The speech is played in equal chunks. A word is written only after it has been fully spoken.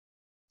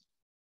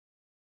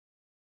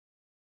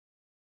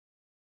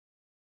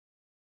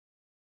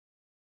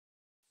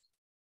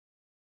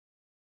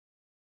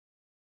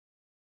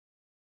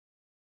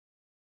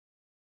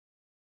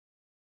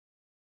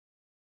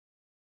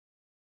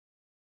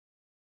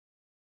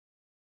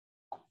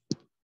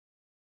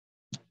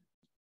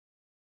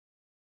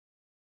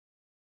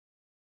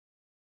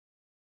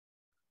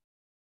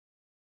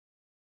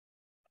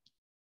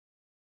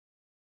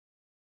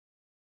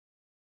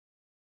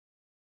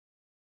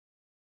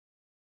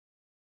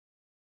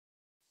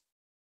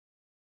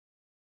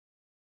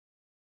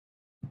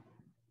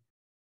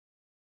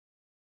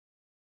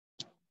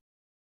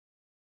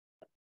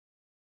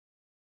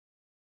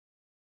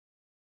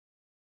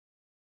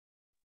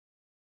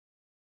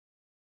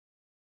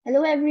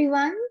Hello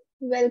everyone,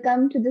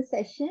 welcome to the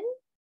session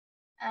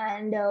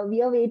and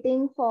we are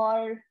waiting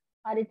for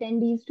our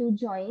attendees to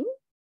join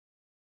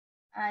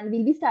and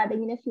we'll be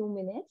starting in a few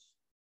minutes.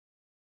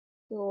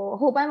 So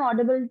hope I'm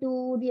audible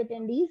to the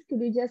attendees. Could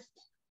you just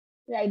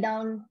write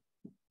down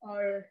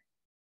or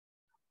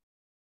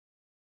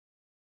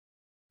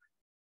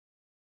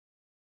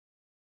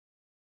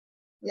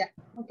yeah,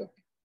 okay.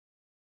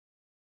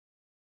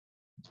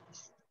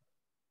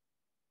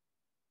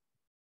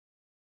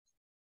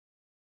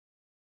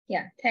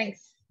 Yeah,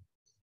 thanks.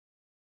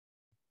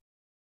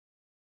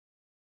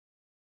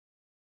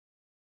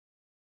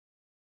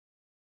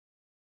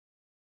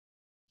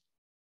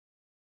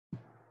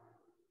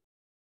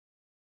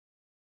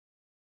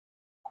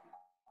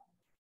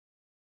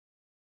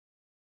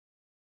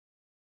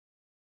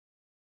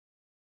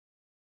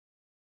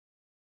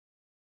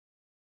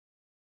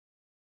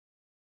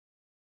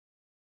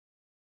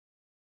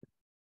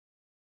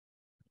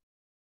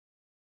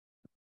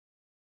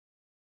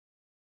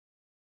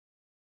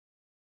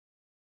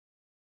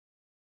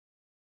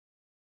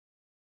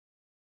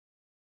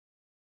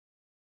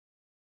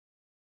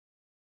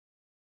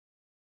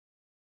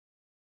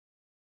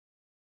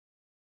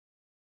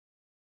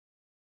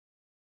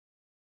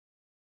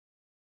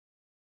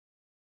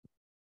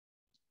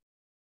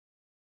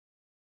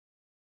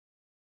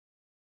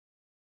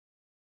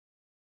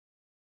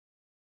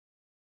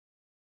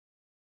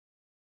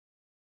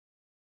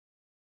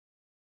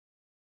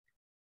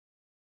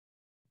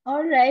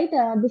 All right,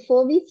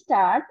 before we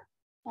start,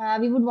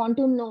 we would want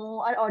to know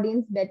our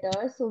audience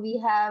better. So we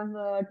have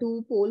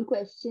two poll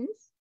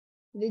questions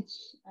which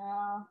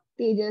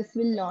Tejas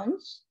will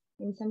launch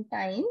in some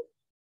time.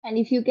 And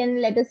if you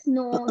can let us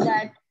know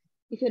that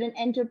if you're an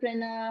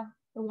entrepreneur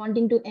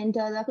wanting to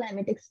enter the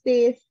climatic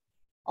space,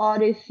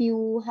 or if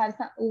you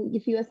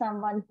are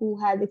someone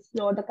who has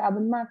explored the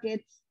carbon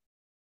markets,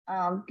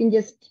 you can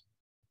just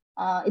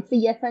it's a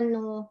yes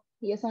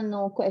or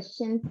no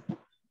question.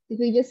 If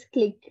we just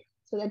click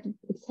so that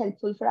it's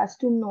helpful for us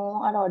to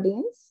know our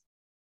audience.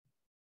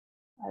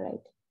 All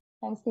right.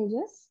 Thanks,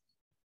 Tejas.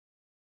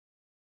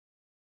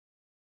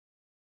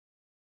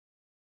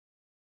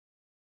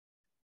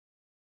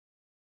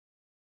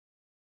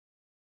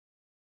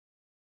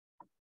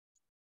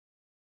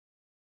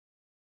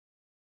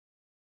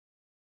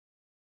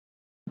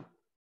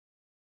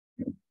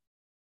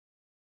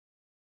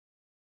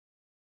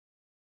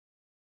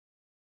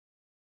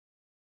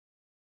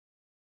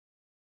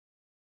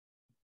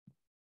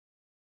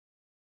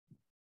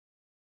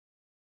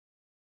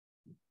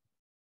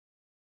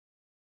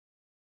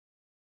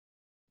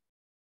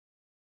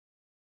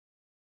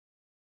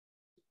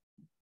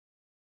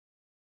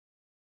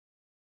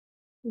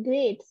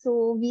 Great.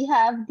 So we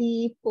have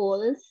the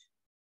polls.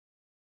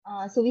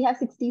 So we have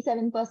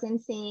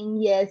 67% saying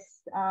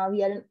yes,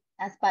 we are an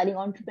aspiring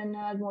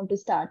entrepreneur, want to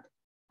start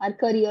our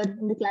career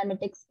in the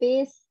climatic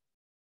space.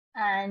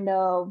 And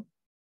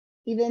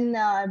even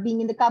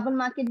being in the carbon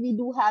market, we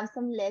do have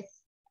some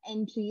less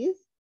entries.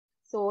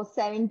 So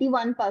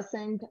 71%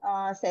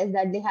 says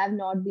that they have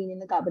not been in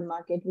the carbon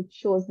market, which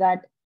shows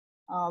that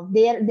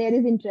there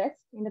is interest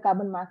in the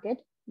carbon market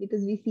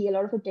because we see a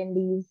lot of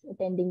attendees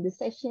attending this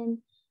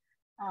session.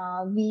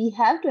 We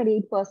have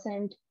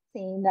 28%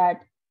 saying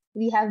that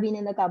we have been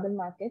in the carbon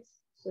markets.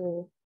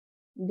 So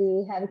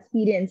they have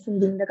experience in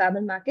being in the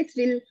carbon markets.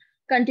 We'll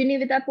continue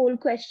with our poll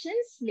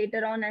questions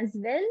later on as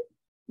well.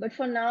 But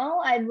for now,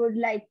 I would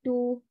like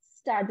to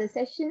start the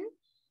session.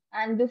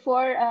 And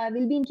before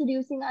we'll be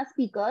introducing our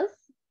speakers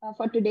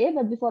for today.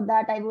 But before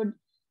that, I would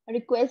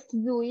request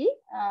Zoe,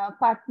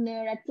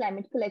 partner at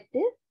Climate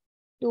Collective,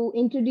 to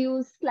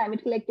introduce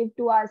Climate Collective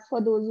to us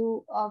for those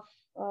who of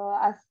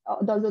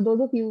those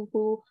of you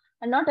who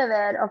are not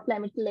aware of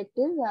Climate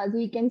Collective.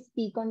 Zoe can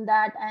speak on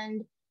that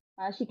and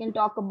she can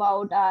talk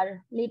about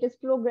our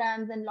latest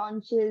programs and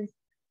launches.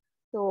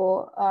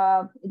 So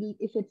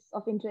if it's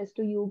of interest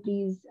to you,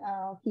 please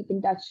keep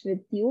in touch with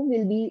you.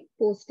 We'll be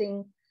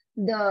posting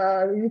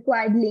the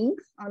required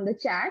links on the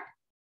chat.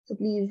 So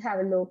please have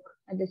a look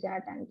at the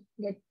chat and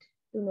get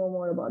to know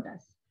more about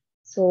us.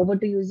 So over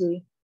to you,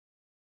 Zoe.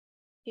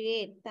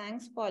 Great.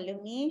 Thanks,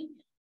 Paulumi.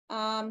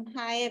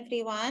 Hi,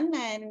 everyone,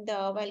 and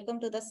welcome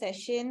to the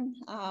session.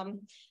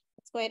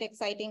 It's quite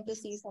exciting to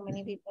see so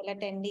many people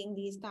attending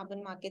these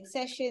carbon market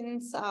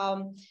sessions.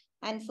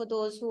 And for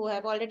those who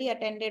have already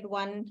attended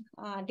one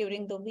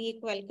during the week,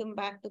 welcome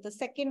back to the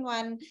second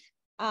one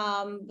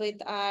with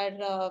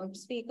our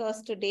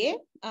speakers today,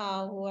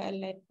 who I'll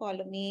let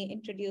Paulumi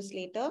introduce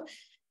later.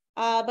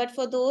 But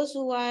for those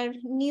who are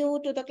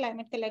new to the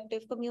Climate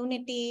Collective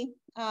community,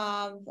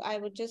 I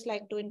would just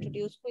like to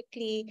introduce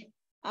quickly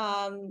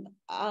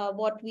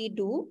what we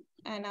do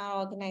and our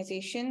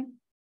organization.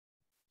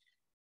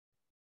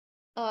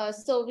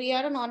 So we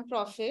are a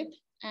nonprofit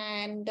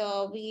and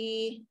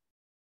we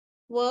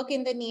work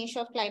in the niche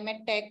of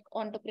climate tech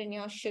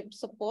entrepreneurship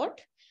support.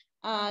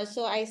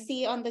 So I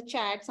see on the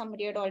chat,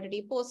 somebody had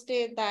already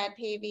posted that,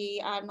 hey,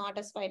 we are not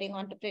aspiring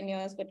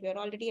entrepreneurs, but we're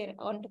already an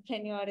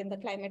entrepreneur in the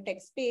climate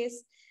tech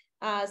space.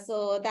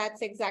 So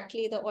that's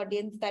exactly the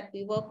audience that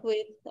we work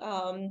with.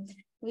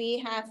 We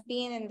have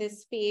been in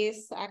this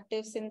space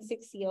active since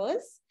 6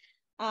 years.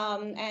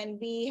 And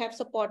we have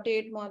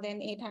supported more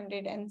than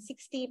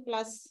 860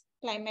 plus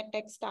climate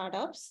tech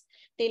startups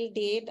till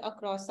date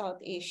across South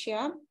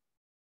Asia.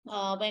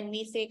 When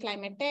we say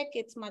climate tech,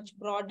 it's much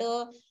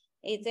broader.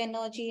 It's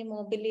energy,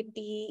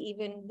 mobility,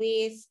 even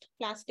waste,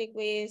 plastic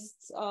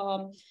waste,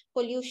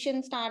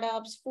 pollution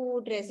startups,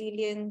 food,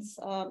 resilience,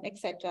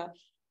 etc.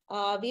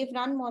 We've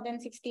run more than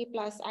 60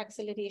 plus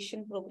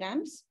acceleration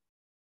programs.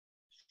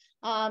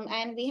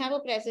 And we have a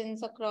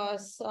presence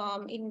across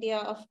India,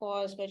 of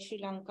course, but Sri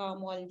Lanka,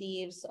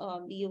 Maldives,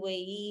 the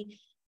UAE,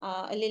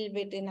 a little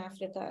bit in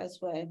Africa as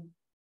well.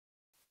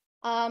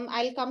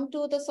 I'll come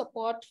to the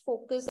support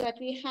focus that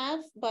we have,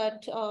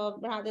 but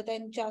rather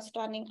than just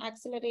running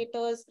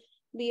accelerators,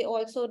 we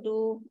also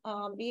do,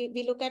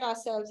 we look at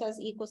ourselves as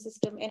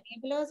ecosystem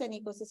enablers and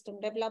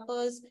ecosystem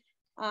developers.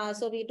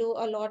 So we do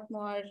a lot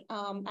more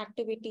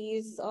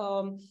activities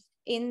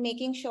in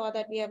making sure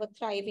that we have a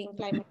thriving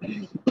climate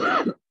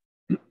ecosystem.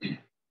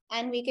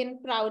 And we can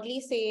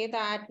proudly say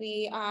that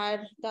we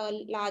are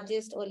the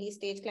largest early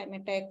stage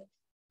climate tech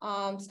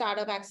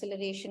startup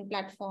acceleration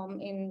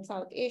platform in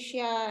South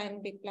Asia,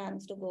 and big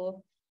plans to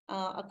go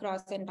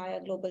across the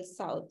entire global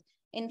South.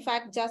 In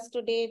fact, just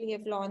today, we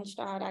have launched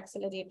our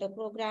accelerator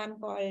program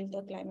called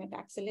the Climate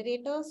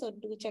Accelerator. So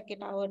do check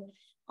it out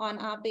on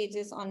our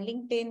pages on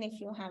LinkedIn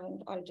if you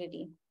haven't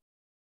already.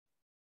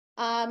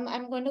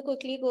 I'm going to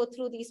quickly go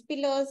through these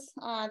pillars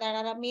that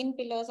are our main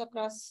pillars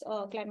across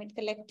Climate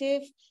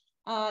Collective.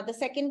 The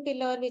second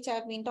pillar, which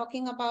I've been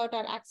talking about,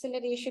 are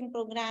acceleration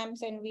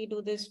programs, and we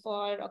do this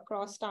for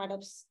across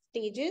startup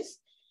stages.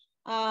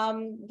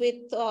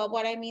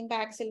 What I mean by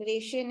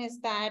acceleration is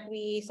that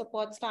we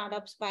support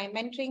startups by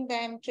mentoring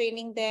them,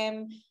 training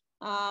them.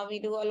 We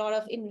do a lot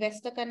of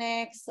investor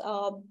connects,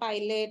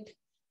 pilot.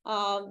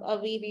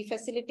 We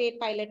facilitate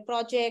pilot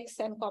projects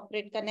and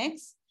corporate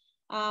connects.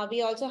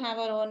 We also have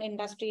our own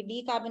industry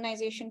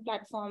decarbonization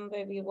platform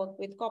where we work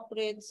with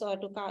corporates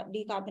to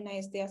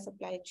decarbonize their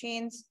supply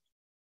chains.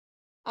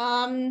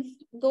 Going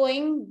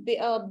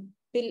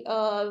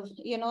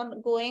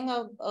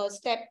a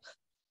step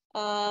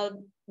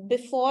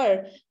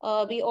before,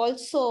 we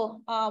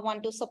also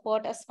want to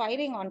support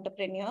aspiring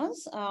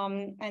entrepreneurs.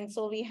 And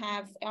so we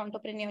have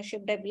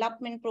entrepreneurship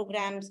development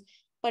programs,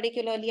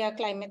 particularly our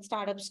Climate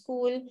Startup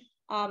School.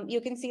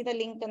 You can see the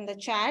link in the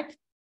chat.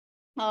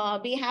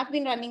 We have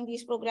been running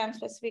these programs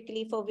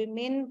specifically for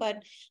women,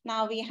 but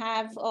now we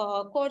have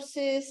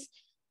courses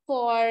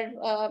for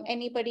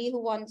anybody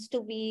who wants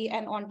to be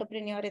an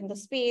entrepreneur in the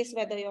space,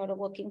 whether you're a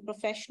working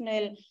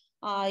professional,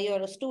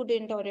 you're a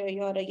student, or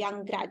you're a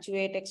young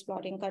graduate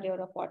exploring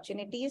career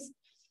opportunities.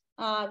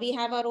 We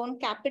have our own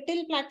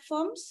capital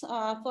platforms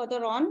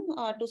further on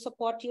to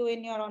support you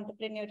in your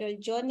entrepreneurial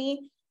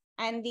journey.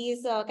 And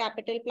these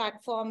capital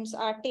platforms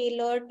are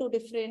tailored to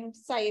different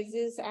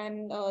sizes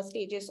and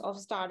stages of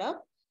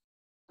startup.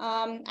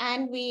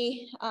 And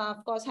we,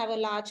 of course, have a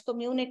large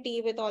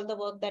community with all the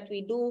work that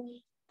we do.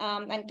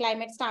 And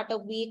Climate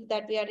Startup Week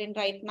that we are in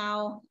right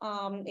now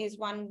is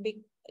one big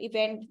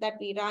event that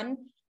we run.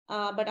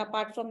 But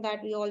apart from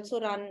that, we also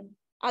run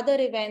other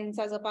events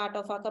as a part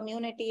of our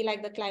community,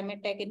 like the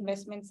Climate Tech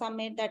Investment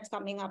Summit that's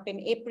coming up in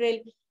April.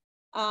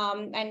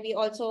 And we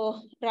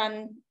also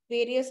run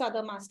various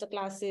other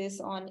masterclasses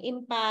on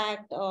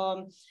impact,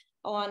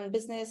 on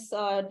business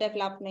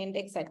development,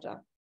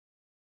 etc.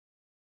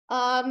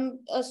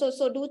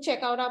 So do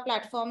check out our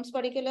platforms,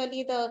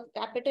 particularly the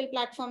capital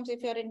platforms.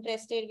 If you're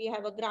interested, we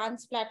have a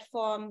grants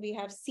platform, we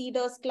have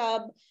Seeders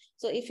Club.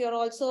 So if you're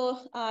also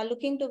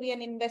looking to be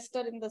an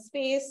investor in the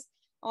space,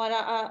 or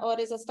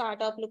is a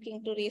startup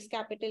looking to raise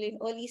capital in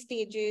early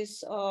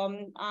stages,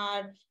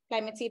 our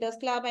Climate Seeders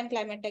Club and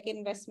Climate Tech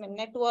Investment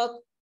Network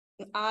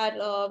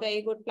are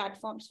very good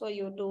platforms for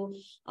you to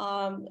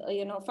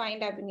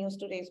find avenues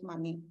to raise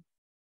money.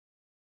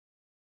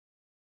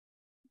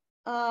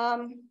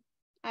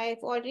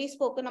 I've already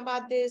spoken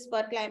about this,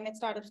 but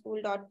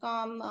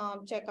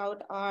climatestartupschool.com, check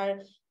out our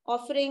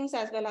offerings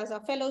as well as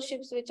our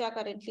fellowships, which are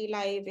currently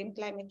live in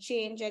climate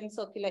change and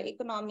circular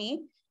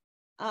economy.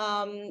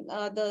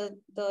 The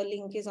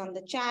link is on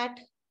the chat.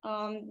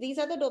 These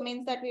are the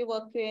domains that we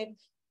work with.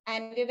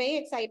 And we're very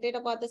excited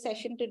about the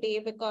session today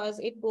because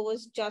it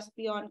goes just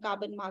beyond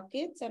carbon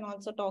markets and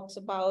also talks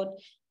about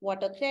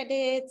water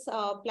credits,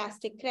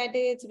 plastic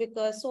credits,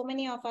 because so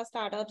many of our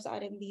startups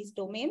are in these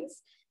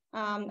domains.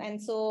 And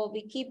so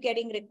we keep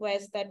getting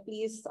requests that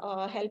please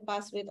help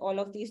us with all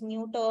of these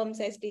new terms,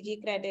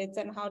 SDG credits,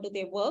 and how do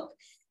they work.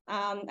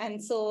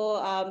 And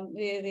so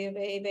we're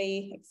very,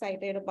 very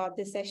excited about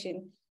this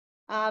session.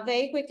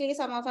 Very quickly,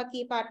 some of our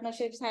key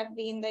partnerships have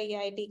been the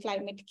EIT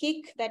Climate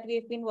Kick that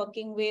we've been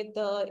working with,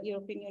 the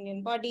European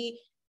Union body.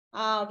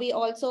 We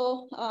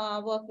also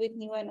work with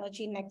New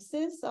Energy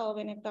Nexus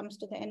when it comes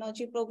to the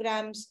energy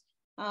programs.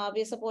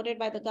 We're supported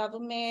by the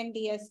government,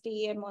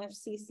 DST,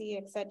 MOFCC,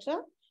 etc.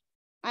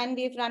 And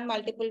we've run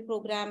multiple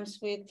programs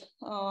with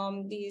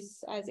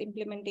these as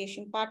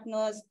implementation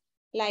partners.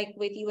 like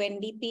with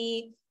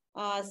UNDP,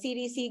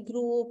 CDC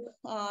Group.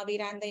 We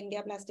ran the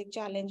India Plastic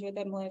Challenge with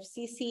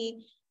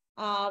MOFCC.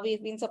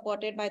 We've been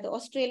supported by the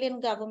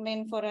Australian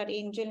government for our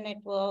Angel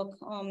Network,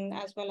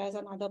 as well as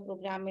another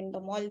program in the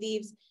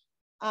Maldives.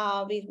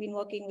 We've been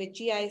working with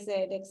GIZ,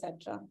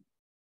 etc.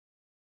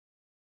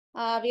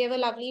 We have a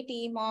lovely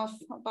team of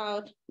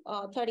about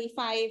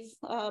 35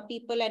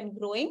 people and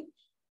growing,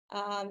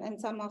 and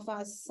some of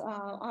us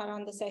are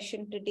on the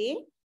session today.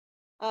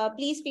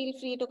 Please feel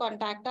free to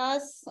contact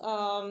us,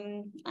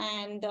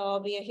 and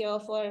we are here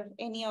for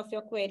any of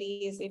your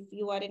queries. If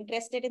you are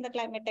interested in the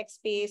climate tech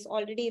space,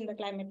 already in the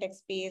climate tech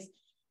space,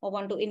 or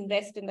want to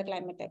invest in the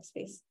climate tech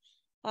space.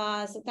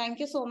 So thank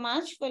you so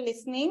much for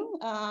listening,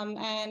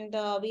 and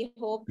we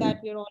hope that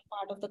we're all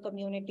part of the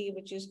community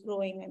which is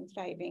growing and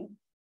thriving.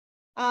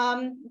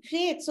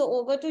 Great. So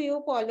over to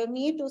you,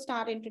 Paulomi, to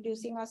start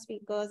introducing our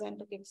speakers and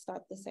to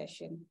kickstart the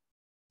session.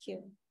 Thank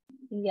you.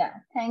 Yeah,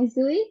 thanks,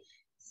 Zoe.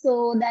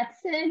 So that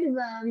said,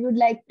 we would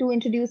like to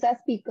introduce our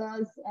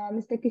speakers,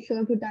 Mr.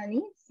 Kishore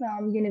Butani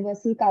from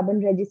Universal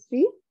Carbon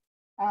Registry.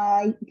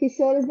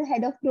 Kishore is the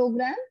head of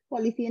program,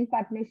 policy and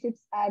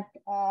partnerships at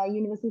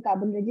Universal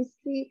Carbon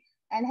Registry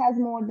and has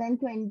more than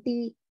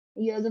 20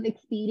 years of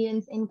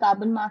experience in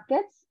carbon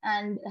markets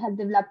and has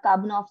developed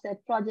carbon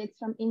offset projects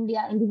from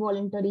India in the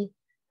voluntary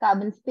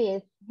carbon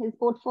space. His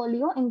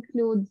portfolio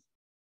includes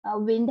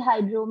wind,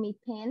 hydro,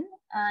 methane,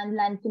 and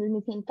landfill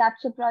methane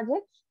capture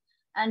projects.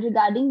 And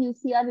regarding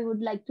UCR, we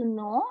would like to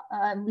know,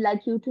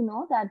 you to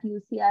know that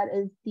UCR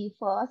is the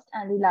first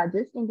and the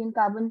largest Indian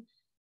carbon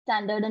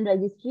standard and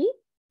registry,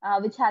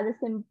 which has a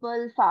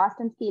simple, fast,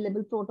 and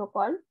scalable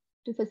protocol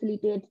to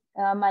facilitate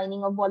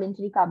mining of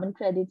voluntary carbon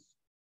credits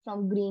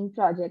from green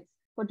projects.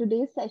 For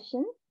today's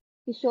session,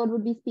 Kishore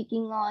would be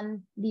speaking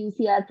on the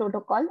UCR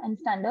protocol and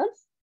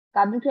standards,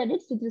 carbon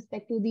credits with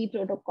respect to the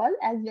protocol,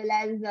 as well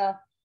as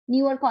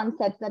newer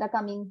concepts that are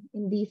coming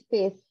in the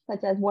space,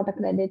 such as water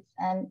credits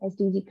and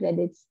SDG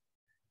credits.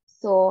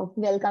 So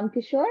welcome,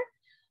 Kishore.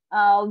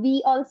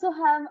 We also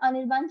have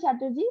Anirban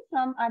Chatterjee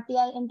from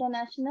RTI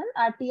International.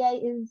 RTI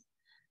is,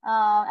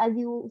 as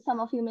some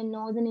of you may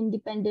know, is an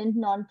independent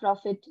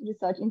non-profit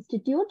research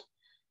institute.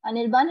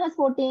 Anirban has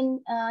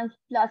 14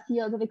 plus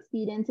years of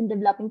experience in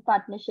developing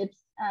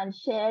partnerships and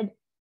shared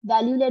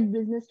value-led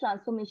business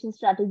transformation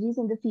strategies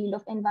in the field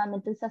of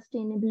environmental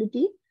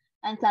sustainability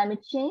and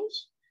climate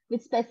change,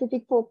 with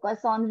specific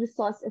focus on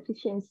resource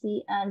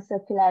efficiency and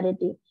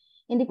circularity.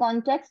 In the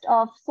context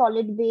of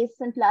solid waste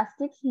and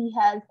plastics, he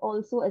has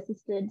also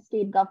assisted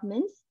state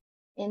governments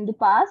in the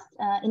past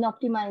in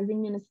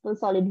optimizing municipal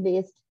solid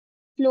waste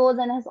flows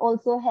and has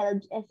also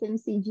helped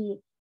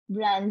FMCG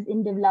brands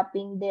in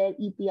developing their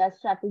EPR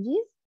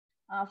strategies.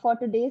 For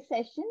today's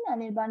session,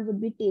 Anirban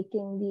would be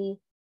taking the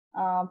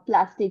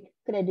plastic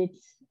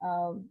credits.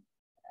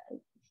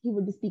 He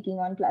would be speaking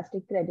on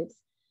plastic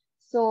credits.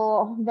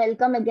 So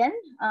welcome again,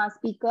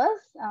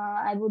 speakers.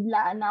 I would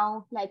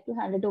now like to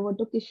hand it over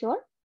to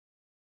Kishore.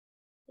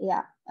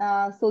 Yeah.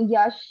 So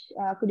Yash,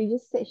 could you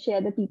just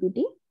share the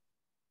PPT?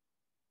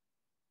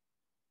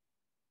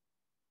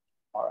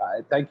 All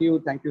right. Thank you.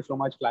 Thank you so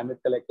much, Climate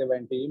Collective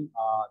and team.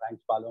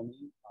 Thanks,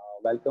 Paulomi.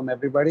 Welcome,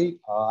 everybody.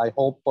 I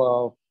hope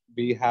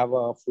we have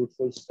a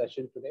fruitful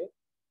session today.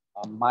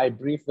 My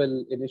brief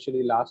will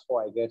initially last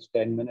for, I guess,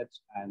 10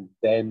 minutes, and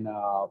then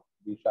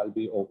we shall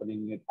be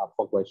opening it up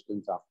for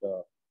questions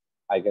after,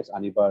 I guess,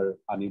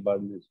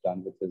 Anirban is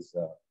done with his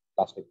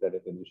plastic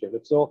credit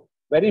initiative. So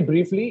very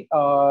briefly,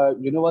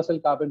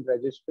 Universal Carbon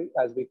Registry,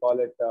 as we call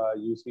it,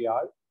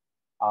 UCR.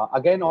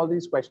 Again, all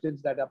these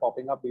questions that are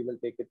popping up, we will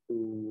take it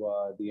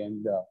to the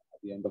end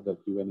of the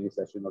Q&A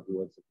session or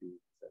towards the Q&A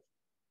session.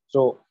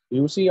 So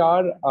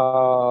UCR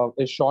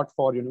is short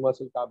for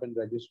Universal Carbon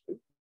Registry.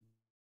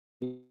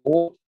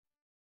 Both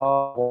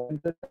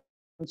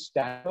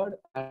standard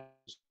and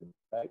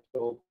right.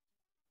 So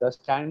the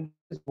standard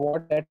is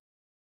what that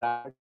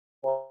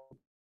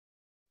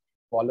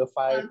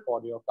qualified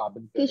for your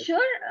carbon credit.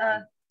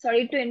 Kishore,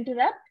 sorry to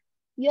interrupt.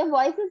 Your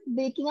voice is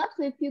breaking up,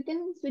 so if you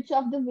can switch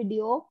off the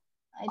video,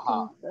 I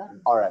think.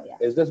 All right. Yeah.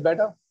 Is this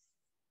better?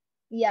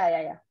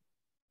 Yeah.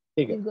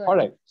 Okay. All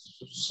right.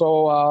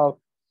 So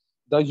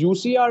the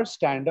UCR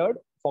standard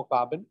for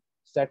carbon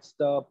sets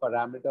the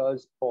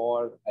parameters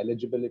for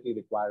eligibility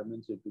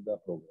requirements into the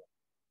program.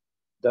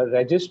 The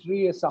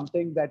registry is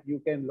something that you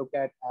can look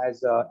at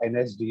as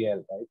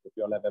NSDL, right? If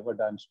you all have ever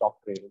done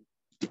stock trading,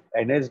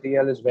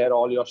 NSDL is where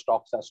all your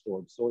stocks are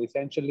stored. So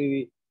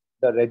essentially,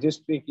 the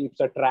registry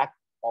keeps a track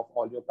of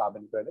all your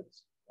carbon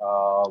credits,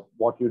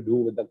 what you do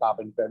with the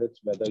carbon credits,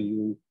 whether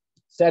you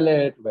sell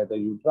it, whether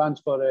you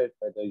transfer it,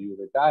 whether you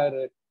retire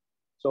it.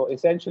 So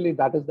essentially,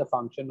 that is the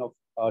function of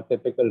a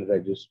typical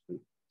registry.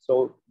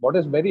 So what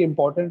is very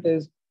important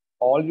is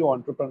all you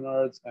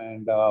entrepreneurs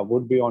and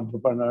would-be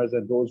entrepreneurs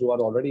and those who are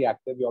already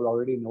active, you all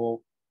already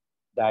know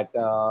that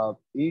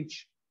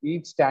each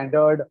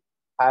standard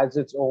has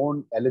its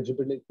own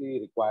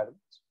eligibility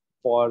requirements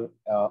for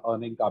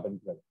earning carbon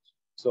credits.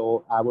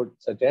 So I would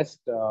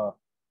suggest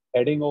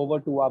heading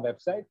over to our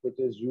website, which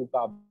is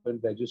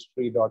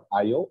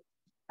ucarbonregistry.io,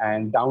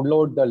 and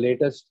download the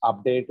latest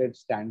updated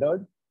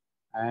standard,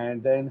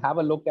 and then have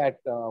a look at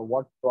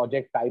what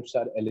project types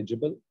are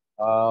eligible.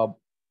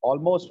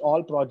 Almost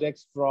all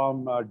projects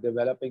from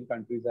developing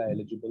countries are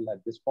eligible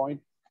at this point.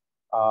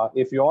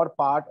 If you're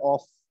part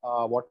of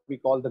what we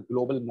call the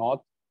Global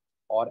North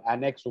or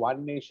Annex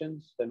 1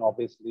 nations, then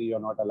obviously you're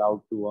not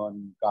allowed to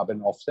earn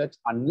carbon offsets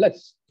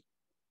unless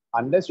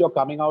you're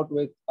coming out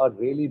with a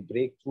really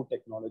breakthrough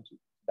technology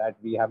that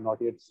we have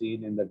not yet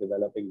seen in the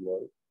developing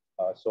world.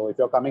 So if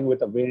you're coming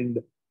with a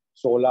wind,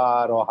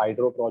 solar or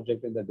hydro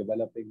project in the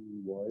developing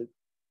world,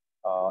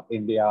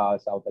 India,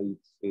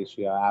 Southeast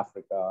Asia,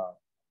 Africa,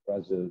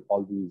 Brazil,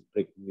 all these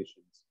BRIC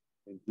nations,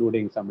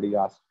 including somebody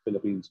asked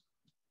Philippines,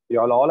 we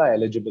all are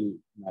eligible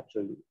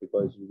naturally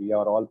because we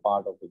are all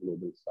part of the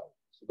Global South.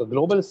 So the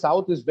Global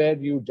South is where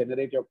you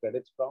generate your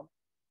credits from.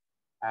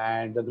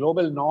 And the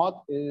Global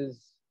North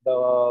is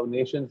the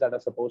nations that are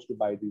supposed to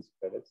buy these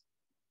credits.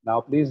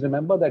 Now, please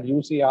remember that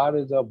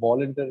UCR is a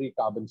voluntary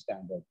carbon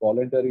standard.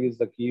 Voluntary is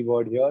the key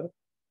word here.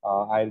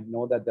 I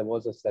know that there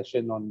was a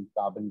session on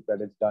carbon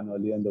credits done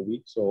earlier in the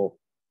week, so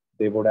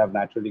they would have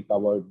naturally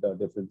covered the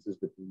differences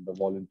between the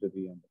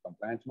voluntary and the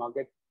compliance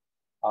market.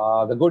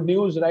 The good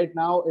news right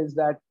now is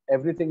that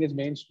everything is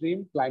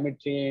mainstream: climate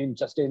change,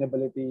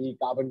 sustainability,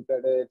 carbon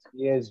credits,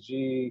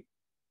 ESG.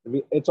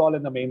 It's all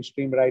in the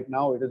mainstream right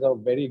now. It is a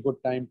very good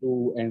time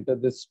to enter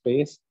this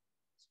space,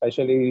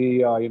 especially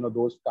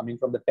those coming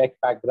from the tech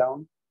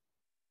background.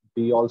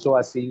 We also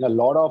are seeing a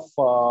lot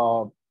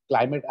of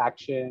climate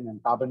action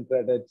and carbon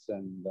credits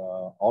and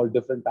all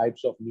different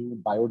types of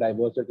new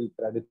biodiversity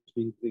credits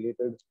being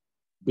created,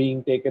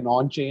 being taken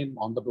on chain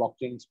on the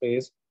blockchain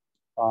space.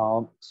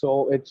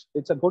 So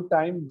it's a good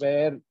time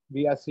where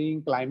we are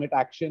seeing climate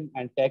action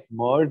and tech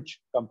merge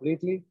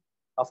completely.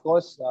 Of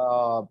course,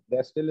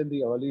 they're still in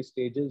the early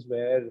stages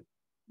where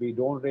we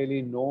don't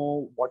really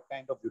know what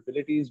kind of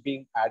utility is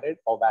being added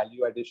or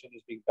value addition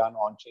is being done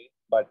on chain,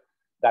 but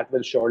that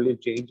will surely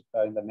change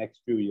in the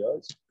next few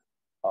years.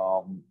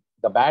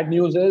 The bad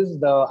news is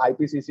the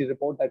IPCC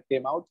report that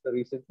came out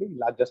recently,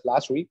 just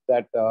last week,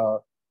 that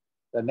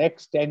the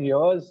next 10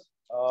 years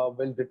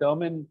will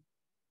determine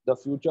the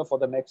future for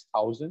the next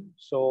 1,000.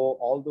 So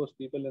all those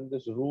people in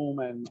this room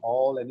and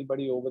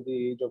anybody over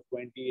the age of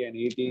 20 and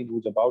 18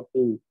 who's about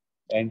to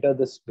enter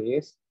the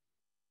space,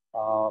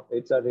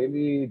 it's a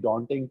really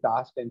daunting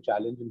task and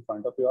challenge in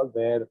front of you all,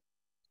 where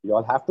you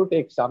all have to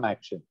take some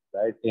action,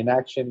 right?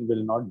 Inaction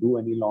will not do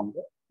any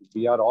longer.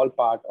 We are all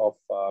part of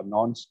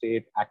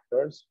non-state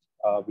actors.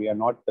 We are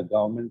not the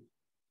government,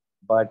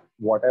 but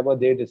whatever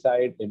they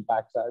decide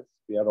impacts us.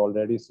 We are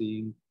already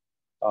seeing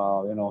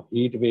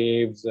heat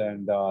waves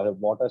and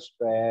water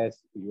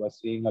stress. You are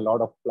seeing a lot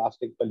of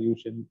plastic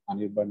pollution.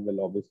 Anirban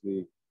will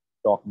obviously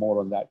talk more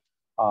on that.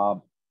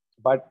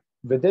 But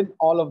within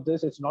all of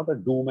this, it's not a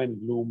doom and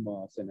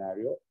gloom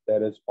scenario.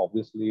 There is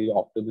obviously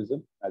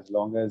optimism. As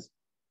long as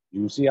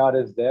UCR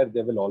is there,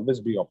 there will always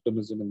be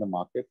optimism in the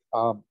market.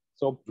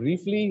 So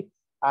briefly,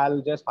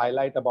 I'll just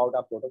highlight about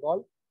our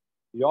protocol.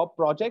 Your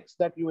projects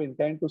that you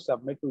intend to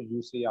submit to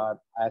UCR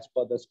as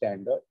per the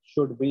standard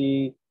should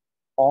be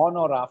on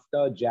or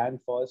after Jan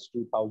 1st,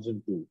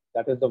 2002.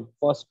 That is the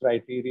first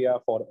criteria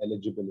for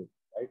eligibility,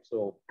 right?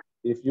 So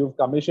if you've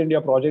commissioned your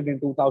project in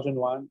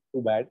 2001,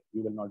 too bad,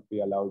 you will not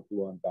be allowed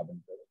to earn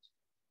carbon credits.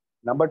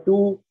 Number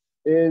two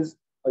is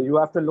you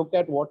have to look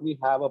at what we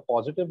have: a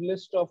positive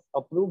list of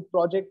approved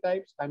project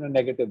types and a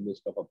negative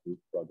list of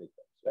approved project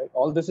types, right?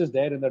 All this is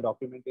there in the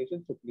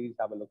documentation, so please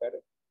have a look at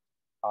it.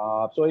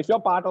 So if you're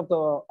part of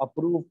the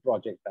approved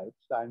project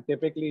types, and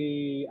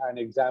typically an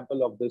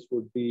example of this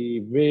would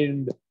be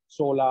wind,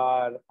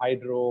 solar,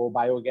 hydro,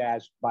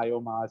 biogas,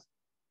 biomass.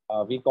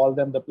 We call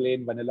them the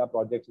plain vanilla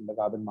projects in the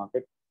carbon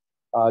market.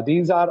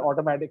 These are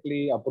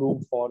automatically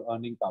approved for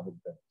earning carbon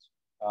credits.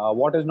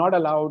 What is not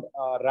allowed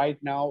right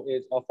now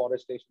is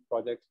afforestation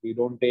projects. We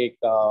don't take,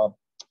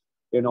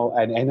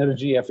 an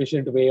energy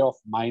efficient way of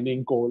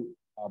mining coal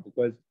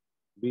because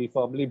we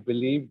firmly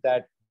believe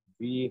that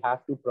we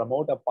have to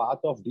promote a path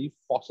of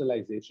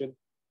defossilization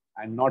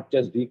and not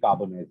just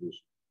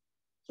decarbonization.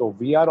 So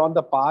we are on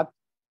the path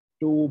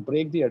to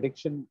break the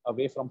addiction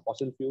away from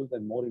fossil fuels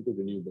and more into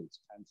renewables.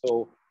 And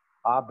so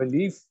our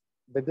belief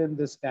within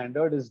this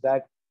standard is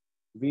that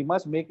we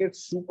must make it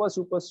super,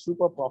 super,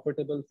 super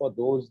profitable for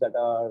those that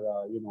are,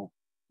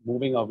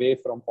 moving away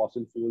from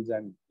fossil fuels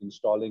and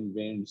installing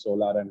wind,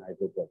 solar, and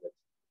hydro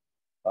projects.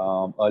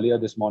 Earlier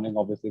this morning,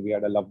 obviously, we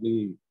had a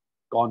lovely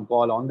con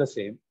call on the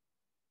same.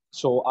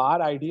 So our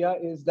idea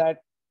is that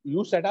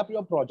you set up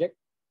your project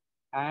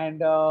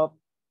and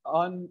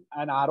earn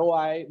an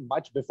ROI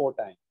much before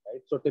time,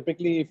 right? So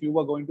typically, if you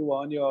were going to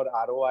earn your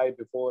ROI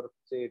before,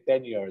 say,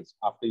 10 years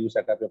after you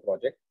set up your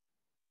project,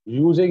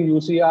 using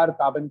UCR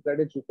carbon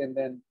credits, you can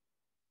then,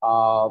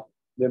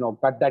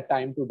 cut that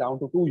time down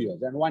to 2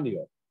 years and 1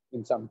 year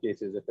in some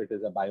cases, if it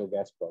is a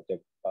biogas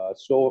project.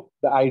 So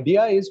the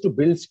idea is to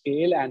build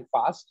scale and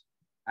fast.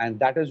 And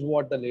that is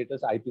what the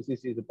latest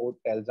IPCC report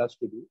tells us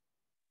to do.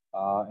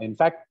 In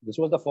fact, this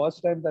was the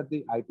first time that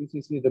the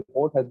IPCC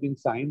report has been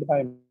signed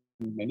by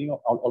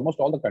almost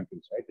all the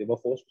countries, right? They were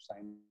forced to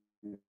sign.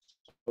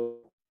 So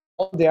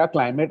all their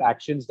climate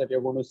actions that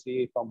you're going to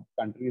see from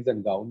countries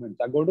and governments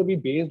are going to be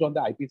based on the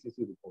IPCC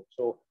report.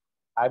 So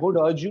I would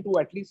urge you to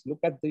at least look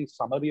at the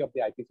summary of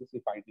the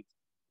IPCC findings,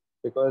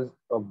 because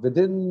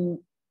within,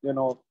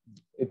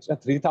 it's a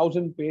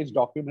 3,000-page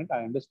document,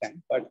 I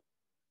understand, but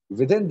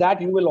within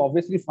that, you will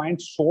obviously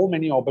find so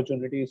many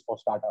opportunities for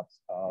startups.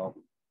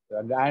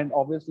 And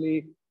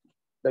obviously,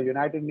 the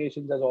United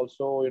Nations has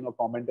also,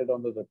 commented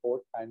on the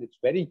report, and it's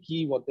very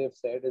key. What they've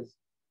said is,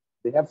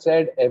 they have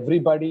said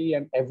everybody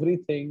and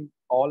everything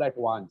all at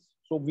once.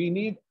 So we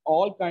need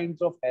all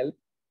kinds of help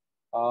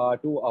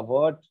to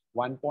avert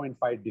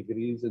 1.5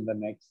 degrees in the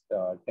next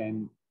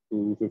 10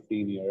 to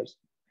 15 years.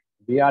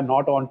 We are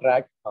not on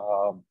track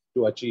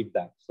to achieve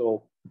that.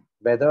 So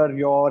whether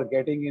you're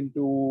getting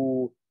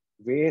into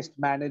waste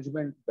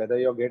management, whether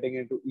you're getting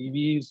into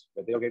EVs,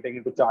 whether you're getting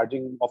into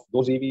charging of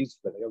those EVs,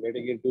 whether you're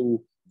getting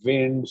into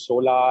wind,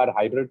 solar,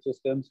 hybrid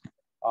systems,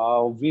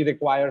 we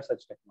require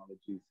such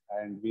technologies,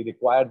 and we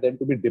require them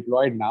to be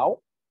deployed now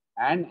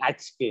and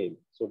at scale.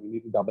 So we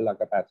need to double our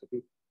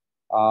capacity.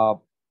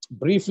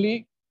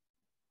 Briefly,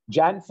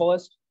 Jan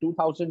 1st,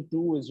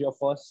 2002 is your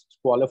first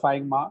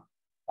qualifying mark.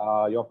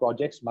 Your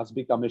projects must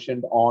be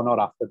commissioned on or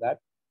after that.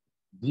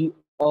 The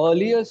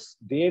earliest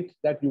date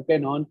that you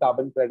can earn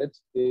carbon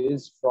credits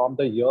is from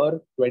the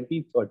year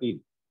 2013,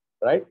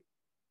 right?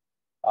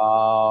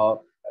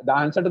 The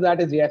answer to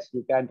that is yes,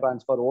 you can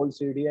transfer old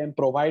CDM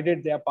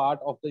provided they are part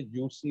of the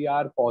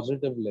UCR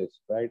positive list,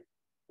 right?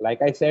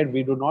 Like I said,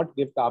 we do not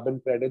give carbon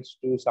credits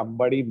to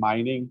somebody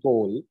mining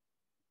coal,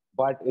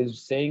 but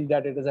is saying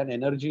that it is an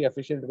energy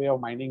efficient way of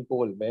mining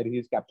coal where he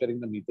is capturing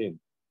the methane.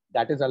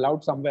 That is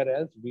allowed somewhere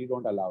else, we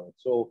don't allow it.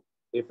 So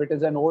if it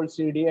is an old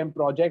CDM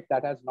project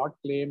that has not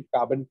claimed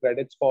carbon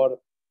credits for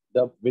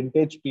the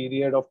vintage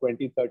period of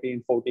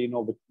 2013, 14,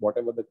 or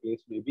whatever the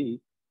case may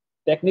be,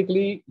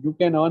 technically you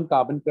can earn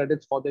carbon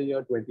credits for the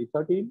year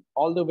 2013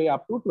 all the way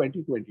up to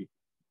 2020.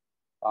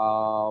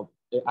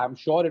 I'm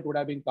sure it would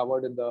have been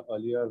covered in the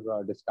earlier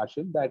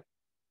discussion that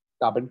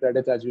carbon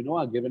credits, as you know,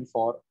 are given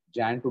for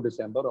Jan to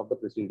December of the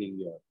preceding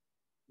year.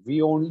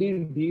 We only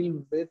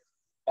deal with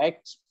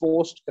ex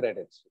post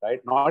credits, right?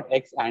 Not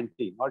ex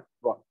ante,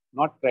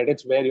 not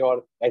credits where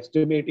you're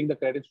estimating the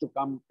credits to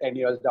come 10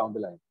 years down the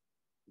line.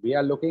 We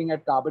are looking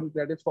at carbon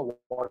credits for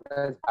what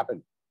has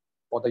happened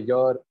for the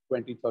year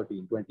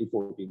 2013,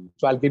 2014.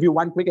 So I'll give you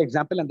one quick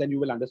example and then you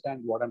will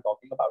understand what I'm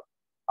talking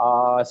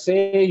about.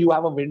 Say you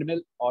have a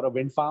windmill or a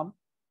wind farm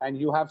and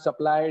you have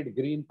supplied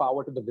green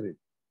power to the grid,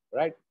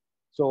 right?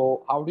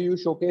 So how do you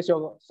showcase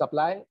your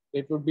supply?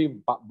 It would be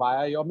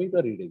via your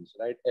meter readings,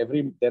 right?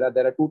 There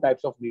are two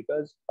types of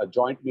meters, a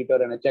joint meter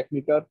and a check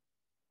meter.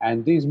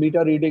 And these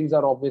meter readings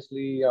are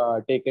obviously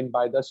taken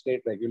by the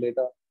state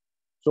regulator.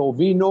 So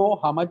we know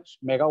how much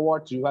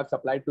megawatts you have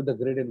supplied to the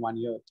grid in 1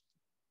 year.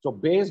 So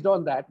based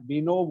on that,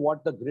 we know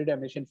what the grid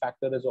emission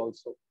factor is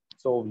also.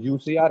 So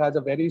UCR has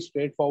a very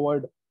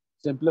straightforward,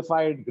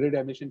 simplified grid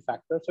emission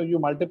factor. So you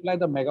multiply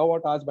the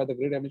megawatt hours by the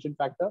grid emission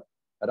factor,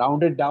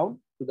 round it down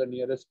to the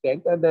nearest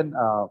 10th, and then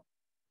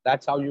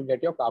that's how you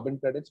get your carbon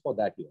credits for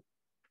that year,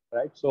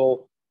 right?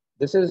 So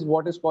this is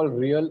what is called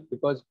real,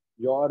 because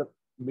your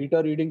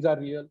meter readings are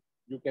real.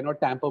 You cannot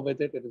tamper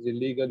with it. It is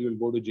illegal. You'll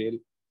go to jail.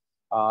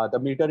 The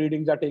meter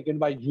readings are taken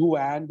by you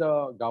and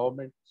the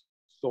government.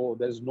 So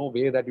there's no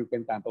way that you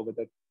can tamper with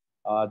it.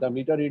 The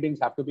meter readings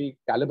have to be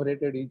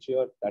calibrated each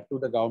year. That's what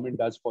the government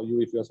does for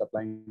you if you're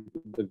supplying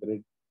to the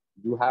grid.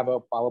 You have a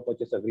power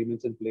purchase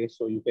agreements in place,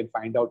 so you can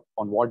find out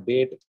on what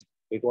date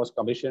it was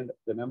commissioned.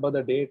 Remember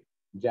the date,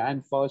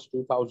 Jan 1st,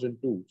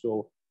 2002.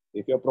 So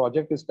if your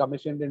project is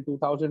commissioned in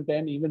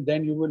 2010, even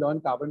then you will earn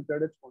carbon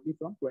credits only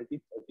from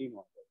 2013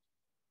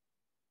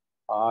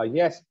 onwards.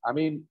 Yes, I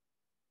mean,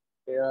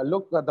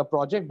 look, the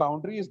project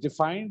boundary is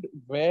defined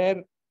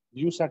where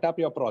you set up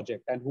your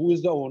project and who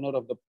is the owner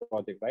of the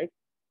project, right?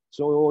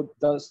 So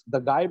the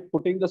guy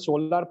putting the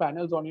solar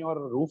panels on your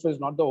roof is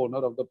not the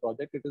owner of the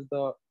project. It is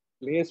the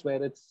place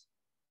where it's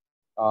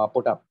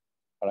put up,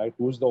 right?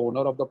 Who's the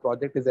owner of the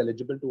project is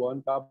eligible to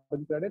earn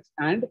carbon credits.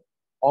 And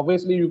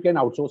obviously you can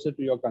outsource it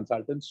to your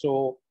consultants.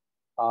 So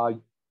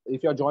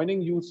if you're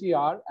joining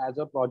UCR as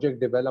a project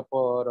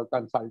developer, a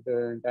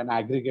consultant, an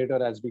aggregator,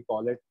 as we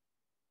call it,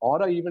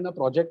 or even a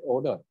project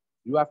owner,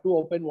 you have to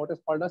open what is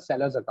called a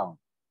seller's account.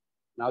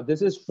 Now,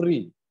 this is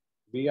free.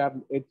 We are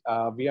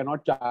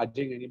not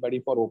charging anybody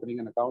for opening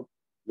an account.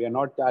 We are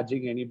not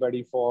charging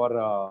anybody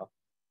for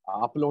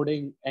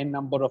uploading n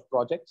number of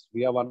projects.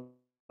 We are one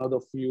of the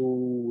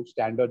few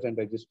standards and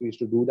registries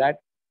to do that.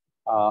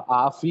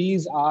 Our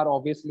fees are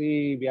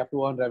obviously, we have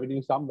to earn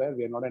revenue somewhere.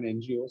 We are not an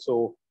NGO.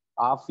 So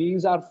our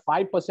fees are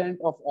 5%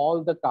 of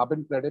all the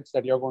carbon credits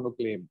that you're going to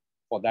claim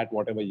for that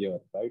whatever year,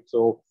 right?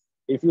 So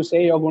if you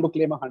say you're going to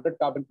claim 100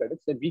 carbon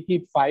credits, then we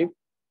keep 5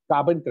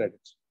 carbon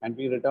credits and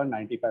we return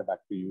 95 back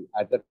to you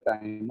at the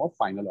time of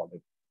final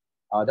audit.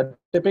 The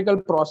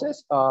typical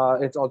process,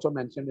 it's also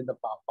mentioned in the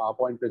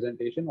PowerPoint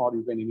presentation, or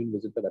you can even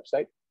visit the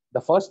website.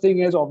 The first thing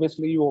is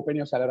obviously you open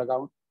your seller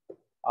account.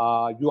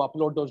 You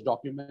upload those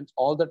documents.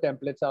 All the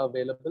templates are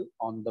available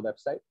on the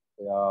website.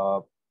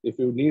 If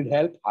you need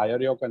help,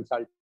 hire your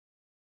consultant.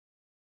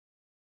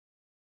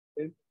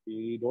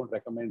 We don't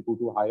recommend who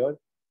to hire.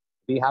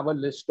 We have a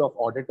list of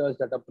auditors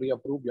that are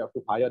pre-approved. You have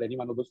to hire any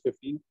one of those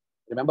 15.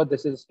 Remember,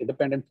 this is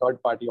independent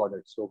third-party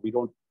audit, so we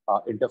don't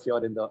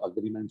interfere in the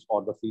agreements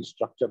or the fee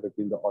structure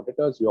between the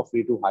auditors. You're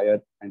free to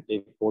hire and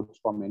take quotes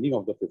from any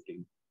of the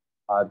 15.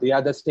 They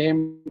are the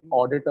same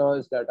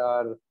auditors that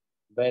are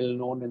well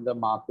known in the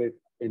market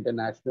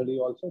internationally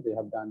also. They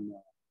have done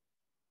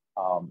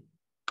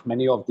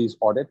many of these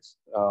audits.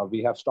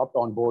 We have stopped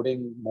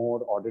onboarding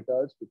more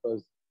auditors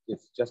because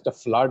it's just a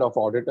flood of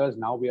auditors.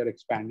 Now we are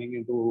expanding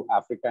into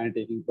Africa and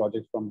taking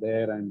projects from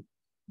there, and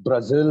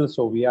Brazil.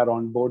 So we are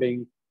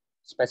onboarding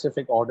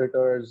specific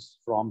auditors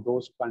from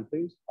those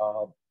countries.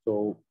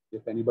 So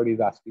if anybody is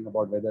asking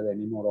about whether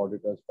any more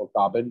auditors for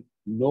carbon,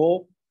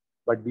 no,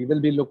 but we will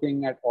be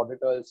looking at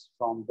auditors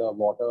from the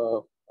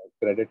water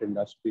credit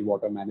industry,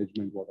 water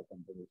management, water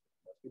conservation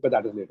industry, but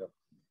that is later.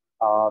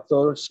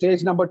 So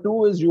stage number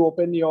 2 is you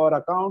open your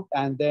account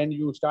and then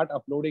you start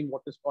uploading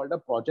what is called a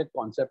project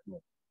concept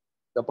note.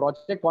 The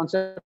project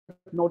concept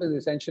note is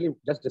essentially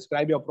just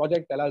describe your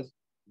project, tell us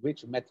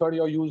which method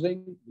you're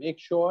using. Make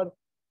sure,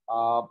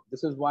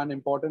 this is one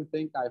important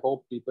thing. I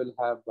hope people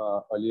have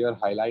earlier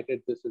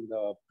highlighted this in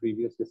the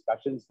previous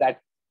discussions,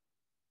 that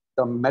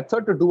the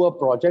method to do a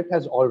project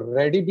has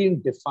already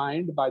been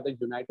defined by the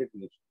United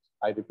Nations.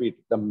 I repeat,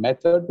 the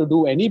method to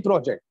do any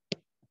project,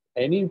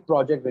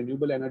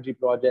 renewable energy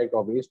project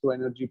or waste to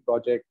energy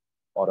project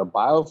or a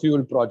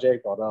biofuel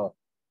project or a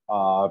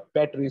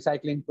PET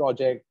recycling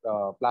project,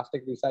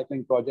 plastic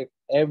recycling project,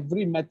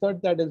 every method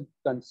that is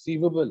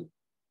conceivable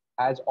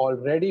has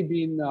already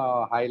been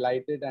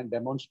highlighted and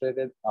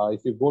demonstrated.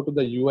 If you go to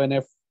the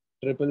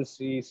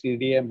UNFCCC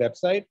CDM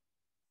website,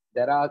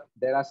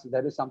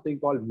 there is something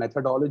called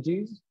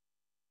methodologies,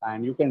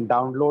 and you can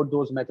download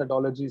those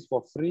methodologies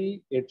for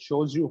free. It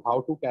shows you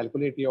how to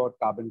calculate your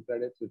carbon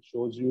credits. It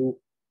shows you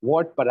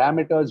what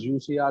parameters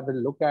UCR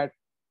will look at,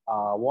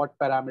 what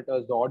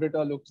parameters the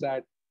auditor looks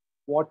at,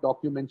 what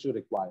documents you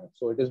require.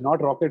 So it is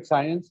not rocket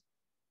science.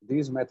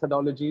 These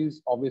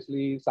methodologies,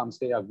 obviously, some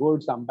say are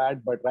good, some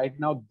bad, but right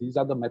now, these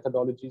are the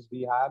methodologies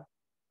we have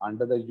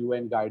under the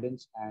UN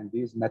guidance. And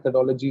these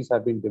methodologies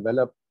have been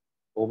developed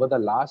over the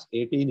last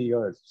 18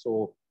 years.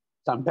 So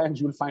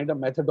sometimes you'll find a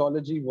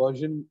methodology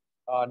version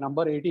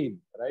number 18,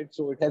 right?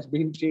 So it has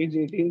been changed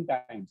 18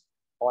 times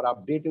or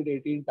updated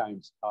 18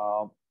 times.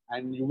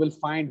 And you will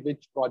find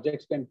which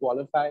projects can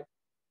qualify.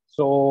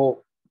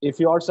 So if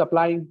you're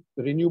supplying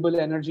renewable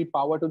energy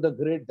power to the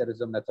grid, there is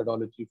a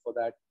methodology for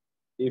that.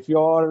 If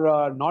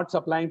you're not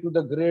supplying to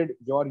the grid,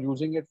 you're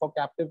using it for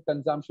captive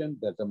consumption,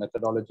 there's a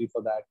methodology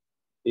for that.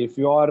 If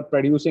you're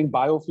producing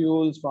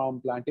biofuels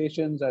from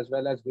plantations as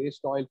well as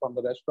waste oil from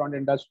the restaurant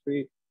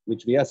industry,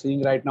 which we are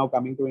seeing right now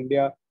coming to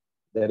India,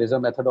 there is a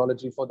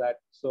methodology for that.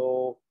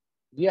 So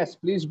yes,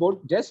 please go,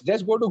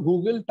 just go to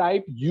Google,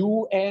 type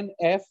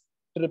UNFCCC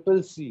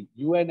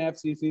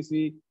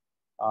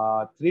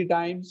 3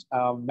 times,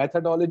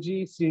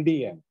 methodology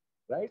CDM,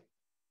 right?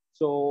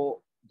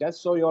 So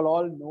just so you'll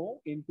all know,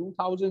 in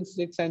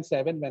 2006 and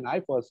 7, when I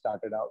first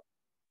started out,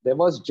 there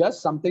was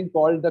just something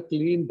called the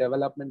Clean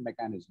Development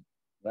Mechanism,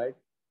 right?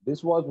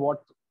 This was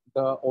what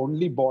the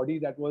only body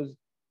that was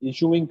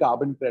issuing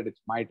carbon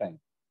credits, my time.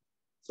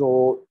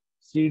 So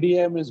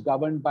CDM is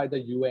governed by the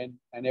UN,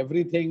 and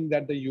everything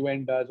that the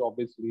UN does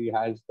obviously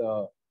has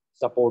the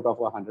support of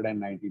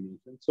 190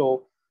 nations.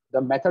 So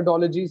the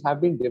methodologies have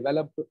been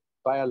developed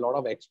by a lot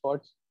of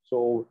experts.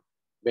 So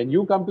when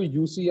you come to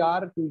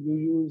UCR, you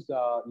use,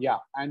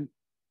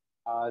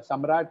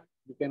 Samrat,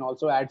 you can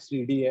also add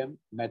CDM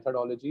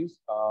methodologies.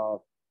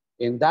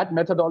 In that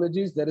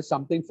methodologies, there is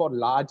something for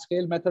large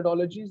scale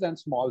methodologies and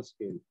small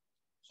scale.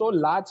 So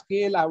large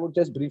scale, I would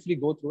just briefly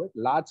go through it.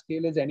 Large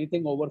scale is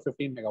anything over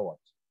 15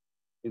 megawatts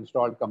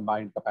installed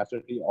combined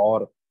capacity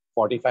or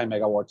 45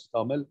 megawatts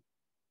thermal.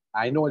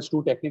 I know it's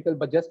too technical,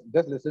 but just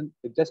listen,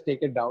 just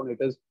take it down. It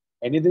is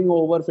anything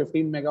over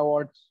 15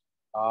 megawatts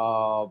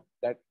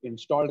that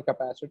installed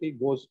capacity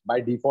goes by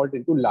default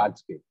into large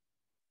scale.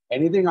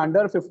 Anything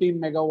under 15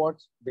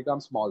 megawatts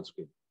becomes small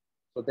scale.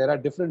 So there are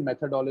different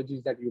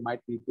methodologies that you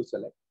might need to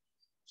select.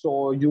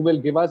 So you will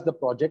give us the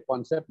project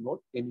concept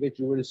note in which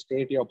you will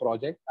state your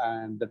project,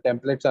 and the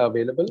templates are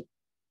available.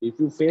 If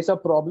you face a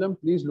problem,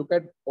 please look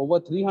at over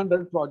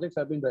 300 projects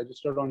have been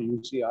registered on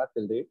UCR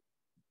till date.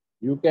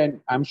 You can,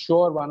 I'm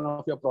sure one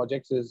of your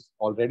projects is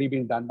already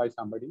been done by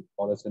somebody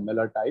or a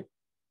similar type.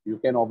 You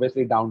can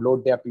obviously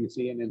download their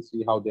PC and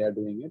see how they are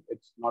doing it.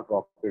 It's not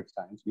rocket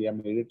science. We have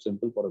made it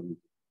simple for a video.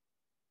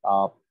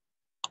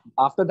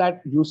 After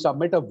that, you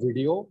submit a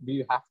video.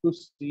 We have to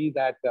see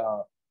that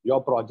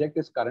your project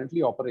is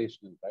currently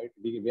operational, right?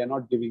 We are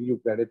not giving you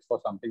credits for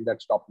something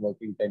that stopped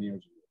working 10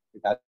 years ago.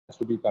 It has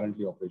to be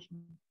currently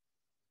operational.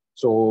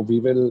 So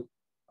we will,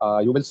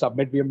 you will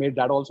submit. We have made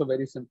that also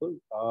very simple.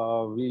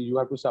 You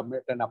have to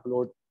submit and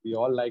upload. We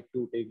all like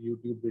to take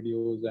YouTube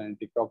videos and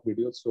TikTok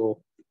videos.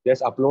 So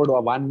just upload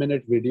a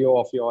 1-minute video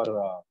of your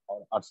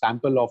or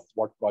sample of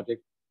what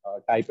project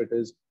type it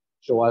is.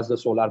 Show us the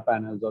solar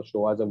panels or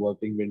show us a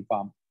working wind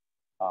farm.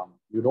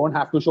 You don't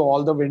have to show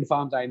all the wind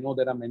farms. I know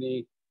there are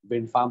many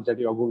wind farms that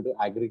you're going to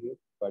aggregate,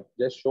 but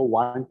just show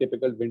one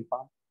typical wind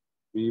farm.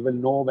 We will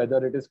know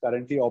whether it is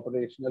currently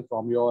operational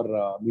from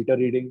your meter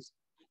readings.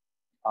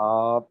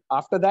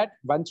 After that,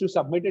 once you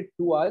submit it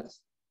to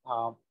us,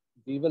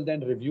 we will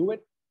then review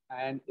it.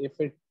 And if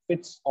it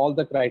fits all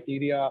the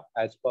criteria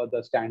as per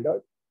the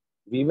standard,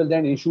 we will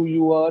then issue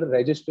you a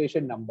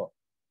registration number.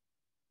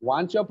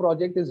 Once your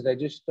project is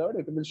registered,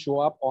 it will show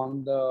up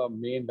on the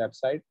main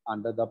website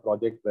under the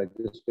project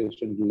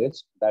registration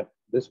list that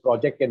this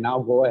project can now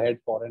go ahead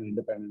for an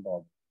independent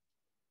audit.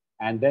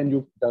 And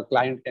then the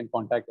client can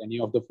contact any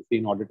of the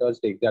 15 auditors,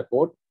 take their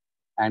quote,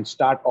 and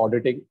start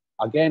auditing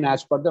again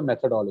as per the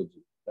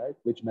methodology, right?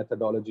 Which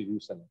methodology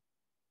you select.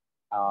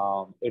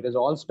 It is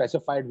all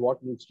specified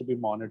what needs to be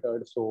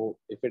monitored. So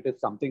if it is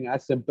something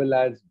as simple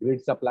as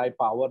grid supply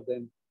power,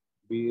 then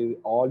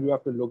all you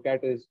have to look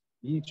at is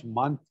each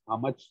month how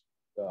much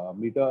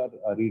meter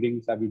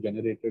readings have you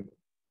generated,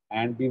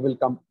 and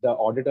the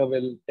auditor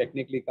will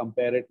technically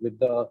compare it with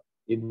the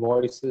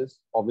invoices.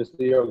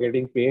 Obviously, you're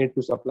getting paid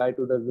to supply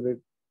to the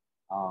grid,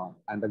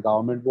 and the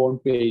government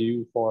won't pay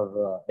you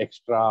for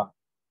extra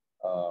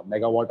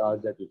megawatt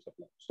hours that you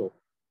supply. So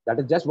that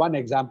is just one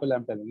example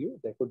I'm telling you.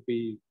 There could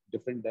be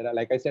different. There are,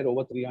 like I said,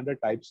 over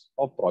 300 types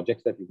of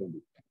projects that you can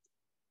do.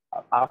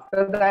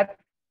 After that,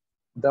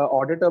 the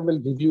auditor will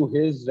give you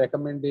his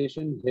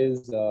recommendation,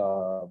 his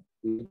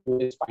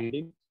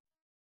findings.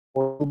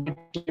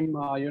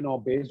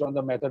 Based on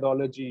the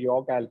methodology,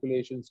 your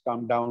calculations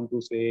come down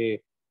to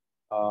say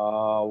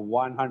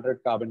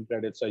 100 carbon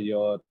credits a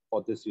year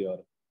for this year.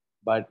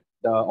 But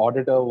the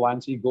auditor,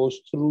 once he goes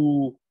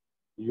through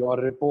your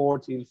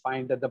reports, he'll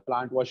find that the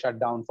plant was shut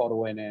down for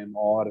O&M,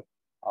 or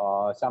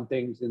some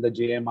things in the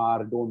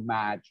JMR don't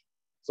match.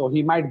 So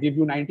he might give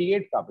you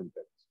 98 carbon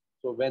credits.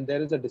 So when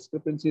there is a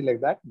discrepancy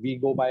like that, we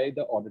go by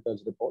the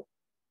auditor's report.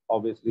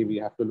 Obviously, we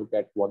have to look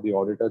at what the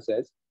auditor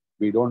says.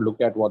 We don't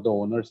look at what the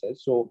owner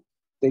says. So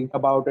think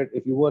about it.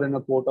 If you were in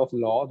a court of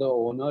law, the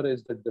owner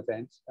is the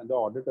defense and the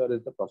auditor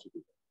is the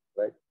prosecutor,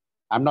 right?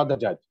 I'm not the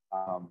judge.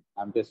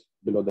 I'm just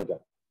below the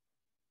judge.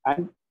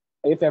 And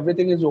if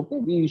everything is okay,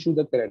 we issue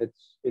the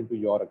credits into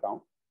your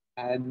account.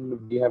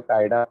 And we have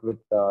tied up with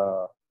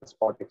the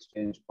spot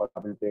exchange for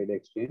carbon trade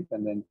exchange.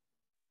 And then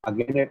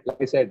again,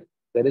 like I said,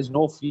 there is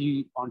no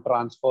fee on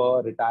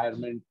transfer,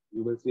 retirement.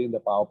 You will see in the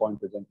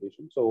PowerPoint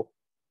presentation. So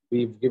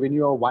we've given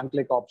you a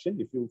one-click option.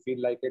 If you feel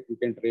like it, you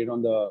can trade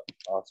on the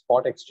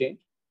spot exchange.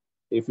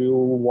 If you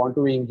want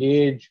to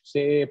engage,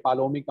 say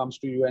Palomi comes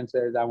to you and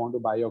says, I want to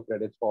buy your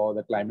credits for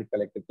the climate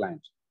collective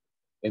clients.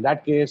 In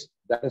that case,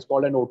 that is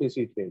called an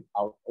OTC trade,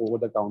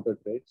 over-the-counter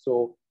trade.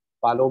 So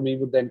Palomi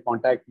would then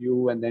contact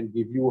you and then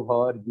give you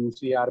her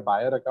UCR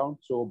buyer account.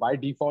 So by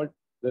default,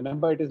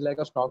 remember, it is like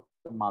a stock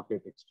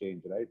market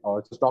exchange, right? Or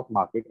it's a stock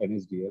market,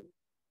 NSDL.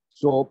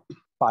 So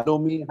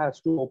Palomi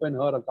has to open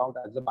her account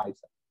as a buy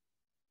side.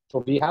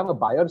 So we have a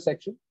buyer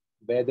section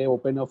where they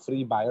open a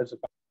free buyer's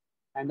account.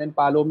 And then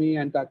Palomi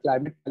and the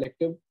Climate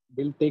Collective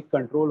will take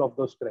control of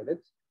those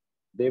credits.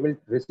 They will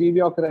receive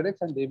your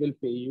credits and they will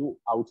pay you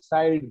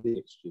outside the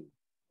exchange.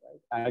 Right?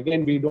 And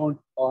again, we don't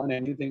earn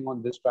anything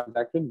on this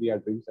transaction. We are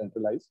doing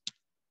centralized.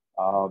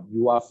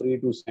 You are free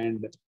to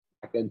send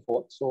back and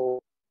forth. So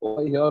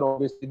over here,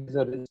 obviously, there's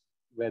a risk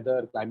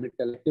whether Climate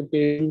Collective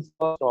pays you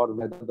first or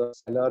whether the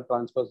seller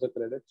transfers the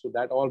credit. So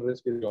that all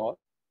risk is yours.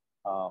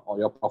 Or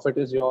your profit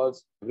is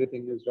yours.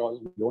 Everything is yours.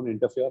 We don't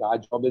interfere. Our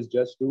job is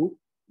just to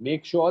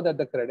make sure that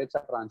the credits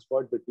are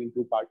transferred between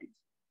two parties.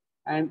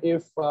 And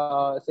if,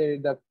 say,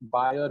 the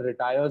buyer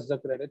retires the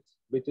credits,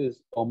 which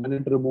is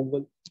permanent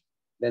removal,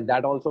 then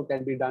that also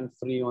can be done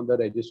free on the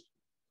registry.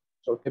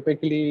 So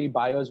typically,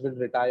 buyers will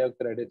retire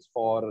credits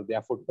for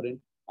their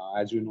footprint.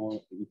 As you know,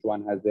 each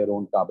one has their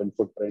own carbon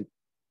footprint.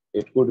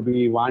 It could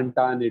be 1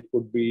 ton, it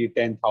could be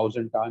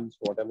 10,000 tons,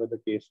 whatever the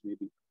case may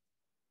be.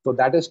 So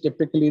that is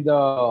typically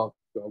the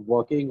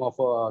working of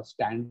a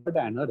standard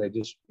and a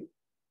registry.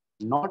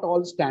 Not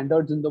all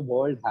standards in the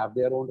world have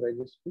their own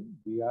registry.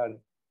 We are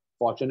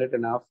fortunate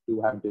enough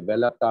to have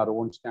developed our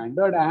own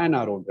standard and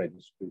our own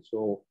registry.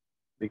 So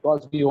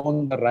because we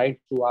own the right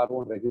to our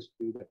own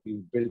registry that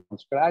we built from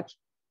scratch,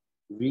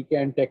 we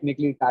can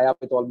technically tie up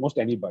with almost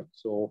anybody.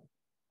 So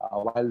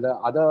while the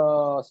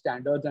other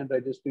standards and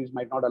registries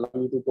might not allow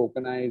you to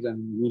tokenize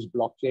and use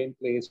blockchain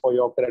plays for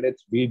your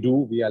credits, we do.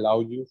 We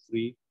allow you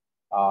free.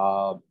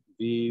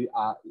 We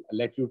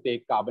let you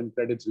take carbon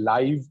credits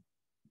live.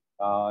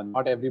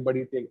 Not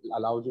everybody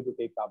allows you to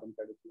take carbon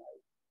credits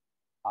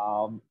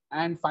live.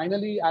 And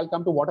finally, I'll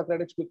come to water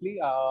credits quickly.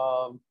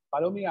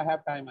 Follow me. I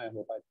have time. I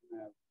hope I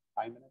have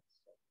 5 minutes,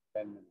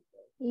 10 minutes.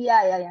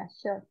 Yeah,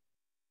 sure.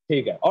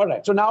 Okay. All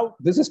right. So now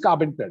this is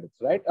carbon credits,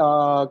 right?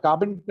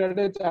 Carbon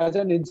credits as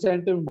an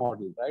incentive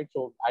model, right?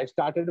 So I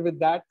started with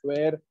that,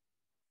 where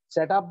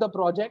set up the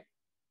project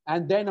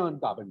and then earn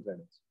carbon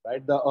credits,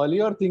 right? The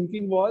earlier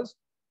thinking was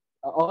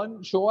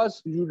show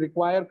us you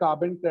require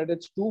carbon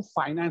credits to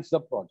finance the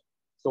project.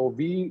 So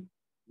we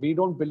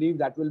don't believe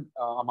that will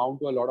amount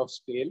to a lot of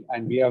scale,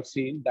 and we have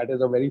seen that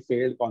is a very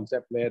failed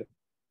concept where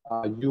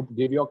you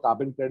give your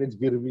carbon credits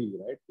girvi,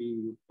 right?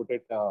 You put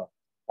it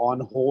on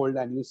hold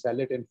and you sell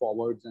it in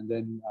forwards, and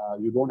then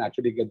you don't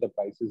actually get the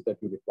prices that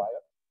you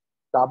require.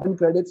 Carbon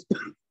credits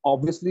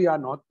obviously are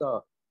not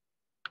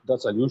the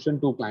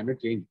solution to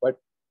climate change, but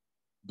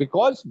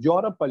because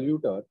you're a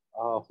polluter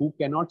who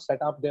cannot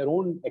set up their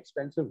own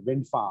expensive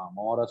wind farm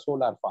or a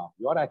solar farm,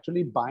 you're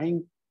actually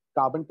buying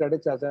carbon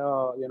credits as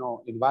a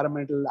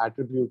environmental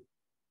attribute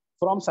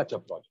from such a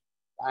project,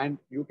 and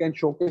you can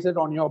showcase it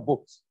on your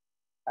books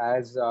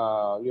as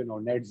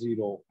net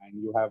zero,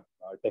 and you have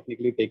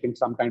technically taken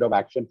some kind of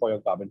action for your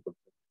carbon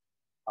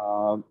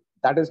footprint.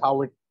 That is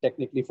how it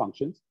technically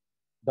functions.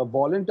 The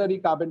voluntary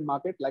carbon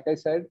market, like I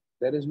said,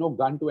 there is no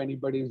gun to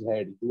anybody's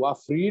head. You are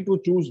free to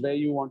choose where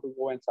you want to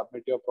go and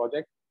submit your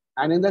project.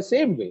 And in the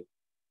same way,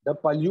 the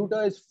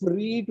polluter is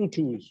free to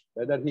choose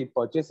whether he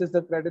purchases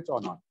the credits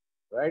or not,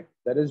 right?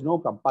 There is no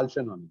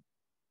compulsion on him.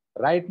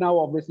 Right now,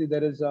 obviously,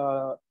 there is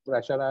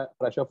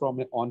pressure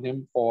on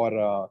him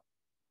for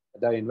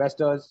the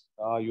investors.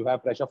 You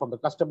have pressure from the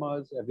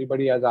customers.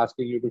 Everybody is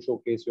asking you to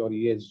showcase your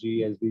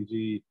ESG,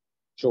 SDG,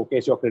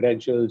 showcase your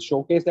credentials,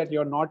 showcase that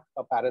you're not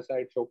a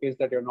parasite, showcase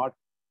that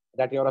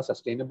you're a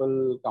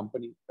sustainable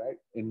company, right?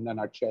 In a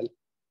nutshell.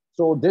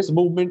 So this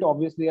movement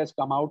obviously has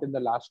come out in the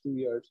last 2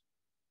 years.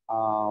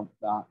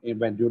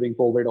 When during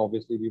COVID,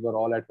 obviously we were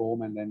all at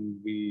home, and then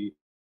we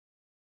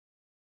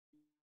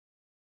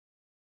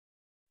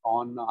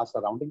on our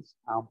surroundings,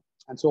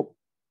 and so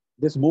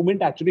this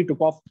movement actually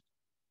took off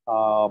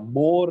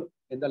more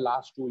in the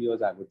last 2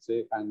 years, I would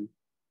say, and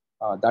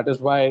that is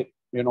why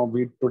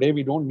today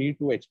we don't need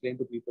to explain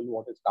to people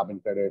what is carbon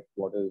credit,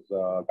 what is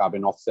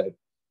carbon offset,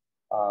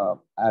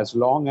 as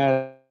long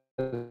as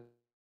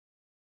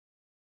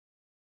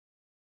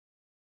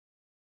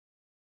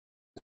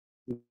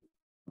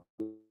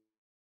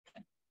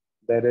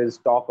there is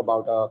talk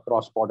about a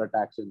cross-border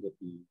tax in the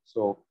field.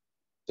 So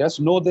just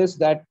know this,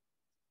 that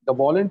the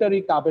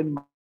voluntary carbon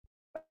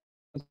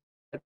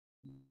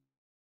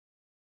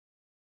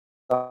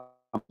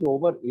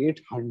over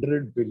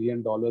 $800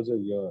 billion a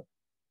year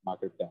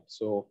market cap.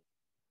 So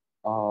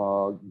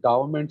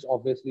governments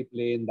obviously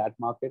play in that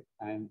market,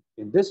 and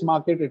in this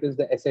market, it is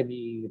the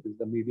SME, it is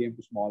the medium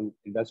to small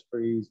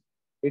industries.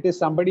 It is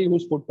somebody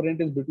whose footprint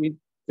is between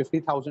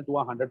 50,000 to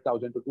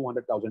 100,000 to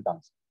 200,000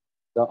 tons.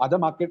 The other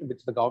market,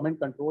 which the government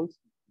controls,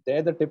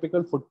 there the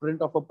typical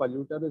footprint of a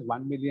polluter is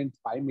 1 million,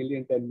 5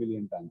 million, 10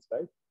 million tons,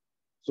 right?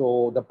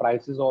 So the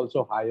price is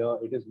also higher.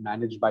 It is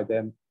managed by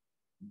them.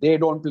 They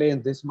don't play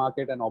in this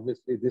market, and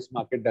obviously this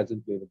market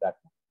doesn't play with that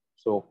market.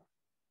 So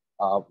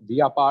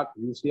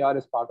UCR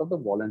is part of the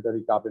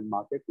voluntary carbon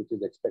market, which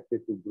is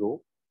expected to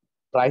grow.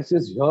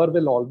 Prices here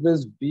will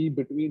always be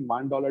between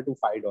 $1 to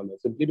 $5,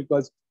 simply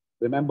because,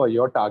 remember,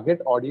 your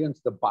target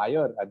audience, the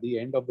buyer at the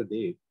end of the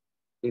day,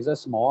 is a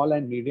small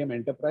and medium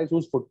enterprise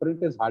whose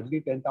footprint is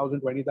hardly 10,000,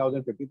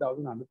 20,000,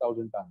 50,000,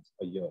 100,000 tons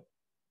a year.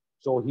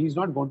 So he's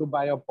not going to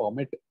buy a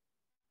permit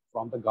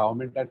from the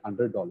government at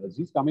 $100.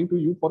 He's coming to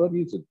you for a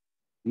reason.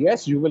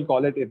 Yes, you will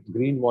call it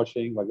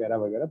greenwashing, vagera,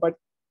 vagera, but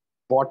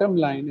bottom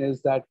line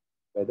is that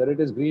whether it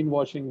is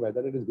greenwashing,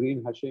 whether it is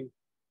green hushing,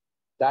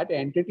 that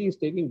entity is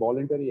taking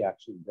voluntary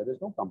action. There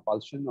is no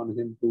compulsion on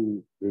him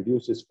to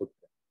reduce his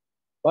footprint.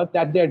 But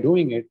that they're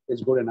doing it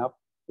is good enough,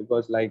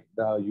 because like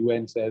the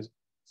UN says,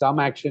 some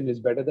action is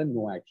better than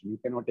no action. You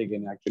cannot take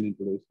any action in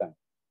today's time.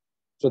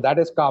 So that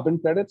is carbon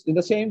credits. In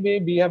the same way,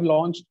 we have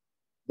launched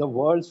the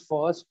world's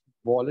first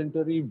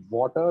voluntary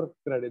water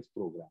credits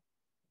program.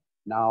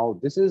 Now,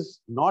 this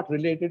is not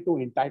related to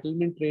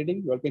entitlement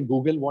trading. You can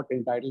Google what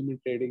entitlement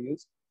trading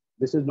is.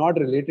 This is not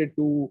related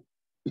to,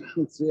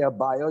 say, a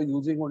buyer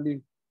using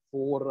only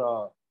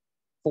 4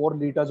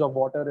 liters of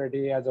water a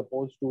day as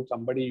opposed to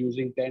somebody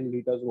using 10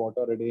 liters of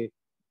water a day.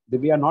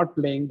 We are not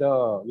playing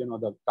the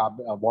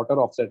water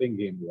offsetting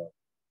game here.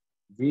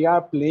 We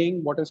are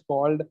playing what is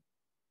called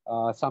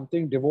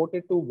something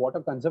devoted to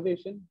water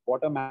conservation,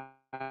 water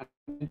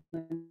management.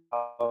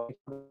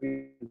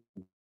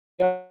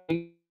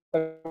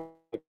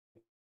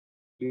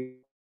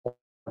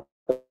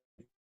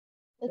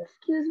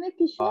 Excuse me,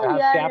 Kishore,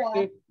 we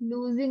are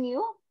losing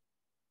you.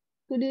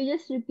 Could you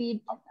just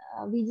repeat?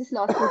 We just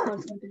lost you for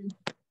a second.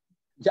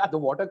 Yeah, the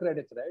water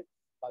credits, right?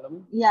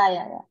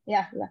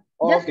 Yeah.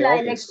 Just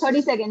like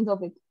 30 seconds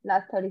of it.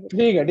 Last 30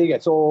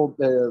 seconds.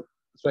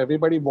 So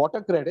everybody,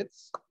 water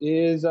credits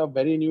is a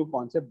very new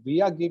concept.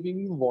 We are giving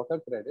you water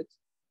credits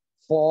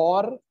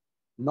for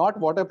not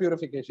water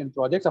purification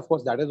projects. Of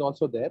course, that is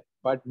also there,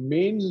 but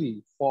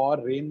mainly for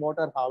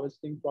rainwater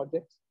harvesting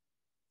projects,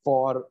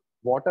 for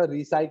water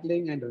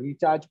recycling and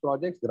recharge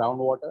projects,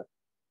 groundwater,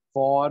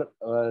 for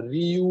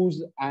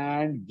reuse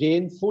and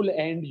gainful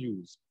end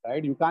use,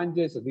 right? You can't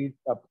just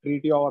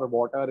treat your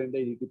water in the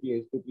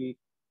ETP, STP,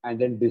 and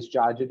then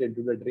discharge it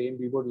into the drain.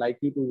 We would like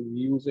you to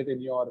reuse it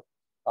in your,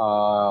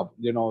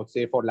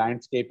 say for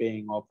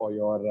landscaping or for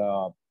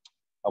your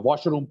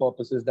washroom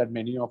purposes that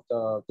many of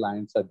the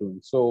clients are doing.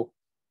 So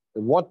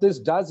what this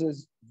does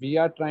is we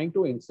are trying to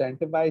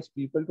incentivize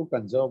people to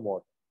conserve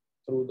water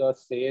through the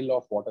sale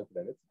of water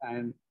credits.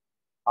 And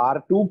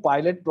our two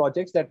pilot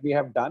projects that we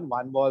have done,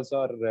 one was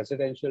a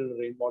residential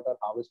rainwater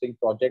harvesting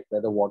project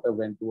where the water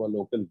went to a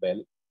local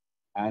well.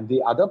 And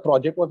the other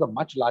project was a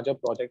much larger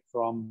project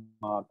from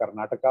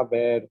Karnataka,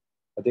 where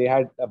they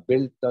had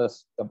the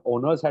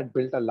owners had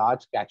built a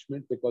large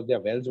catchment because their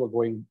wells were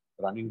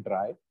running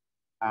dry.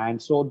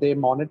 And so they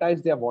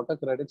monetized their water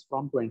credits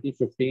from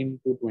 2015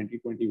 to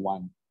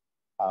 2021.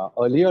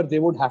 Earlier, they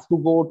would have to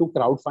go to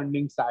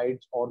crowdfunding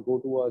sites or go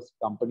to a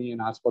company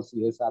and ask for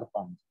CSR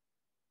funds.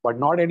 But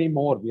not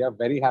anymore. We are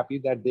very happy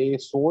that they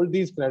sold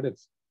these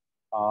credits.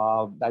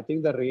 I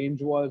think the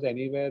range was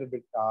anywhere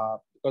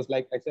because,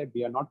 like I said,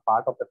 we are not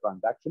part of the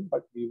transaction,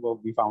 but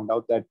we found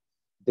out that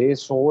they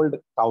sold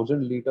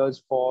 1,000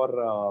 liters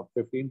for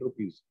 15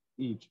 rupees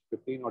each,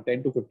 15 or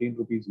 10 to 15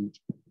 rupees each.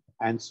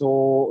 And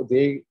so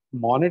they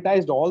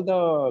monetized all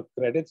the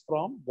credits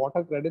from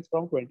water credits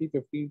from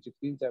 2015,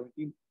 16,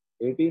 17,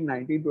 18,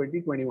 19,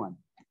 20, 21.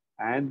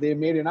 And they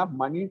made enough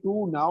money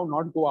to now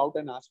not go out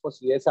and ask for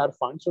CSR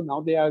funds. So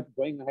now they are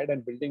going ahead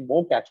and building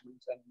more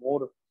catchments and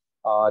more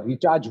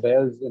recharge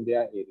wells in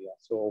their area.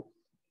 So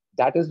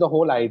that is the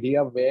whole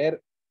idea, where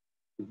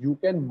you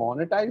can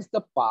monetize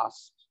the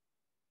past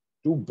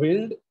to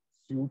build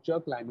future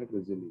climate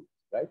resilience,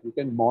 right? You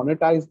can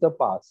monetize the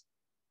past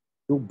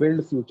to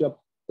build future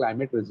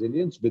climate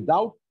resilience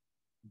without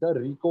the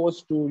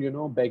recourse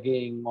to,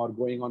 begging or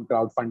going on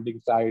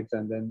crowdfunding sites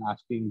and then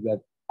asking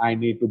that I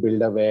need to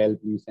build a well,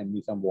 please send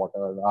me some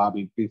water,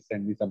 please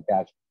send me some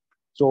cash.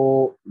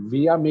 So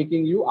we are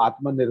making you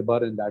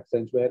Atmanirbhar in that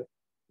sense, where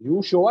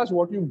you show us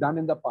what you've done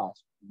in the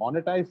past,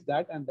 monetize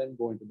that, and then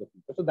go into the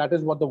future. So that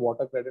is what the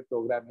water credit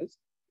program is.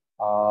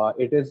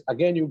 It is,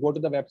 again, you go to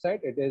the website,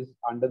 it is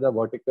under the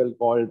vertical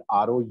called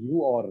ROU,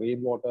 or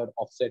Rainwater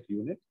Offset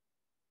Unit.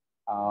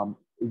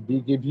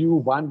 We give you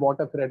one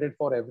water credit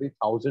for every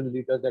 1,000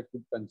 liters that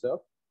you conserve.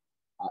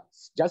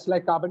 Just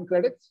like carbon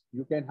credits,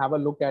 you can have a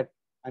look at,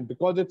 and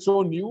because it's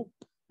so new,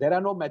 there are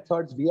no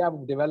methods. We have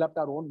developed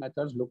our own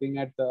methods looking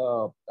at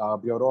the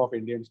Bureau of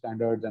Indian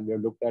Standards, and we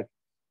have looked at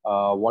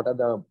what are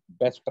the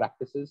best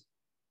practices.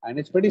 And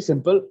it's pretty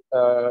simple.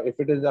 If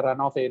it is a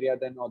runoff area,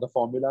 then the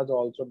formulas are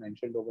also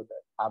mentioned over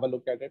there. Have a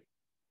look at it.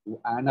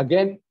 And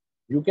again,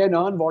 you can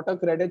earn water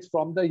credits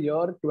from the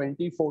year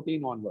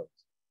 2014 onwards.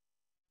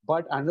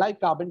 But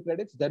unlike carbon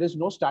credits, there is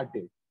no start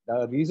date.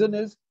 The reason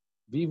is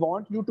we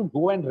want you to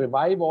go and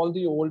revive all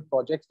the old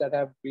projects that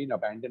have been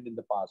abandoned in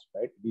the past,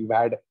 right? We've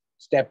had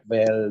step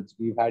wells,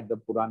 we've had the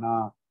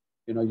Purana,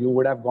 you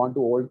would have gone to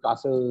old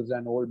castles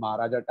and old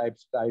Maharaja type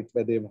sites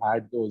where they've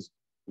had those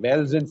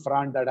wells in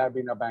front that have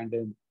been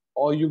abandoned.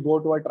 Or you go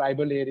to a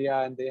tribal area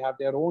and they have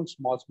their own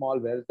small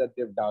wells that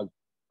they've dug.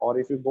 Or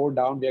if you go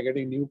down, we are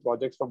getting new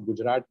projects from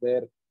Gujarat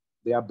where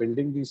they are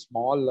building these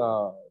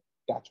small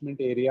catchment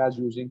areas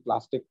using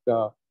plastic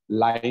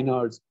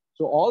liners.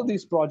 So all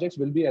these projects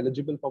will be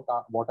eligible for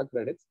water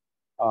credits.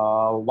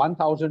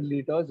 1,000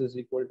 liters is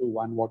equal to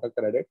one water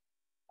credit.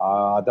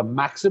 The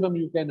maximum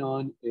you can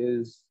earn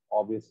is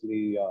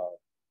obviously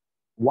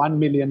 1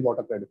 million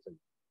water credits.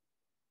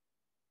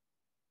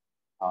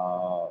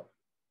 All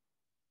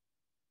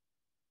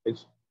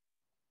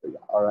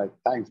right.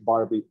 Thanks,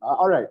 Barbie.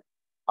 All right.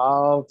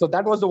 So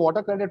that was the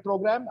water credit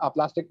program.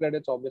 Plastic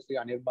credits, obviously,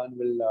 Anirban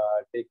will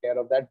take care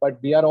of that. But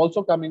we are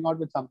also coming out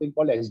with something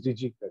called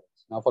SDG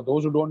credits. Now, for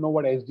those who don't know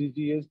what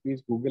SDG is,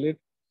 please Google it.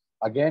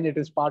 Again, it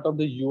is part of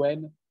the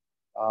UN.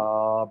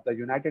 The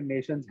United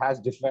Nations has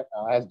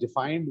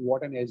defined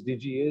what an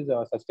SDG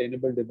is,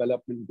 Sustainable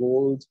Development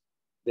Goals.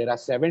 There are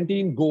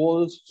 17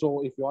 goals.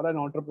 So if you're an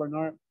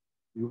entrepreneur,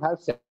 you have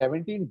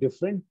 17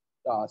 different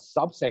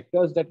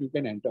sub-sectors that you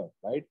can enter,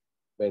 right?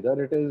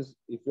 Whether it is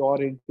if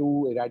you're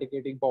into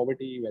eradicating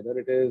poverty, whether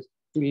it is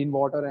clean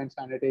water and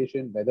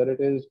sanitation, whether it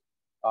is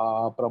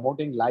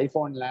promoting life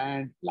on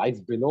land,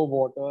 life below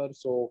water.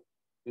 So,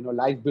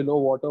 life below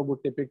water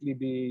would typically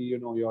be,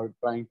 you're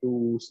trying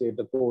to save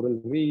the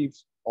coral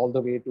reefs, all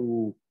the way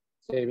to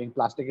saving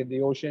plastic in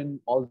the ocean.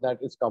 All that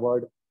is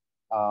covered.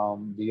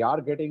 We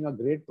are getting a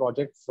great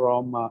project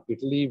from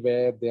Italy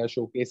where they are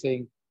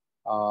showcasing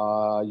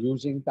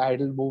using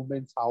tidal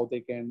movements, how they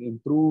can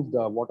improve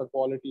the water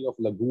quality of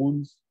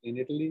lagoons in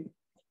Italy.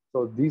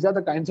 So these are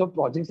the kinds of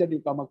projects that you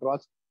come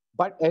across.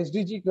 But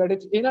SDG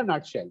credits, in a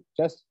nutshell,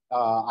 just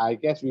I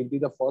guess we'll be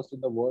the first in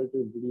the world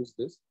to introduce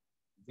this.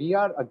 We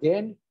are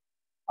again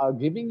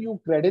giving you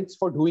credits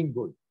for doing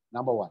good,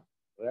 number one,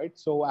 right?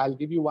 So I'll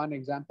give you one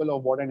example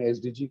of what an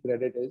SDG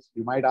credit is.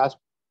 You might ask,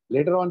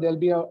 later on there'll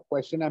be a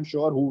question, I'm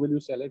sure, who will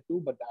you sell it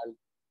to? But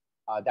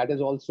that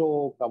is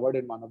also covered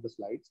in one of the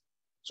slides.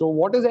 So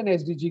what is an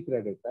SDG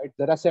credit, right?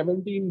 There are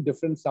 17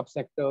 different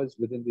subsectors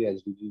within the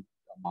SDG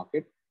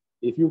market.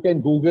 If you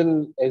can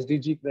Google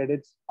SDG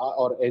credits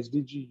or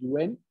SDG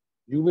UN,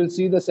 you will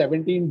see the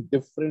 17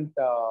 different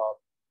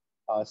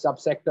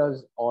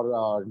subsectors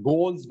or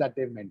goals that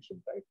they've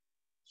mentioned, right?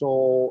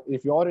 So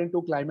if you're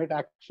into climate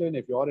action,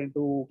 if you're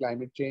into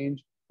climate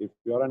change, If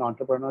you're an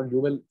entrepreneur, you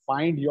will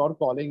find your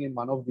calling in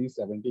one of these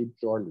 17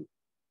 surely.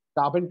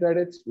 Carbon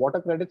credits,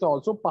 water credits are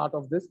also part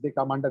of this. They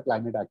come under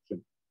climate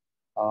action.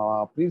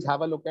 Please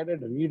have a look at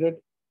it, read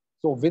it.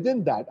 So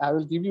within that, I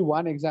will give you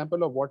one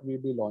example of what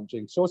we'll be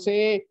launching. So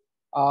say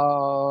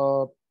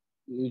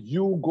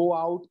you go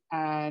out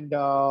and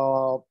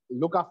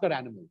look after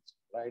animals,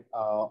 right?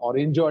 Or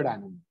injured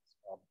animals.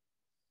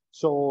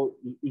 So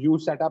you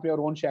set up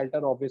your own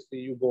shelter. Obviously,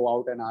 you go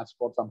out and ask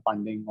for some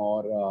funding,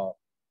 or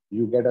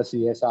you get a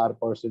CSR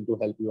person to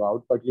help you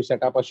out. But you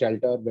set up a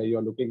shelter where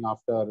you're looking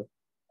after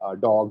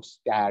dogs,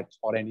 cats,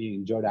 or any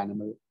injured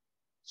animal.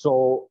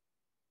 So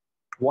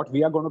what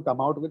we are going to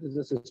come out with is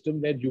a system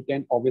where you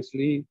can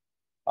obviously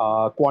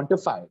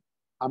quantify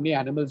how many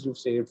animals you've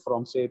saved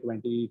from, say,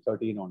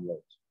 2013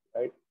 onwards,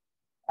 right?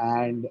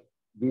 And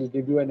we'll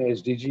give you an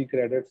SDG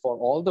credit for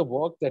all the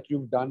work that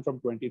you've done from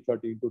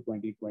 2013 to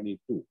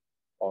 2022,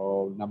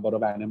 or number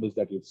of animals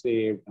that you've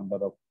saved, number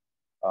of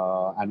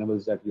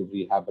animals that you've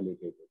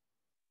rehabilitated.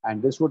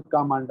 And this would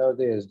come under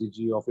the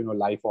SDG of,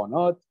 life on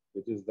Earth,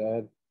 which is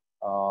there,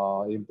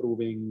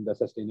 improving the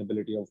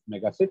sustainability of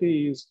mega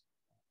cities.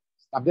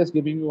 I'm just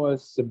giving you a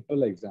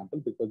simple example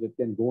because it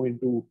can go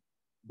into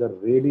the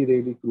really,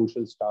 really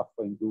crucial stuff.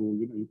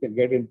 You can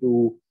get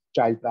into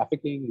child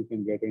trafficking, you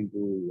can get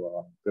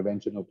into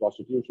prevention of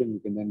prostitution, you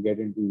can then get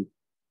into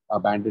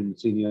abandoned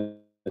senior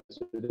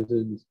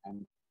citizens,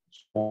 and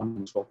so on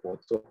and so forth.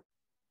 So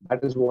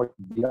that is what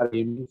we are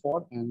aiming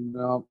for. And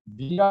what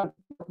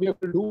we have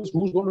to do is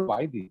who's going to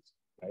buy these,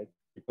 right?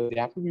 Because they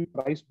have to be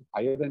priced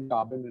higher than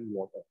carbon and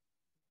water.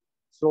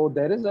 So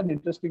there is an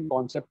interesting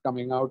concept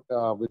coming out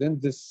within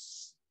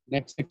this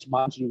next 6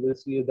 months. You will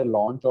see the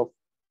launch of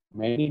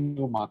many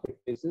new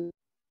marketplaces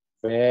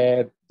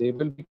where they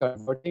will be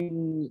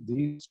converting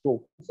these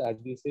tokens, as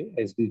we say,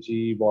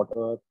 SDG,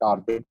 water,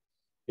 carbon,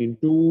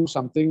 into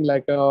something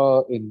like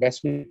a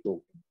investment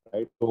token,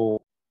 right?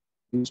 So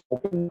these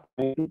tokens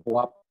are going to go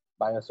up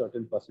by a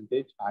certain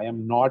percentage. I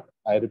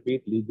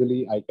repeat,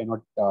 legally, I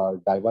cannot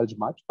divulge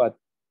much, but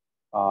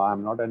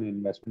I'm not an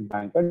investment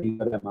banker,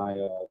 neither am I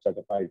a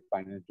certified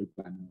financial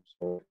planner.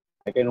 So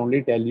I can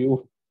only tell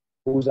you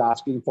who's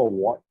asking for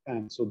what.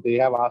 And so they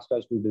have asked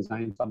us to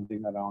design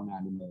something around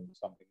animals,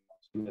 something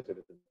around senior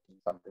citizens,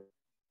 something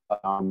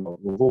around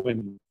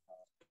women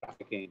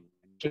trafficking,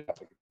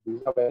 trafficking.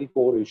 These are very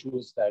core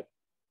issues that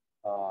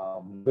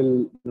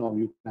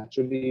you can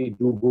actually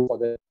do good for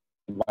the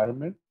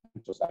environment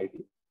and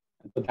society.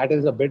 And so that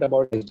is a bit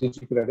about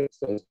SDG credits.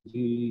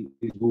 SDG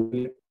is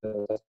Google,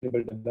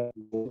 sustainable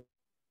development.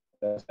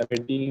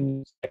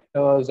 17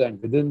 sectors,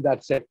 and within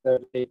that sector,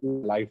 take a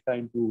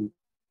lifetime to,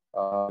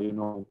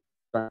 control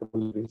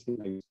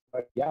things.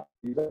 But yeah,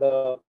 these are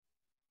the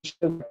issues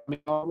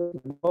coming out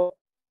with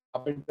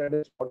carbon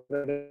credits, water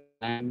credits,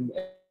 and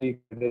energy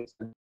credits.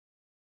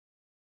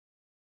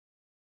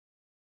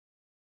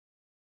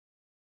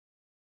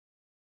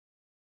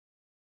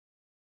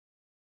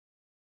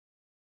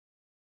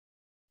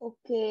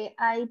 Okay,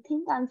 I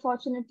think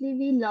unfortunately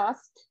we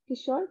lost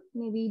Kishore,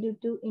 maybe due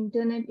to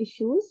internet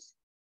issues.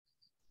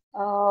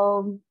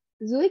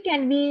 Zoe,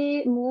 can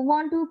we move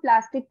on to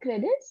plastic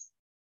credits?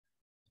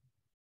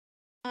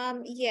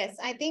 Yes,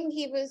 I think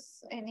he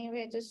was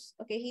anyway.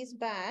 Okay. He's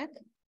back.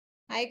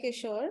 Hi,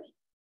 Kishore.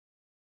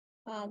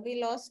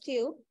 We lost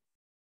you.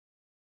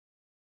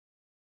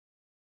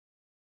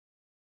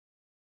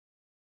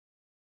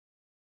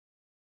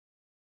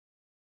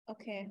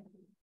 Okay.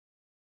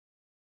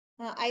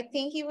 I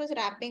think he was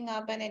wrapping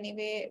up, and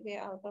anyway,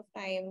 we're out of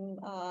time.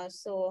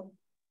 So.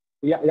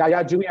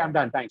 Yeah, Jimmy, I'm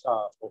done. Thanks.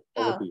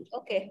 Over to you.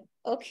 Okay,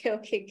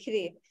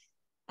 great.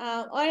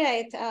 All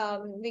right,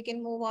 we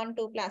can move on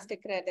to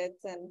plastic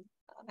credits and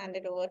hand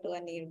it over to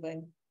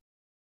Anirban.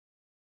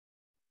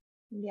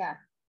 Yeah.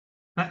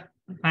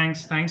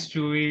 Thanks,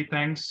 Joey.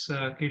 Thanks,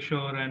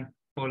 Kishore and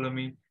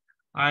Polomi.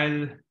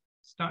 I'll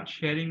start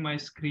sharing my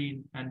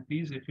screen, and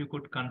please, if you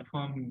could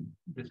confirm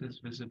this is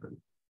visible.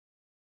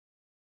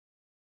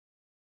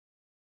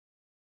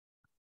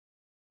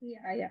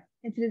 Yeah,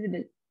 it's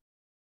visible.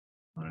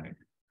 All right.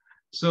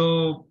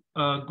 So,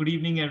 good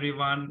evening,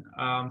 everyone.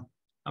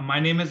 My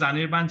name is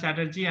Anirban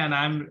Chatterjee, and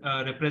I'm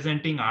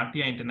representing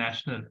RTI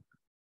International.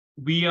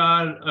 We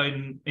are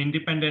an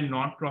independent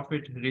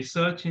non-profit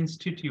research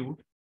institute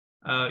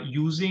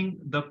using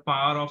the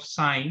power of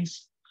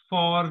science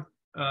for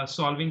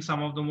solving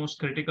some of the most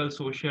critical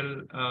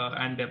social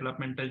and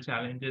developmental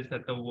challenges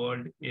that the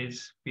world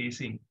is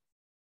facing.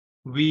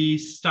 We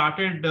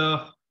started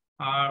our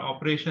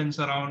operations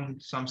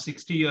around some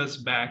 60 years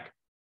back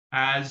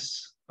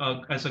as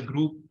a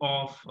group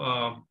of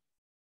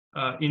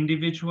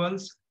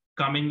individuals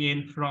coming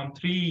in from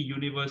 3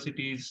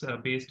 universities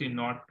based in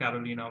North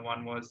Carolina.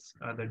 One was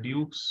the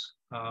Dukes,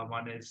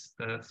 one is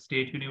the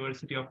State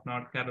University of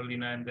North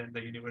Carolina, and then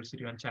the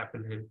University on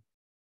Chapel Hill.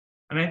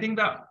 And I think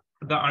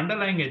the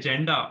underlying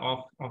agenda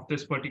of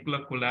this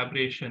particular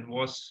collaboration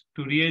was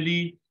to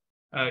really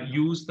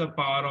use the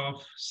power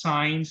of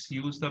science,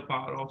 use the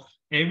power of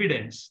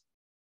evidence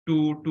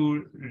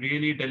to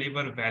really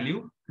deliver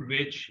value,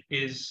 which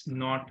is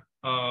not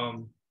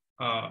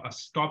a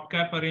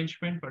stopgap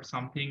arrangement, but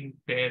something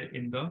there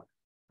in the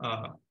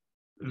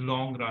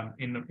long run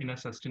in a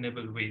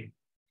sustainable way.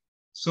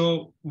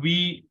 So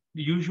we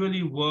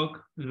usually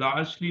work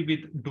largely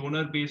with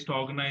donor-based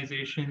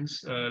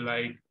organizations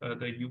like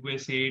the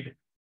USAID,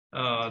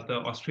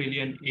 the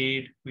Australian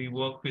Aid. We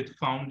work with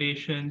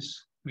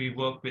foundations, we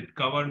work with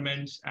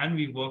governments, and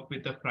we work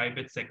with the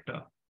private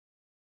sector.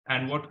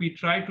 And what we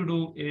try to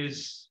do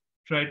is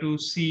try to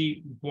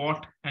see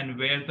what and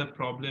where the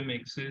problem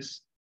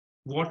exists,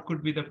 what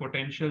could be the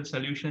potential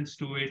solutions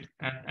to it,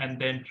 and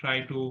then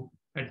try to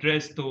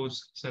address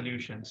those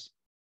solutions.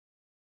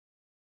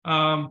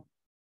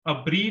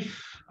 A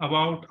brief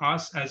about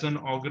us as an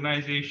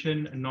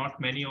organization. Not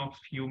many of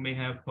you may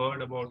have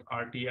heard about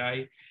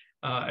RTI.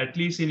 At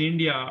least in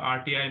India,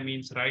 RTI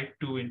means right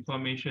to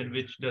information,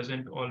 which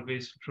doesn't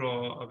always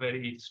draw a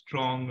very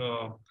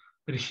strong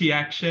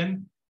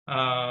reaction,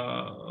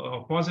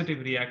 a positive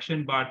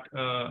reaction, but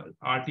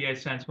RTI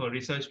stands for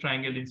Research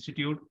Triangle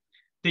Institute.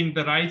 I think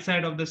the right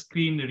side of the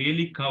screen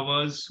really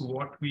covers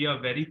what we are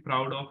very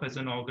proud of as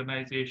an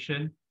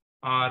organization.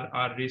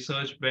 Our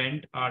research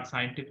bent, our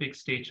scientific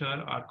stature,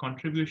 our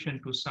contribution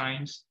to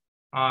science,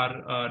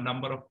 our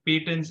number of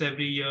patents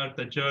every year,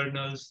 the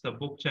journals, the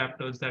book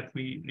chapters that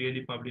we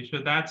really publish. So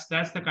that's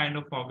the kind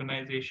of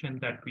organization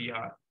that we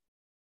are.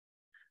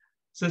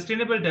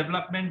 Sustainable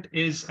development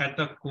is at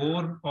the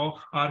core of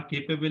our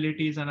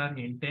capabilities and our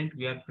intent.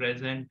 We are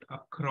present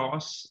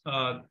across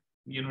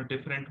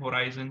different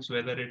horizons,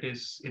 whether it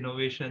is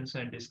innovations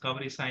and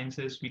discovery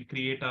sciences. We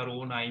create our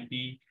own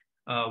IP.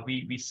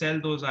 We sell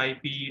those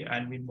IP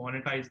and we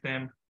monetize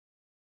them.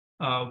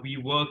 We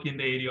work in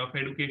the area of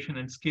education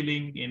and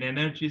skilling, in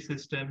energy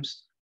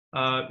systems.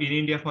 In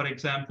India, for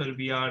example,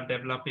 we are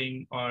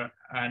developing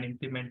and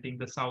implementing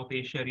the South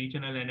Asia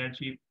Regional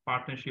Energy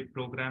Partnership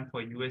Program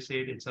for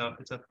USAID. It's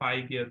a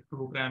 5-year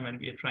program, and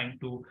we are trying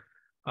to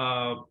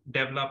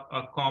develop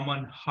a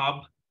common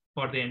hub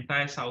for the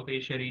entire South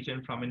Asia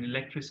region from an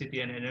electricity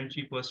and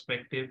energy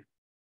perspective.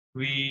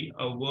 We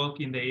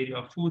work in the area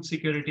of food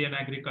security and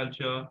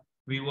agriculture.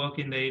 We work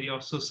in the area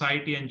of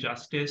society and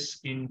justice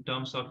in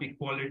terms of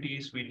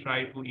equalities. We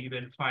try to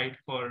even fight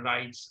for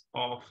rights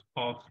of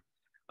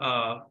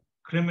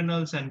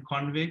criminals and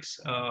convicts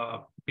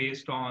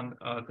based on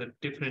the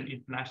different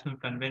international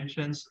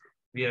conventions.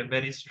 We are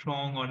very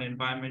strong on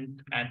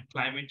environment and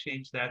climate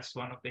change. That's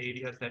one of the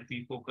areas that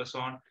we focus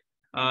on.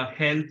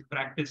 Health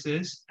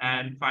practices,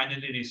 and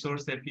finally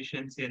resource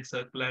efficiency and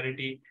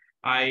circularity.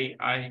 I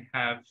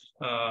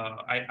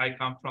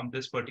come from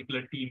this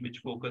particular team which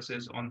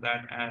focuses on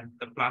that, and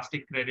the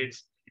plastic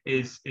credits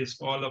is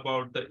all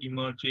about the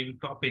emerging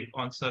topic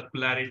on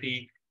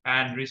circularity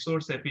and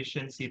resource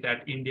efficiency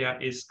that India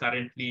is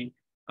currently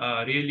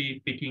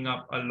really picking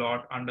up a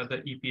lot under the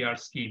EPR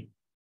scheme.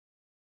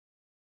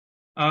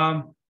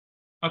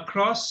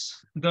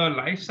 Across the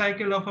life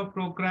cycle of a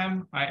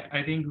program,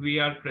 I think we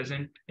are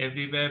present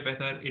everywhere,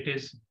 whether it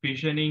is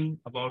visioning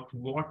about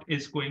what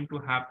is going to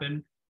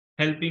happen,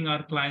 helping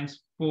our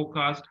clients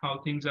forecast how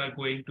things are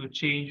going to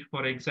change.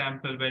 For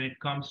example, when it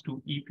comes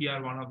to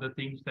EPR, one of the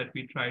things that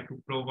we try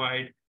to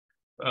provide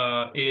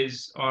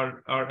is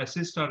or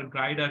assist or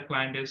guide our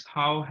client is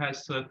how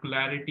has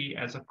circularity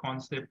as a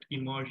concept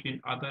emerged in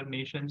other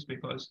nations,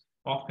 because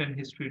often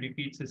history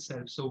repeats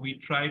itself. So we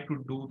try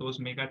to do those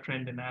mega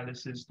trend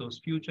analysis, those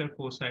future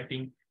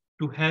foresighting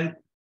to help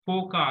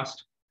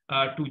forecast,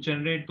 to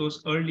generate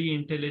those early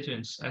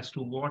intelligence as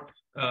to what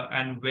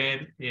and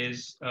where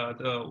is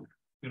the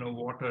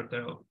water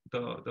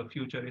the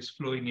future is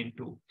flowing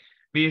into.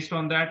 Based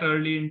on that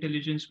early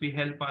intelligence, we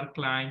help our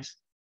clients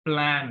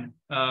plan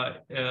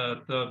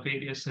the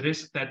various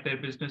risks that their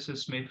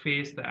businesses may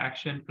face, the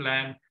action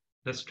plan,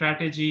 the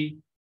strategy.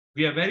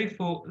 We are very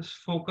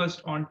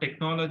focused on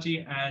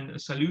technology and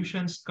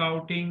solution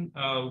scouting.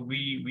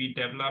 We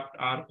developed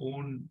our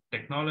own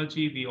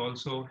technology. We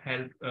also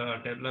help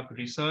develop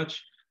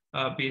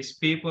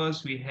research-based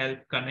papers. We help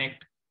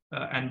connect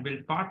and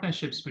build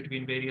partnerships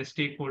between various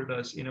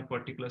stakeholders in a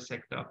particular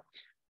sector.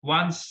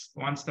 Once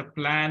the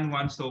plan,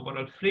 once the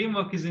overall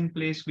framework is in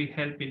place, we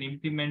help in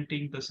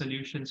implementing the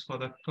solutions for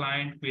the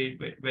client,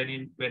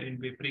 wherein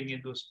we bring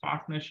in those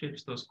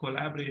partnerships, those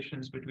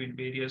collaborations between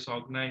various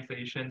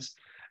organizations,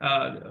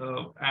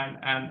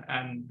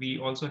 and we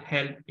also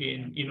help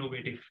in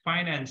innovative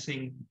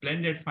financing,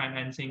 blended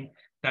financing.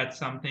 That's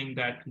something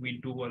that we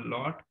do a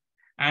lot.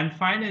 And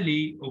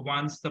finally,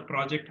 once the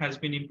project has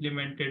been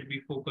implemented,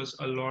 we focus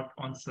a lot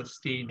on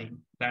sustaining.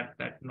 That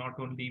not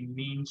only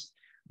means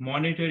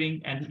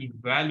monitoring and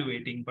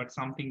evaluating, but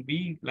something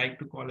we like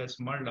to call as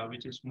MRLA,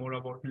 which is more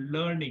about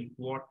learning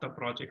what the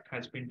project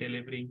has been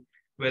delivering,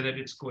 whether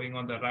it's going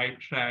on the right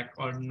track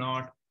or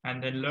not,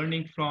 and then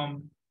learning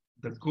from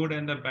the good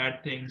and the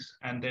bad things,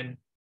 and then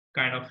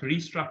kind of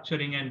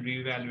restructuring and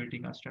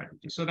reevaluating our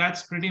strategy. So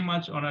that's pretty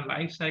much on a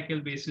life cycle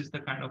basis, the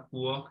kind of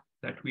work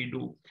that we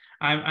do.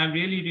 I'm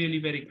really, really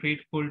very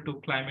grateful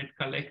to Climate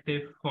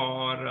Collective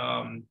for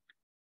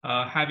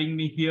having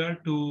me here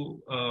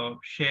to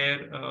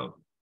share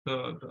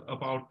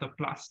about the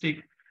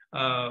plastic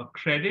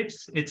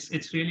credits,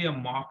 it's really a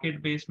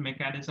market-based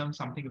mechanism,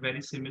 something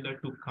very similar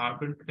to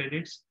carbon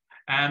credits.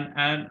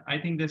 And I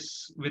think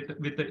this, with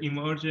the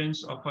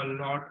emergence of a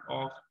lot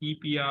of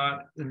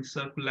EPR and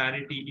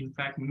circularity, in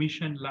fact,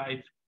 mission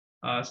life,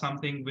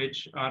 something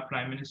which our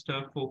Prime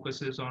Minister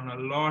focuses on a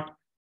lot,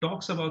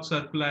 talks about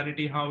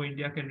circularity, how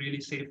India can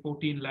really save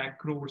 14 lakh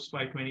crores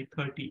by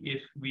 2030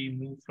 if we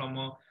move from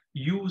a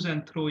use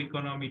and throw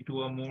economy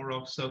to a more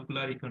of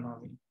circular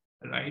economy,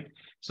 right?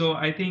 So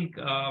I think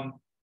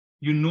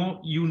you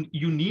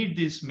need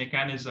these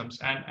mechanisms,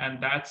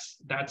 and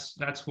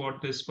that's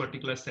what this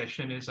particular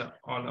session is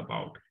all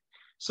about.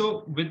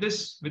 So with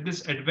this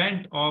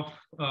advent of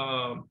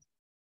the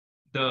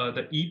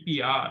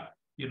EPR,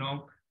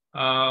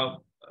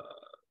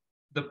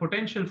 the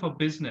potential for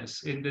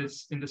business in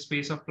the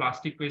space of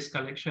plastic waste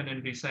collection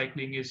and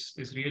recycling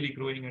is really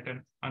growing at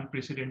an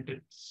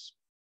unprecedented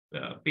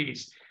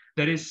pace.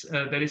 There is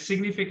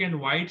significant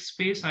white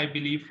space, I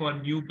believe, for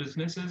new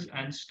businesses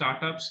and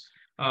startups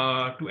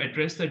to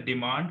address the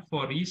demand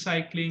for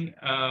recycling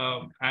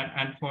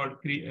and for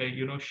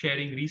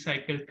sharing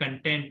recycled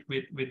content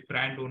with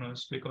brand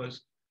owners,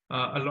 because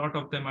a lot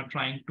of them are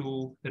trying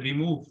to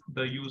remove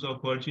the use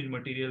of virgin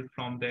material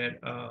from their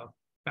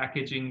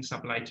packaging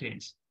supply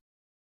chains.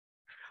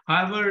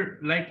 However,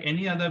 like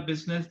any other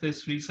business,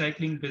 this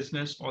recycling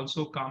business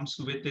also comes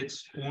with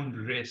its own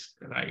risk,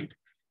 right?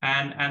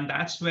 And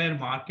that's where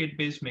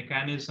market-based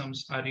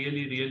mechanisms are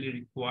really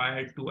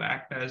required to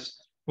act as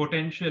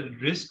potential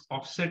risk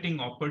offsetting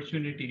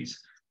opportunities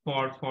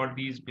for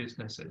these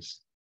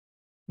businesses.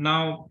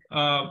 Now,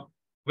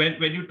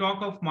 when you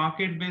talk of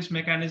market-based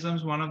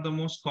mechanisms, one of the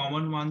most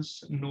common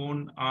ones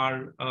known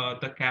are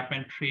the cap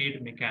and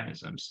trade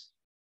mechanisms.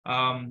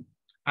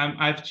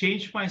 I've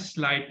changed my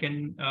slide.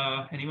 Can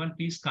anyone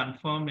please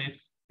confirm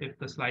if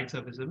the slides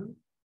are visible?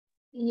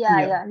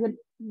 Yeah.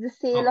 The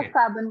sale of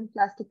carbon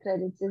plastic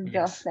credits is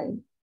the slide.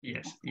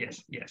 Yes.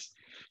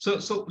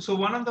 So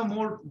one of the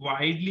more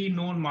widely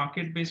known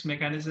market-based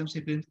mechanisms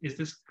is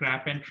this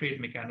cap and trade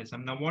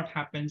mechanism. Now, what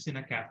happens in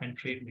a cap and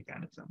trade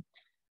mechanism?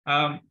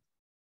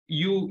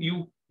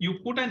 You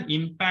put an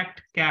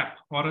impact cap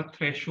or a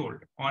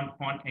threshold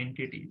on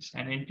entities,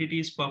 and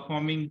entities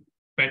performing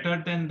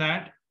better than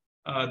that,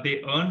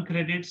 they earn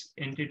credits.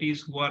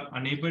 Entities who are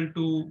unable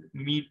to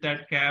meet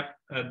that cap,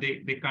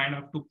 they kind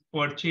of to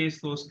purchase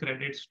those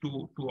credits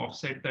to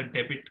offset the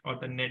debit or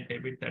the net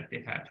debit that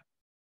they have.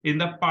 In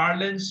the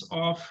parlance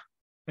of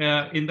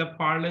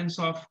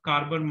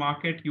carbon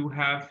market, you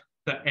have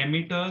the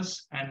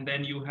emitters, and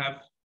then you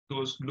have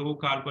those low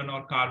carbon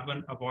or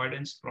carbon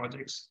avoidance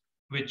projects,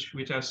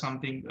 which are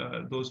something,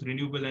 those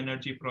renewable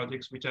energy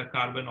projects which are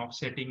carbon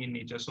offsetting in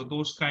nature. So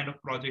those kind of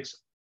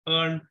projects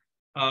earn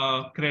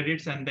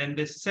credits, and then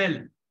they sell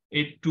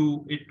it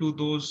to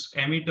those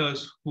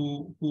emitters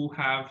who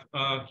have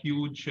a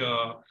huge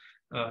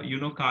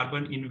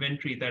carbon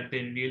inventory that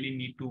they really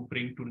need to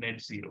bring to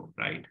net zero,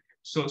 right?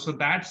 So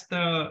that's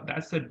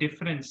the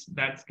difference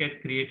that's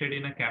get created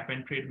in a cap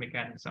and trade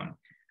mechanism.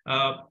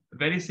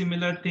 Very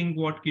similar thing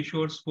what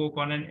Kishore spoke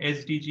on, an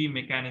SDG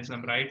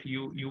mechanism, right?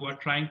 You are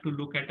trying to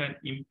look at an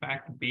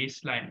impact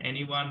baseline.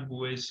 Anyone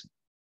who is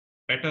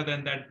better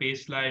than that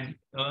baseline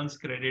earns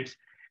credits.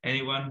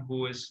 Anyone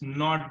who is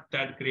not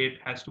that great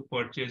has to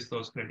purchase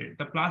those credits.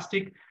 The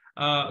plastic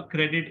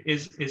credit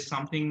is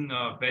something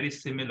very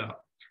similar.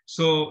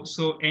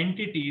 So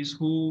entities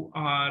who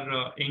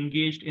are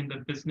engaged in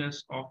the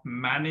business of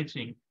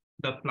managing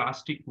the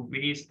plastic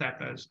waste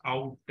that is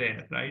out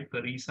there, right?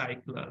 The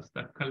recyclers,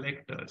 the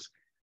collectors,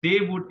 they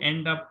would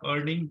end up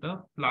earning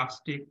the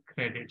plastic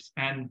credits,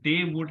 and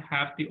they would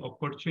have the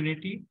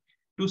opportunity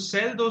to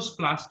sell those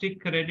plastic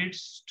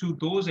credits to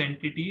those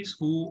entities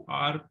who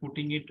are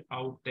putting it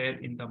out there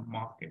in the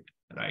market,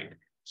 right?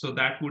 So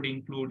that would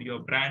include your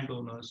brand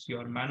owners,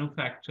 your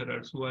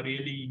manufacturers who are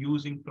really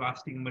using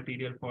plastic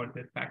material for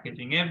their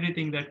packaging.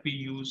 Everything that we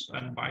use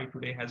and buy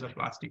today has a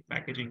plastic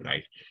packaging,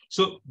 right?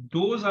 So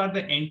those are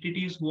the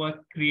entities who are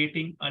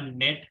creating a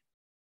net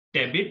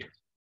debit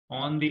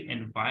on the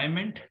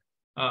environment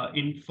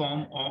in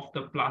form of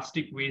the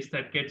plastic waste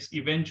that gets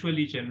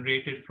eventually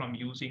generated from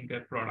using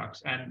their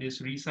products. And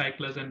these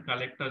recyclers and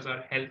collectors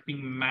are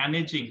helping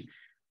managing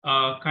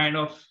kind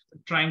of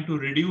trying to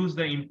reduce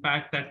the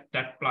impact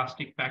that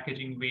plastic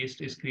packaging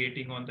waste is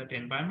creating on that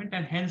environment,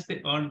 and hence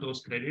they earn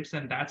those credits,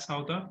 and that's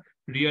how the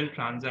real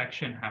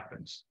transaction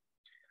happens.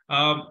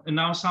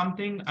 Now,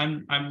 something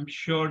I'm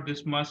sure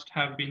this must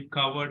have been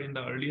covered in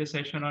the earlier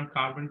session on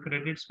carbon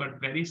credits,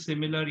 but very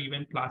similar,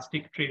 even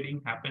plastic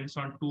trading happens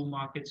on two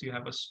markets. You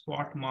have a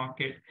spot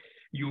market,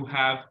 you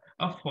have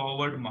a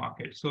forward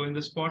market. So in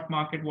the spot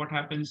market, what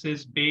happens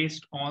is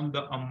based on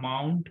the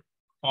amount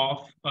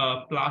of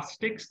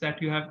plastics that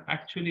you have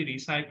actually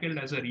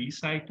recycled as a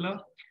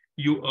recycler,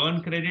 you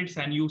earn credits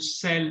and you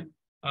sell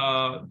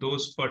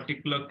those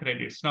particular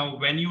credits. Now,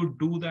 when you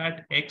do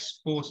that ex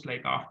post,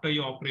 like after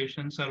your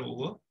operations are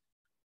over,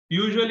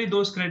 usually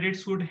those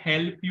credits would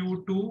help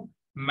you to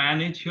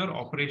manage your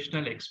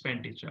operational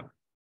expenditure.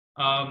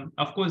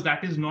 Of course,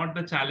 that is not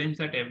the challenge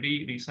that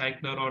every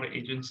recycler or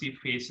agency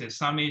faces.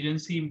 Some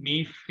agency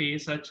may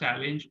face a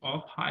challenge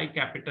of high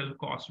capital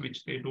cost,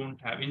 which they don't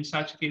have. In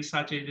such case,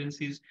 such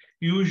agencies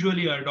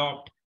usually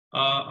adopt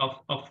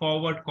a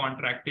forward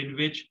contract in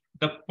which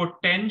the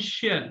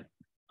potential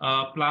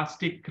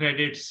plastic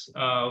credits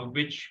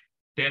which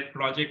their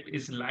project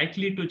is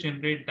likely to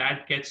generate,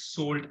 that gets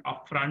sold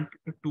upfront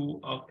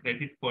to a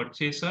credit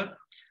purchaser,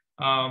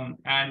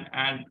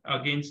 and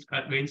against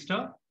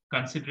a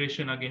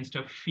consideration against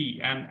a fee,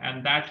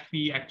 and that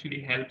fee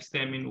actually helps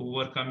them in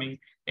overcoming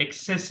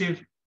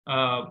excessive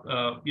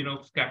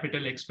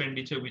capital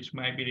expenditure which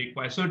might be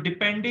required. So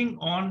depending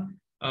on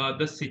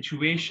the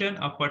situation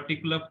a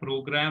particular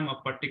program,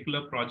 a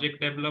particular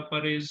project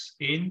developer is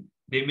in,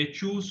 they may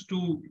choose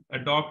to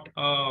adopt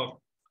a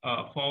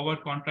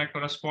forward contract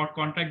or a spot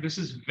contract. This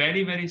is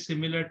very, very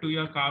similar to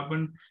your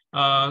carbon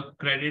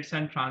credits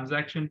and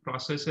transaction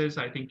processes.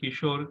 I think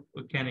Kishore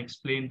can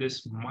explain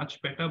this much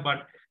better,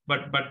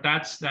 but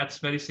that's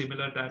very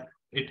similar, that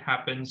it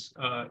happens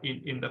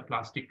in the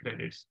plastic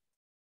credits.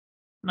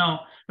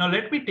 Now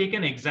let me take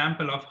an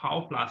example of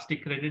how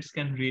plastic credits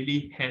can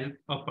really help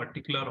a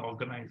particular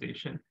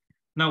organization.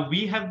 Now,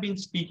 we have been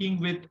speaking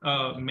with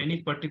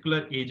many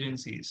particular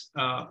agencies,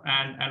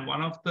 and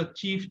one of the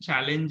chief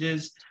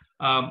challenges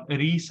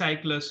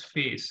recyclers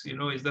face,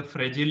 is the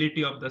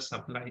fragility of the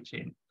supply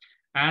chain.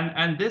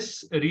 And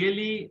this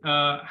really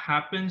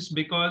happens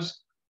because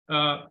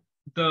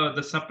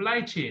the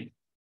supply chain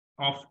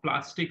of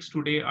plastics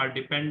today are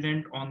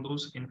dependent on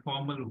those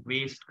informal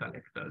waste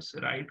collectors,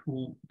 right?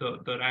 Who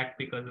the rag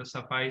pickers, the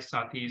safai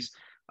sathis,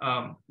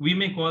 we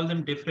may call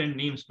them different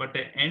names, but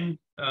the end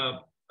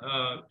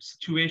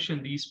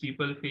situation these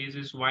people face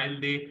is,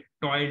 while they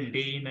toil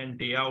day in and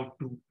day out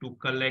to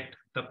collect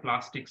the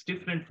plastics,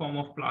 different form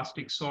of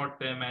plastic, sort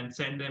them and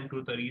send them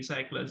to the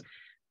recyclers,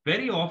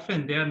 very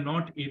often they are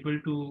not able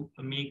to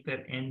make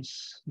their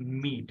ends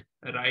meet,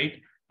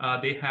 right?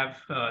 They have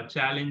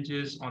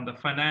challenges on the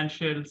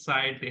financial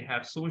side, they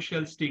have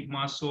social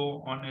stigma,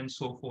 so on and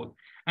so forth.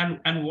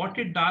 And what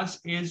it does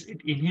is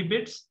it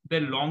inhibits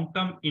the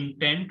long-term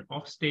intent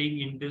of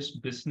staying in this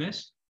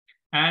business.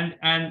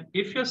 And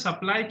if your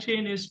supply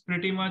chain is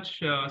pretty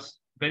much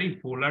very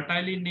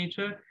volatile in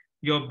nature,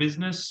 your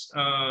business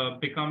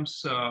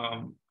becomes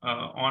on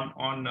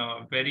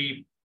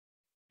very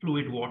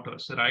fluid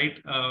waters, right?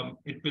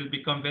 It will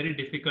become very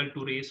difficult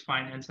to raise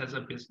finance as a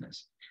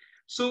business.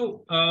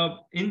 So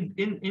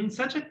in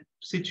such a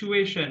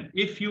situation,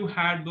 if you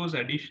had those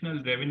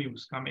additional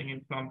revenues coming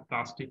in from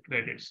plastic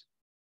credits,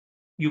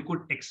 you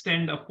could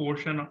extend a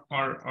portion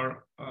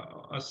or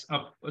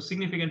a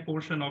significant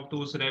portion of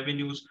those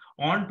revenues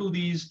onto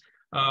these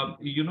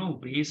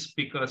waste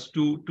pickers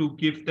to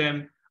give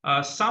them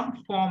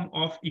some form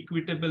of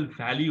equitable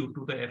value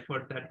to the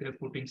effort that they're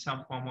putting,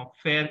 some form of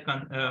fair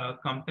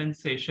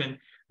compensation,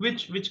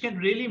 which can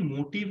really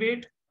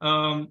motivate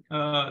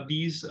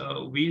these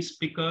waste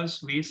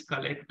pickers, waste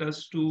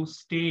collectors to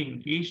stay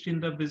engaged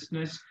in the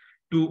business,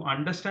 to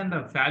understand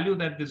the value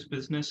that this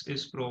business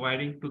is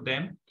providing to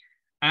them.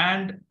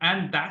 And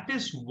that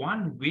is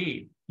one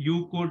way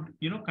you could,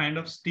 kind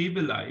of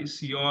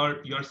stabilize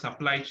your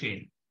supply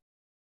chain.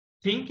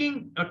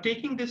 Taking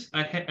this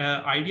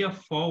idea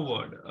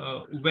forward,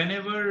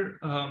 whenever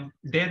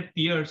their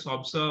peers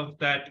observe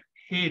that,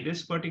 hey,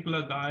 this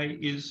particular guy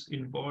is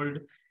involved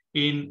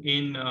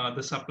in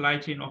the supply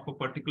chain of a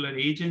particular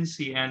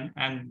agency,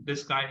 and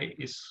this guy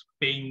is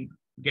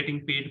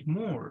getting paid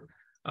more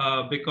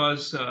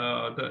because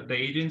the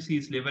agency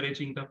is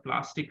leveraging the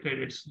plastic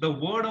credits. The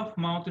word of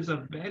mouth is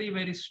a very,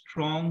 very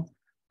strong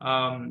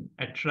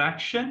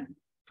attraction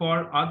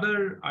for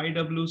other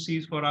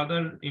IWCs, for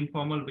other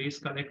informal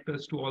waste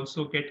collectors to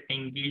also get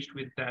engaged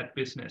with that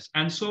business.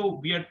 And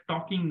so we are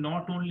talking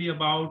not only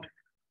about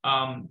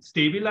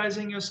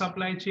stabilizing your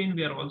supply chain,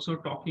 we are also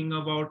talking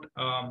about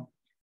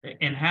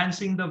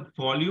enhancing the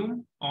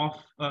volume of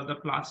the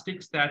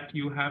plastics that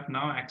you have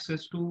now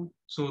access to.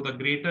 So the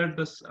greater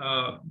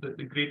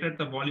the greater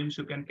the volumes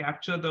you can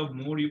capture, the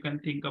more you can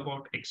think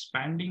about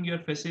expanding your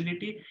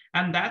facility,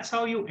 and that's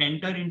how you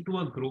enter into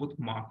a growth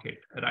market,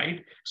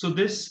 right? So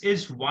this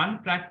is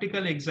one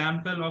practical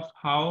example of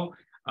how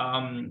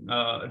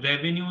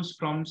revenues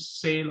from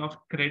sale of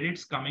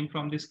credits coming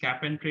from this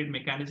cap and trade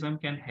mechanism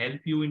can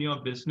help you in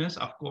your business.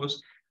 Of course,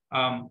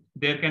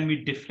 there can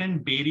be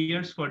different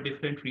barriers for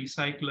different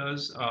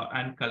recyclers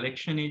and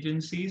collection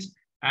agencies,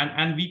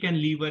 and we can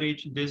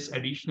leverage this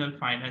additional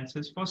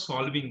finances for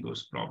solving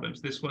those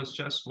problems. This was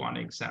just one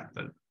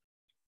example,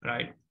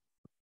 right?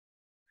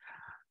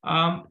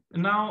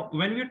 Now,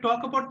 when we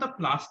talk about the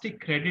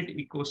plastic credit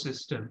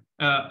ecosystem,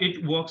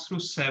 it works through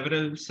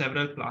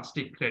several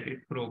plastic credit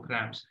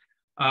programs.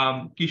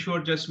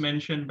 Kishore just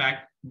mentioned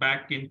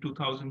back in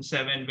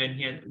 2007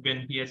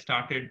 when he had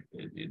started,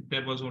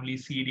 there was only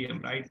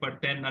CDM, right? But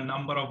then a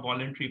number of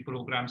voluntary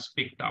programs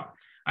picked up.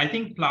 I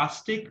think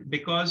plastic,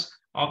 because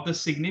of the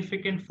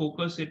significant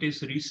focus it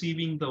is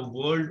receiving the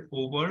world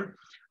over,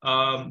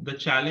 the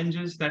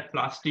challenges that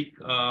plastic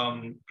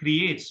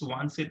creates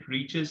once it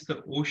reaches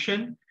the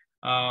ocean,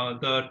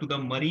 to the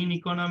marine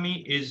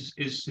economy is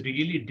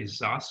really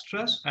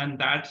disastrous, and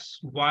that's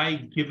why,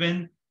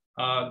 given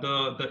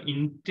the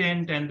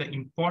intent and the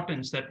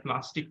importance that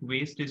plastic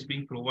waste is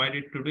being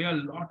provided today, a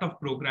lot of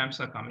programs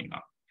are coming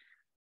up.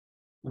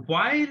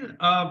 While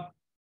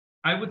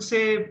I would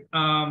say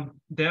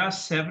there are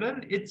several,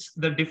 it's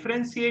the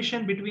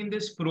differentiation between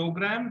this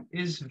program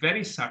is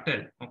very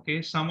subtle.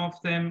 Okay, some of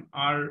them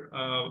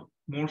are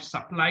more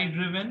supply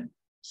driven.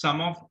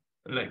 Some of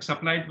like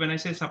supply, when I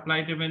say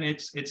supply driven,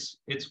 it's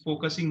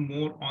focusing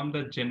more on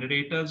the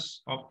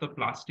generators of the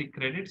plastic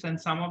credits, and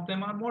some of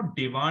them are more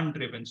demand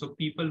driven. So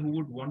people who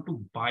would want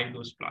to buy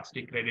those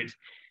plastic credits.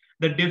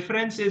 The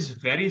difference is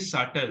very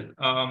subtle.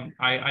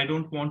 I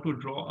don't want to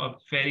draw a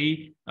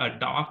very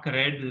dark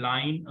red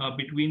line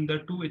between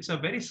the two. It's a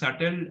very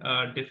subtle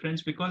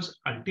difference, because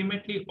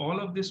ultimately all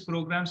of these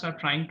programs are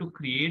trying to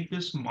create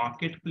this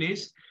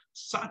marketplace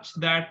such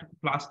that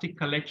plastic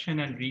collection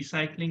and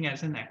recycling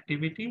as an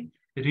activity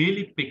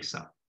really picks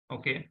up.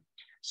 Okay.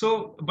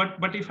 So,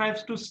 but if I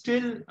have to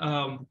still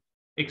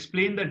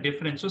explain the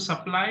difference, so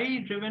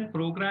supply driven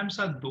programs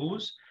are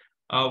those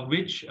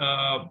which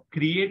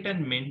create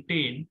and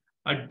maintain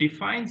a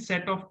defined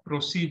set of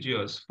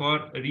procedures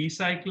for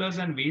recyclers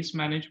and waste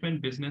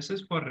management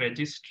businesses for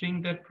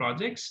registering their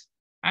projects,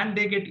 and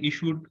they get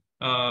issued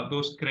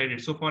those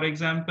credits. So for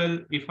example,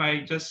 if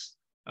I just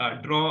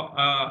draw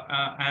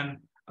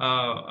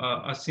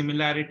a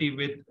similarity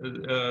with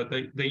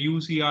the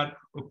UCR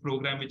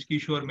program, which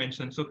Kishore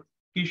mentioned. So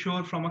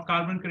Kishore, from a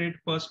carbon credit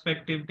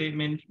perspective, they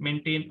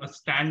maintain a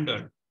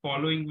standard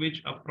following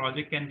which a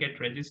project can get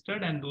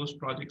registered, and those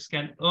projects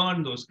can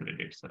earn those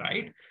credits,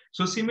 right?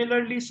 So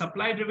similarly,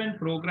 supply-driven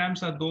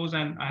programs are those,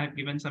 and I have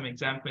given some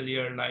example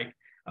here like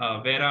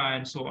Vera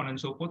and so on and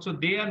so forth. So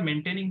they are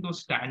maintaining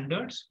those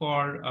standards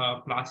for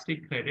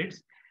plastic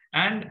credits,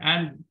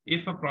 and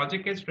if a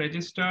project gets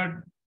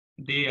registered,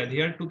 they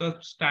adhere to the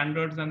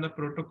standards and the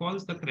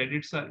protocols, the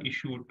credits are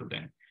issued to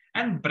them.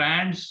 And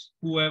brands,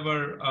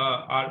 whoever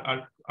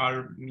are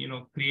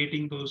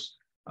creating those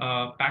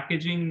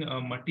packaging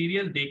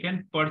material, they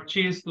can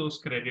purchase those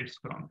credits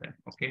from them.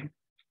 Okay.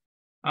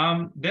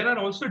 There are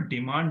also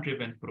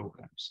demand-driven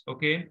programs.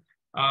 Okay.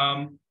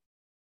 Why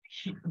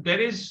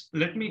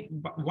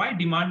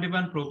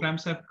demand-driven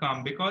programs have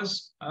come?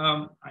 Because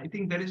I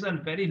think there is a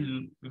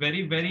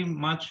very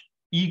much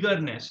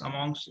eagerness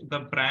amongst the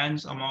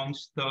brands,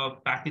 amongst the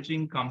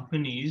packaging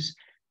companies,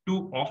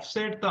 to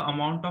offset the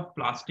amount of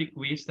plastic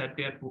waste that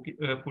they are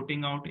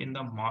putting out in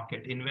the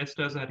market.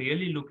 Investors are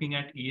really looking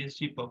at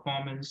ESG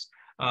performance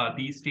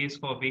these days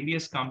for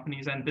various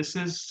companies, and this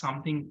is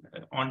something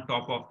on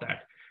top of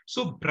that.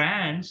 So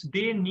brands,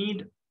 they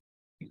need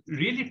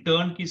really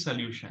turnkey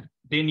solution.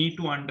 They need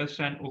to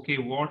understand, okay,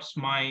 what's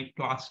my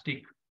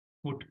plastic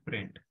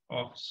footprint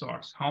of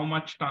sorts? How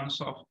much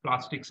tons of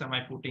plastics am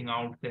I putting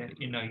out there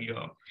in a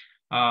year?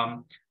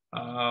 What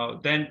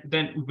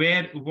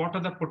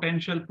are the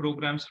potential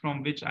programs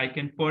from which I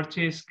can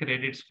purchase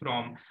credits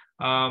from?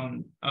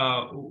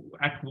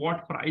 At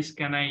what price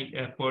can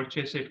I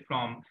purchase it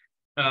from?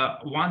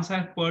 Once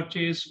I've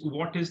purchased,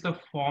 what is the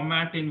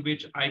format in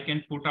which I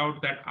can put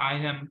out that I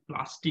am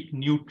plastic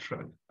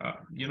neutral?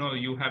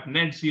 You have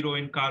net zero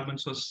in carbon.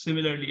 So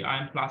similarly, I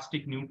am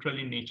plastic neutral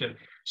in nature.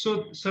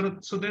 So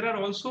there are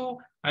also,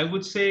 I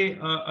would say,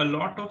 a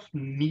lot of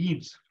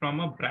needs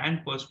from a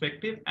brand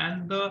perspective,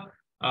 and the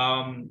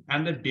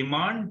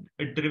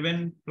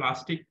demand-driven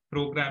plastic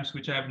programs,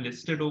 which I have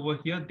listed over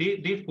here,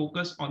 they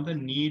focus on the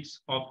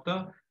needs of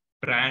the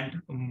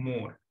brand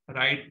more,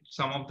 right?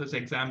 Some of this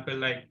example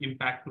like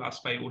Impact Plus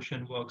by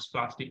Ocean Works,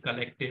 Plastic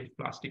Collective,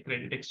 Plastic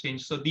Credit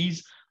Exchange. So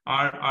these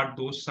are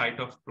those side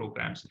of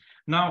programs.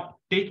 Now,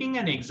 taking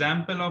an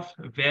example of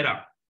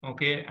Vera,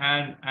 okay,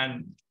 and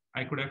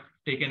I could have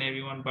taken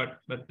everyone,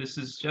 but this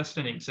is just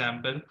an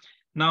example.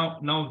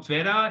 Now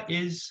Vera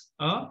is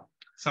a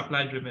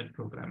supply-driven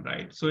program,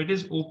 right? So it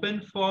is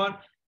open for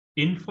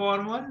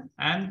informal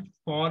and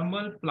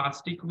formal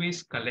plastic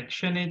waste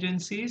collection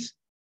agencies,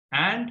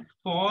 and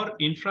for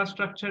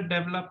infrastructure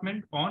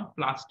development on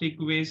plastic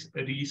waste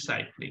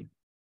recycling,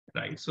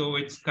 right? So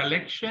it's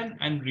collection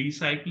and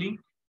recycling.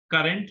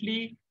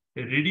 Currently,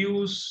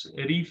 reduce,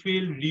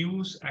 refill,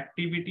 reuse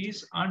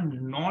activities are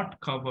not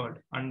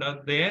covered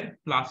under their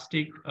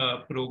plastic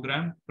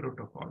program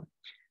protocol.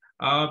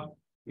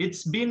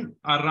 It's been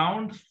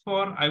around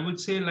for, I would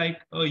say,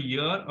 like a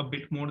year, a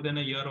bit more than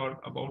a year, or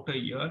about a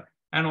year.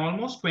 And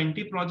almost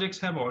 20 projects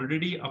have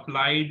already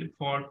applied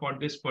for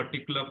this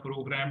particular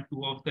program.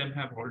 2 of them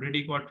have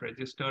already got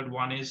registered.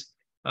 One is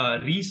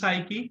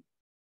Recycle,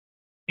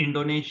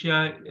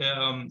 Indonesia,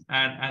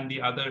 and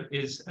the other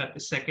is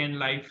Second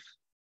Life,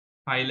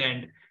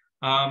 Thailand.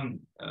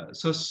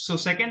 So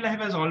Second Life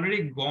has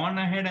already gone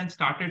ahead and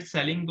started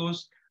selling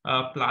those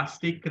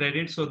plastic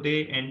credits. So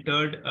they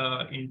entered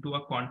into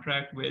a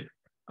contract with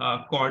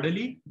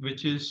Caudalie,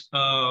 which is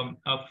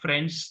a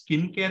French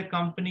skincare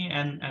company,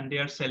 and they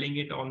are selling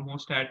it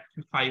almost at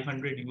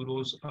 500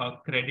 euros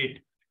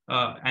credit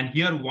And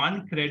here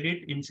one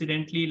credit,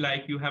 incidentally,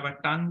 like you have a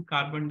ton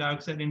carbon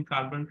dioxide in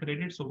carbon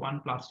credit. So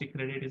one plastic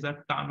credit is a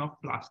ton of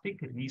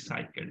plastic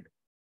recycled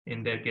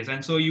in their case.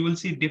 And so you will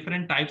see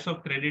different types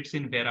of credits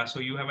in Vera. So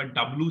you have a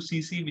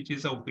WCC, which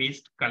is a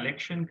waste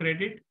collection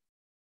credit,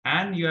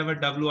 and you have a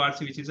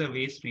WRC, which is a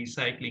waste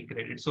recycling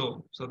credit.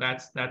 So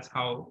that's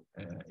how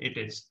it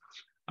is.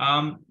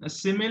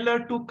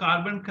 Similar to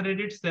carbon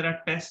credits, there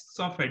are tests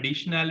of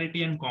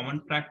additionality and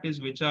common practice,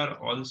 which are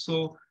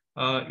also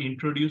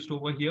introduced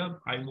over here.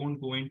 I won't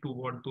go into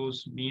what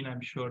those mean.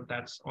 I'm sure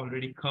that's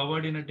already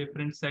covered in a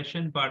different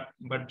session, but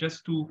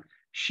just to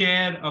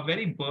share a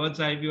very bird's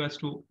eye view as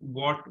to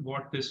what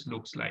this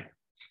looks like.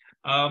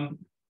 I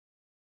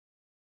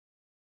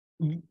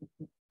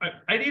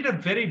did a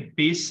very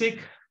basic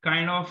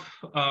kind of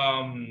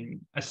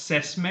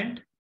assessment.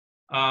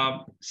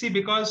 See,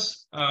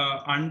 because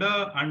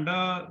under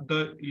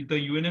the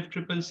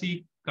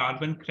UNFCCC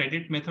carbon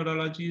credit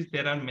methodologies,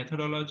 there are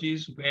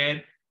methodologies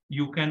where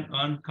you can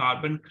earn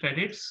carbon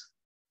credits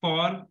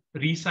for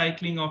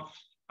recycling of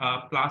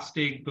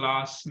plastic,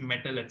 glass,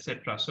 metal,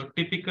 etc. So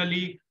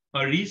typically, a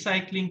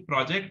recycling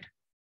project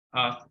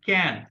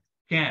can,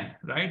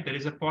 right? There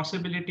is a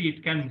possibility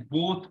it can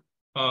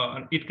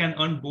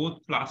earn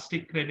both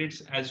plastic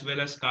credits as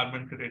well as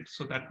carbon credits.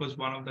 So that was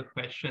one of the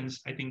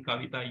questions, I think,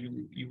 Kavita,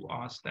 you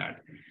asked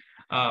that.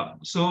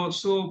 So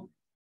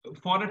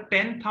for a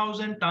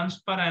 10,000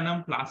 tons per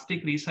annum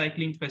plastic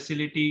recycling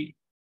facility,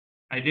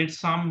 I did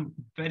some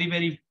very,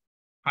 very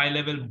high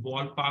level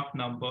ballpark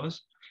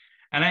numbers.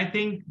 And I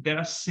think there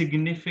are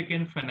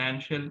significant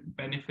financial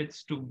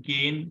benefits to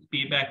gain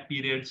payback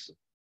periods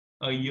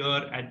a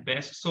year at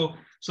best. So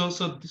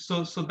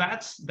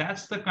that's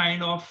the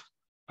kind of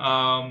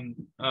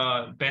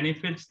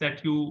benefits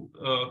that you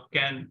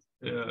can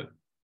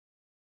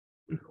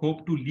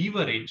hope to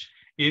leverage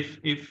if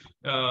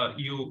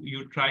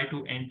you try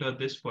to enter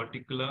this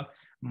particular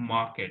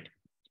market.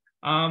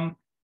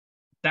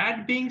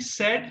 That being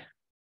said,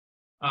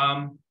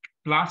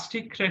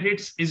 plastic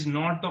credits is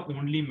not the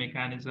only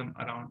mechanism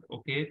around.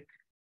 Okay,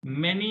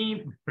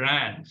 many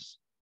brands,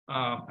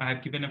 I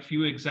have given a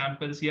few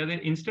examples here,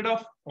 that instead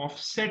of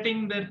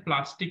offsetting their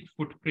plastic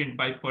footprint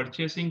by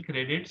purchasing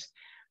credits,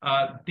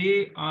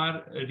 they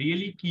are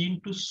really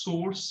keen to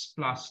source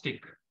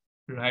plastic,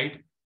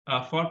 right,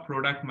 for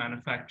product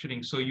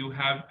manufacturing. So you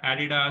have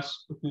Adidas,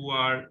 who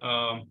are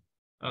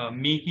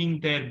making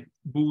their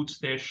boots,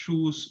 their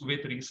shoes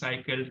with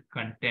recycled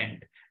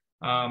content.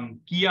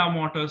 Kia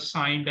Motors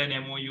signed an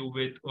MOU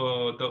with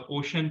the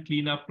Ocean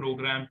Cleanup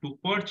Program to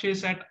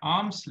purchase at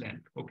arm's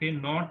length, okay,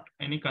 not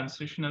any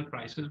concessional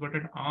prices, but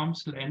at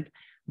arm's length,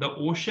 the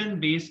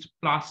ocean-based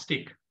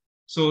plastic.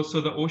 So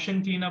the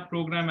Ocean Cleanup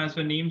Program, as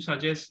the name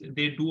suggests,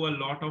 they do a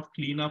lot of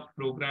cleanup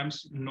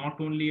programs,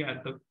 not only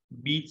at the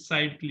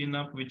beachside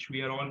cleanup, which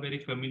we are all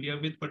very familiar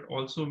with, but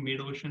also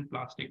mid-ocean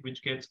plastic,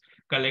 which gets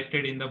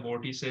collected in the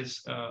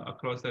vortices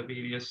across the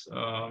various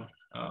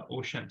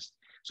oceans.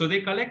 So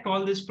they collect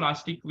all this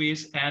plastic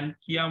waste, and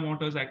Kia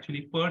Motors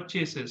actually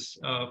purchases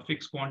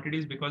fixed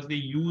quantities because they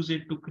use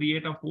it to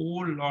create a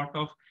whole lot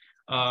of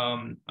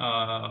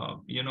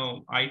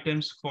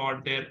items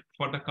for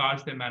the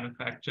cars they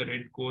manufacture.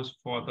 It goes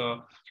for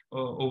the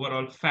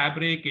overall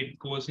fabric, it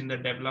goes in the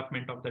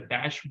development of the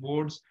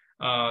dashboards,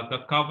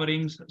 the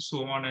coverings,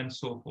 so on and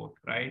so forth,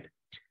 right?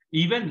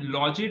 Even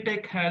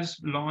Logitech has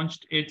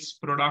launched its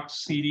product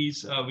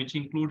series, which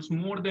includes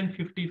more than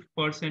 50%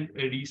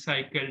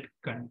 recycled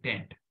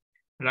content,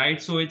 right?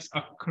 So it's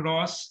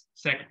across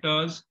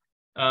sectors,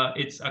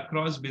 it's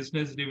across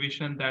business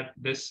division that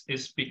this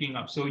is picking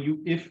up. So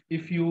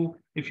if you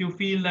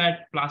feel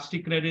that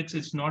plastic credits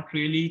is not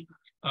really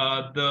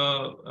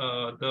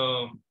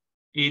the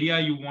area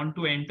you want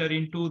to enter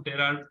into,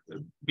 there are,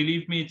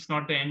 believe me, it's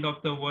not the end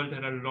of the world.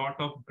 There are a lot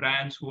of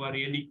brands who are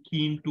really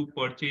keen to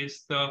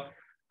purchase the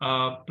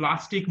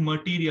plastic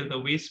material, the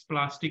waste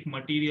plastic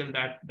material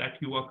that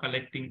you are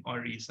collecting or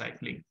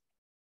recycling.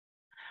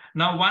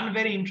 Now, one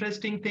very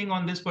interesting thing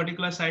on this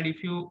particular side,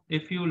 if you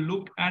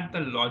look at the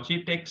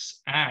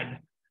Logitech's ad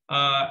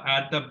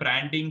at the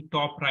branding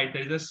top right,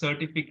 there is a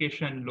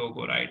certification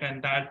logo, right?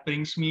 And that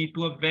brings me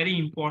to a very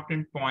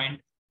important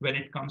point when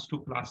it comes to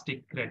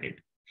plastic credit,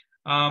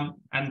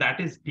 and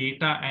that is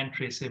data and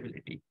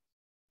traceability.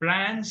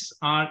 Brands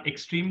are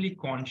extremely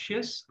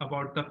conscious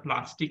about the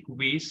plastic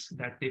waste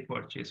that they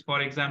purchase.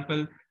 For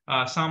example,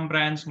 some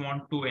brands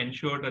want to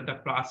ensure that the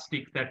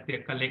plastic that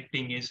they're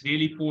collecting is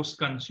really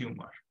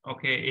post-consumer.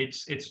 Okay,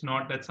 it's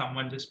not that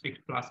someone just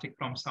picked plastic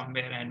from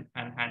somewhere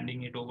and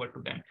handing it over to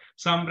them.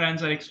 Some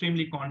brands are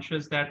extremely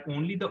conscious that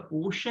only the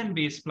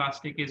ocean-based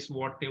plastic is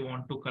what they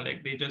want to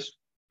collect. They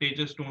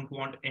just don't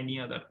want any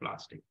other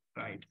plastic,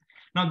 right?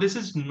 Now, this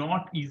is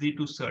not easy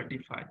to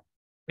certify,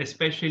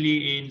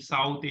 especially in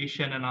South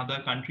Asian and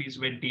other countries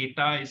where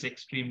data is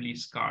extremely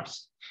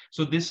scarce.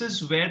 So this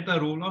is where the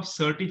role of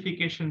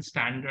certification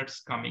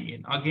standards coming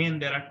in. Again,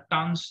 there are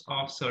tons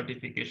of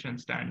certification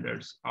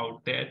standards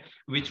out there,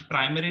 which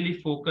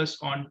primarily focus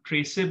on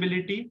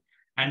traceability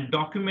and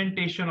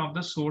documentation of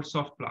the source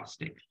of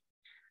plastic.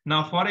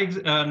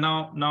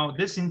 Now, now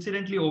this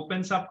incidentally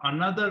opens up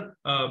another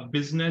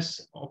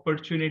business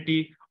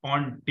opportunity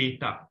on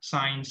data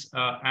science,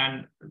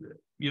 and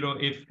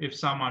if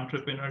some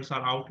entrepreneurs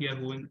are out here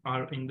who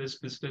are in this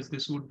business,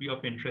 this would be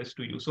of interest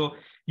to you. So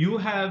you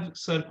have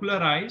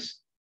Circularize,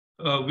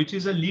 which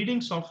is a leading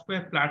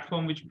software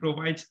platform which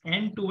provides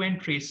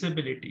end-to-end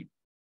traceability,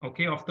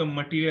 okay, of the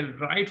material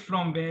right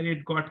from where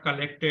it got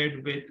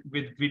collected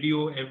with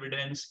video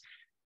evidence,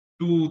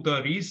 to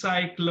the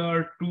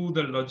recycler, to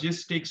the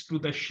logistics, to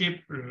the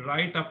ship,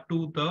 right up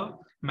to the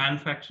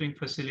manufacturing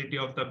facility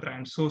of the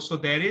brand. So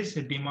there is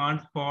a demand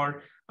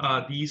for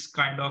these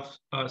kind of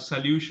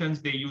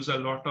solutions. They use a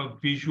lot of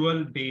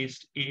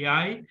visual-based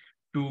AI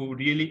to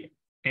really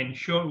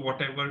ensure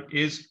whatever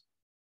is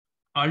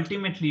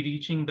ultimately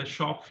reaching the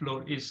shop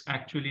floor is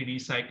actually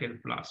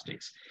recycled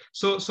plastics.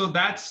 So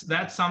that's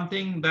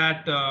something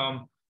that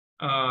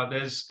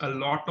there's a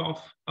lot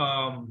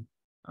of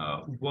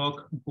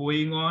work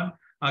going on.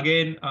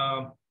 Again,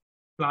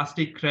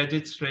 plastic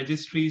credits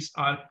registries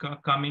are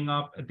coming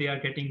up. They are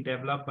getting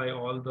developed by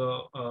all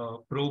the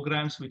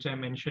programs which I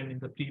mentioned in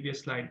the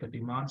previous slide, the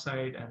demand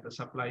side and the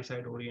supply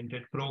side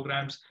oriented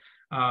programs.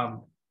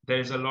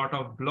 There's a lot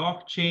of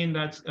blockchain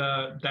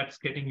that's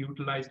getting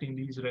utilized in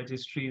these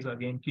registries.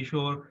 Again,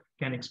 Kishore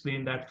can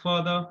explain that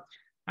further.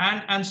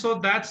 And so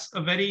that's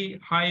a very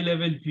high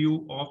level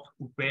view of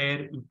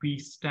where we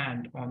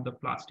stand on the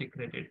plastic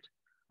credit.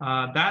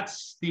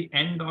 That's the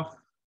end of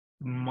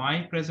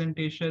my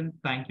presentation.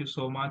 Thank you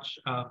so much.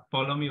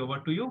 Follow me, over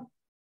to you.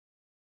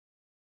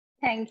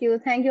 Thank you,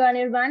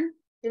 Anirban.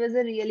 It was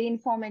a really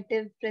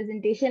informative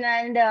presentation,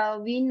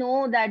 and we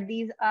know that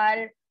these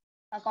are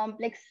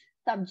complex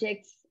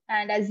subjects,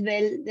 and as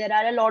well there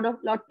are a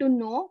lot to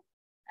know,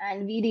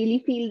 and we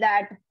really feel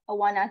that a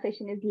 1 hour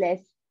session is less.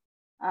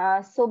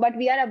 But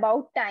we are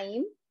about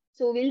time,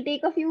 so we'll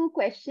take a few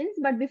questions.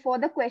 But before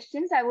the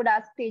questions, I would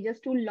ask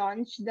Tejas to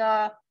launch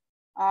the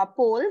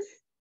polls.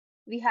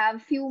 We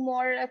have few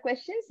more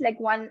questions, like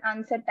one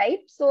answer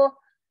type. So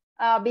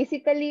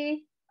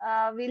basically,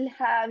 we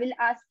are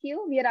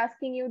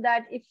asking you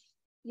that if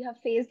you have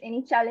faced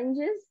any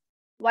challenges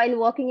while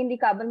working in the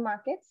carbon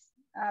markets,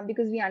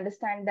 because we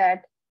understand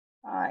that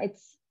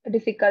it's a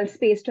difficult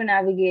space to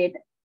navigate.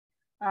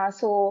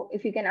 So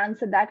if you can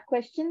answer that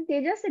question,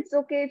 Tejas, it's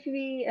okay if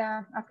we,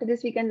 after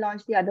this, we can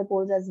launch the other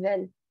polls as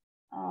well,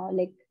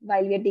 like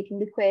while we are taking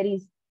the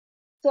queries.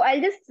 So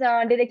I'll just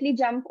directly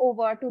jump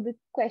over to the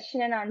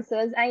question and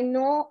answers. I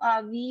know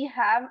we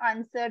have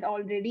answered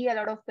already a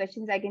lot of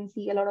questions. I can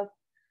see a lot of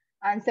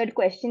answered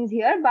questions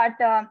here, but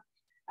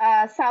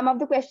some of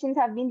the questions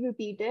have been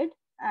repeated.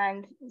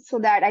 And so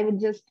that I would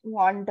just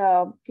want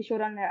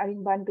Kishore and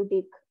Anirban to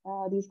take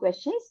these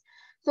questions.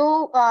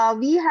 So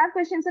we have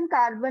questions on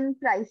carbon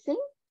pricing.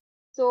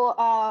 So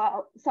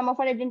some of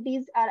our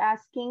attendees are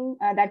asking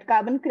that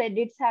carbon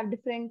credits have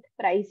different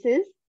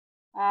prices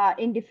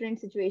in different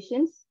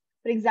situations.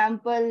 For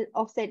example,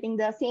 offsetting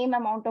the same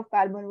amount of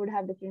carbon would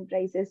have different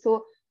prices.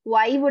 So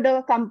why would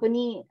a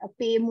company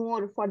pay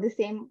more for the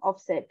same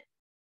offset?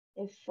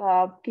 If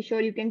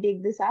Kishore, you can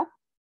take this up.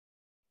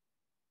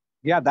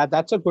 Yeah,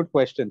 that's a good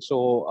question.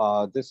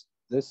 So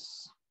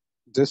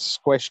this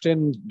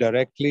question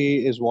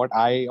directly is what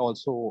I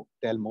also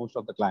tell most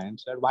of the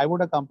clients, that why would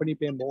a company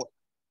pay more?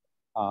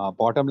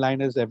 Bottom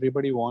line is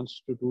everybody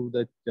wants to do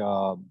the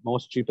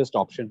most cheapest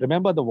option.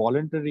 Remember, the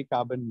voluntary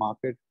carbon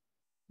market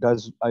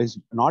is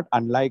not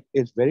unlike,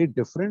 it's very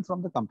different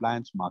from the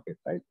compliance market,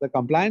 right? The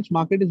compliance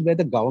market is where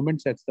the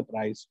government sets the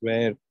price,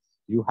 where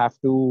you have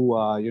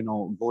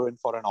to go in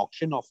for an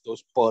auction of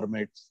those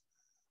permits.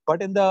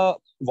 But in the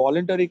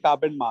voluntary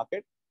carbon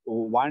market,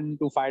 $1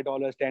 to $5,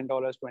 $10,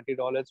 $20, it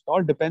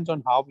all depends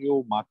on how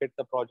you market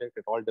the project.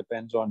 It all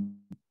depends on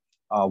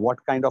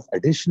what kind of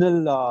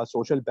additional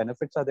social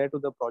benefits are there to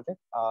the project.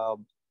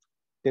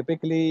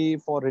 Typically,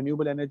 for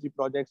renewable energy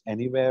projects,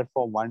 anywhere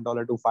from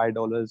 $1 to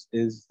 $5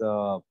 is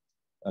the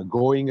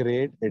going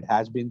rate. It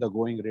has been the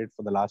going rate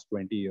for the last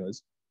 20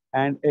 years.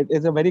 And it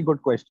is a very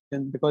good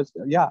question because,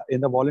 yeah,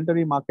 in the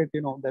voluntary market,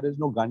 there is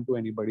no gun to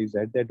anybody's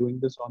head. They're doing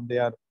this on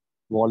their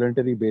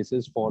voluntary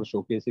basis for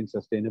showcasing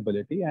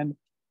sustainability. And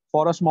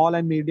for a small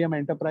and medium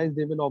enterprise,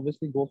 they will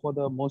obviously go for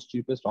the most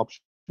cheapest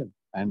option.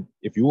 And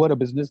if you were a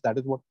business, that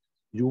is what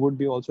you would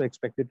be also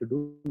expected to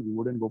do. You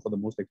wouldn't go for the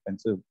most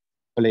expensive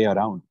play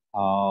around.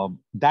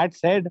 That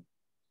said,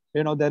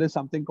 there is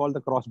something called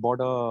the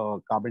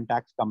cross-border carbon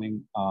tax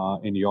coming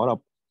in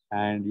Europe,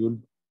 and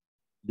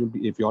you'll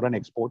be, if you're an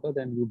exporter,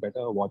 then you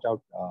better watch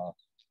out.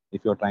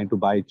 If you're trying to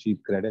buy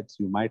cheap credits,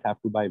 you might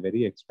have to buy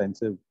very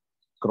expensive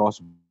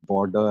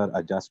cross-border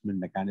adjustment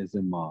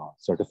mechanism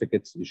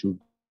certificates issued.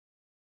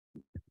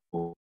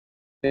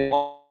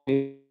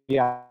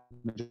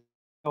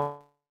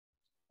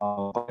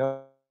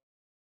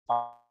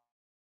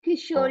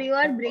 Kishore, you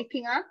are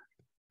breaking up.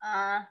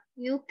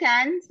 You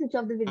can switch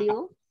off the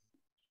video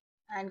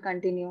and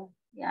continue.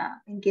 Yeah,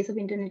 in case of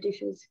internet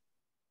issues.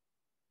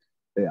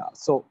 Yeah.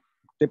 So,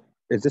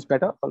 is this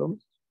better? Follow me.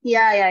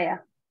 Yeah.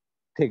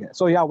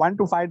 So yeah, $1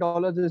 to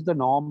 $5 is the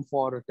norm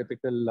for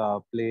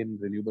typical plain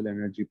renewable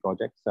energy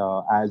projects.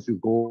 As you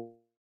go,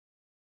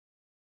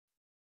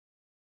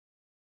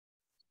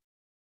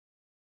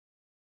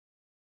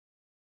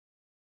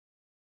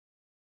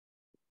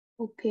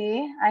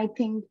 Okay, I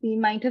think we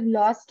might have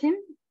lost him.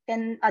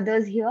 Can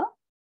others hear?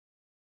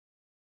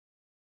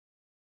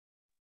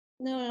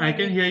 No, I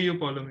can hear you,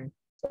 Paulomi.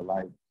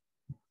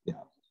 Yeah.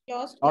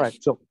 Lost All right.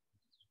 So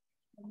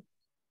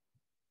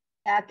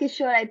yeah,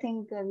 Kishore, I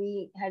think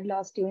we had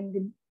lost you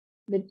in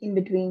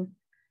between.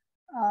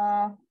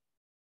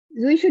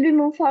 Zoe, should we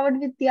move forward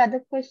with the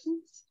other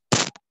questions?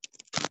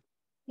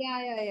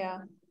 Yeah.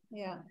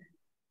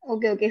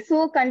 Okay.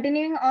 So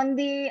continuing on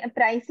the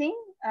pricing,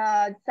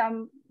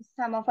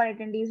 some of our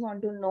attendees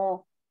want to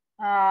know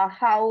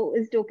how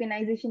is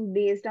tokenization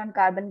based on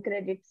carbon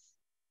credits?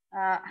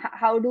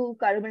 How do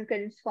carbon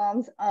credits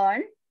firms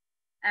earn?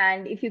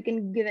 And if you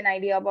can give an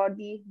idea about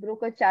the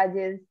broker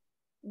charges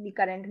in the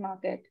current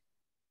market.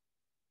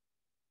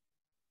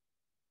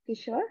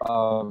 Kishore?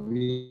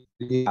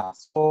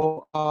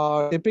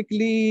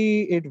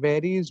 Typically it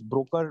varies.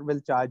 Broker will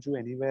charge you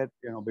anywhere,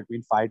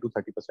 between 5 to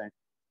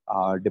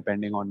 30%,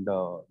 depending on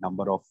the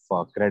number of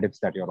credits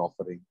that you're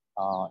offering.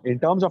 In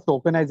terms of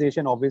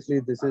tokenization, obviously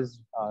this is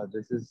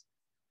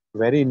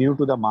very new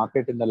to the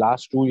market. In the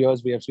last 2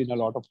 years, we have seen a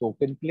lot of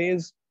token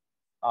plays.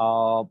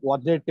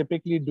 What they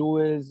typically do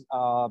is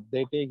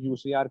they take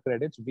UCR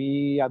credits.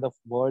 We are the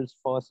world's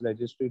first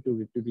registry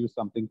to introduce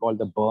something called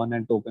the burn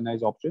and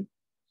tokenize option.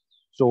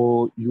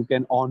 So you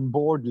can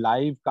onboard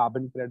live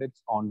carbon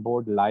credits,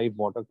 onboard live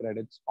water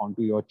credits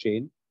onto your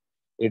chain.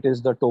 It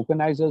is the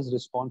tokenizer's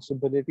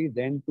responsibility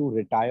then to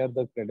retire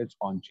the credits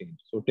on chain.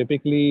 So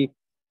typically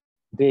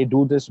they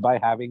do this by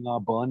having a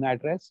burn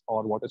address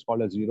or what is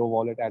called a zero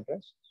wallet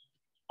address.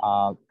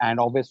 And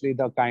obviously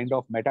the kind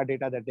of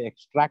metadata that they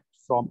extract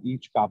from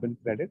each carbon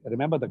credit.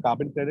 Remember, the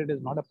carbon credit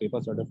is not a paper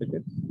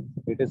certificate.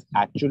 It is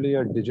actually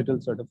a digital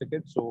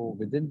certificate. So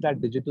within that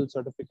digital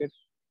certificate,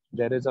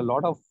 there is a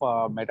lot of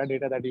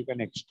metadata that you can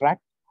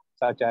extract,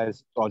 such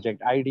as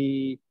project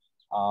ID,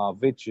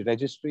 which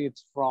registry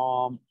it's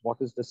from,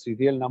 what is the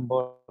serial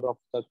number of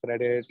the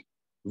credit,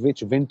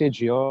 which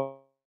vintage year.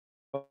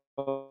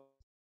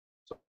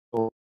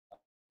 So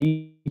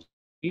each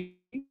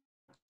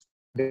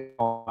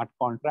smart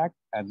contract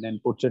and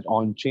then puts it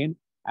on chain.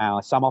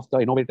 Some of the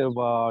innovative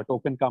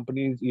token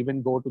companies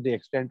even go to the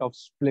extent of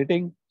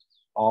splitting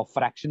or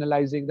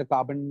fractionalizing the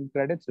carbon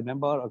credits.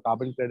 Remember, a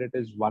carbon credit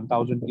is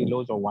 1,000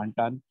 kilos or 1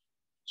 ton.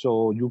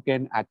 So you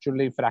can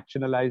actually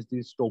fractionalize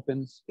these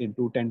tokens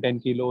into 10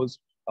 kilos,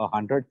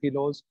 100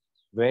 kilos.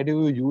 Where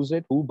do you use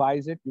it? Who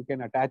buys it? You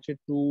can attach it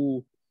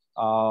to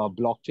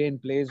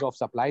blockchain plays of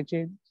supply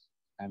chain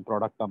and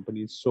product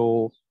companies.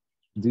 So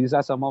these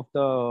are some of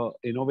the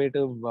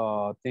innovative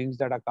things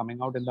that are coming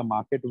out in the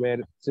market, where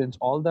since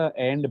all the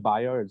end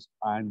buyers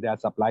and their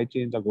supply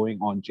chains are going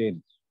on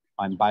chain,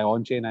 and by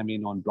on chain I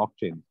mean on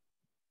blockchain,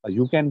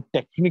 you can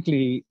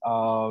technically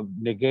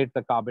negate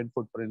the carbon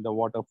footprint, the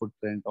water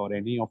footprint, or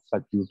any of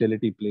such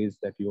utility plays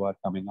that you are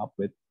coming up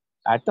with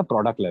at the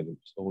product level.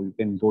 So you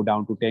can go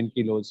down to 10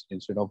 kilos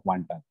instead of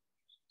 1 ton.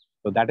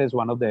 So that is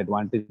one of the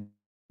advantages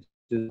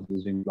of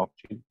using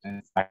blockchain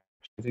and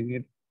fractionalizing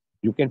it.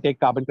 You can take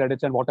carbon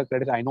credits and water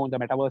credits. I know in the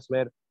metaverse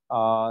where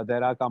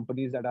there are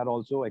companies that are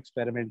also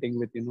experimenting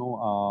with,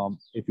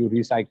 if you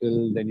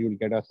recycle, then you'll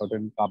get a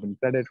certain carbon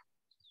credit.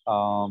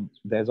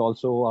 There's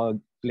also a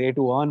play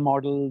to earn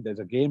model. There's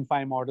a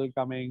GameFi model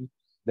coming.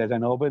 There's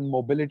an urban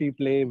mobility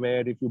play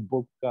where if you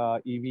book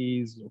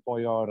EVs for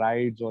your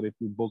rides, or if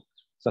you book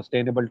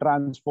sustainable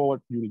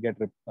transport, you'll get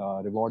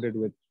rewarded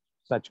with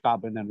such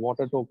carbon and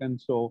water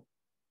tokens. So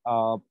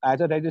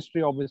as a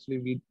registry,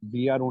 obviously,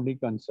 we are only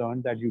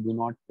concerned that you do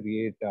not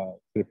create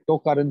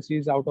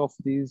cryptocurrencies out of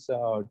these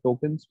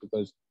tokens,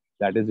 because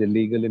that is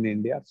illegal in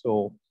India.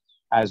 So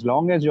as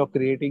long as you're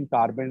creating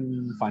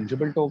carbon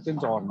fungible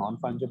tokens or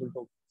non-fungible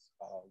tokens,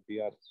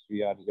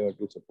 we are here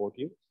to support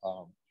you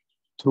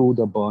through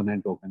the burn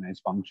and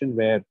tokenize function,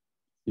 where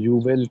you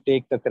will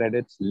take the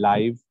credits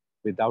live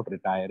without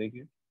retiring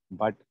it,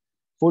 but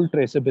full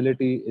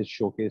traceability is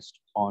showcased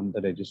on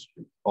the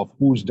registry of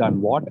who's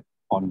done what,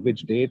 on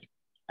which date,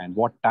 and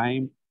what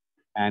time,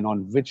 and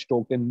on which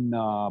token,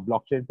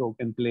 blockchain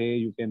token play.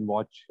 You can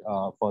watch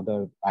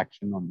further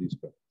action on these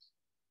credits.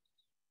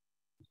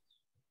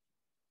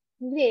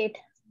 Great.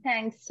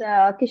 Thanks,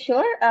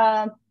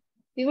 Kishore.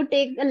 We would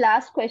take the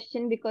last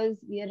question because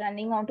we are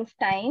running out of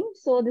time.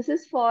 So this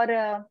is for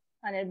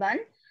Anirban.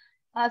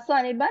 So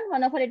Anirban,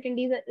 one of our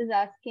attendees is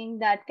asking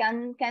that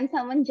can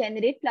someone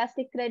generate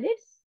plastic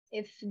credits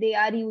if they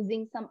are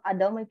using some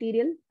other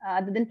material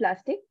other than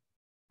plastic,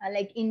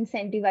 like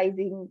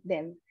incentivizing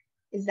them?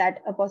 Is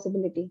that a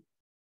possibility?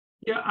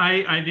 Yeah,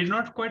 I did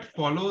not quite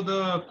follow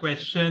the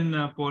question,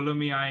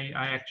 Paulomi. I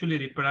actually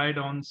replied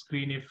on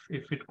screen.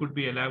 If it could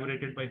be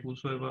elaborated by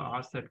whosoever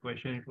asked that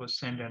question, it was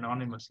sent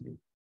anonymously.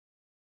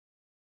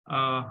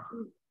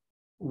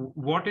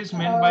 What is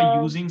meant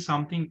by using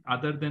something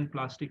other than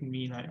plastic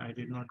mean? I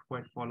did not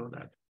quite follow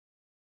that.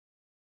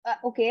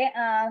 Okay.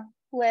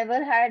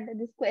 whoever had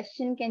this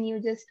question, can you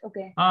just,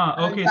 okay.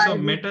 Okay. So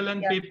metal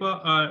and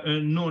paper,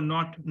 no,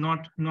 not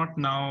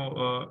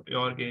now,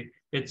 Jorge.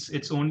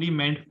 It's only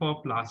meant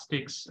for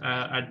plastics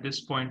at this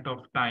point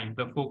of time.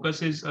 The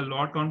focus is a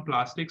lot on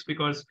plastics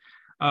because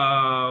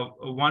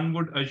one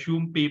would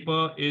assume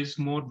paper is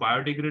more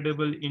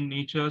biodegradable in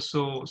nature.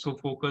 So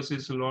focus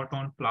is a lot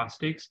on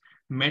plastics.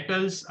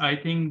 Metals, I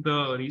think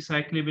the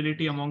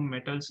recyclability among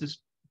metals is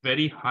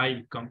very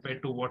high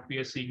compared to what we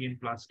are seeing in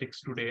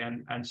plastics today.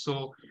 And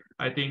so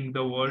I think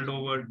the world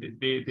over,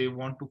 they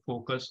want to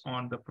focus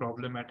on the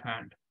problem at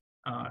hand.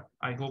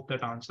 I hope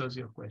that answers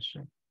your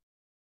question.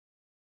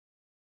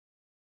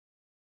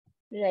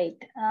 Right.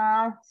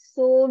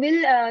 So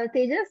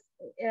Tejas,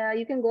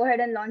 you can go ahead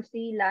and launch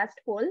the last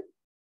poll.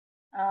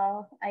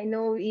 I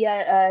know we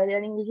are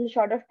running a little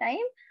short of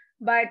time,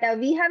 but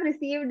we have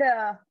received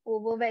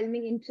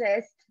overwhelming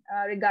interest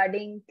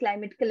regarding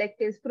Climate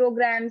Collective's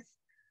programs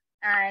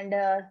and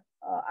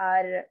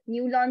our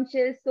new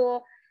launches.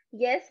 So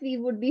yes, we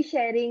would be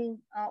sharing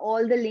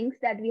all the links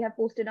that we have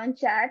posted on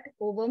chat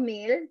over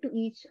mail to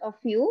each of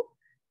you,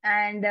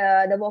 and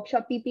the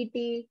workshop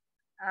PPT,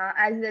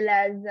 as well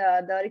as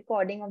the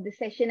recording of the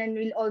session, and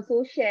we'll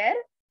also share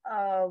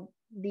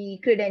the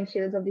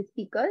credentials of the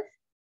speakers,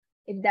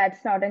 if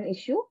that's not an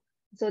issue.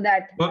 So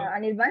that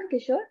Anirban,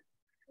 Kishore,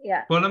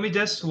 yeah. Well, let me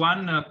just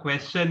one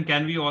question.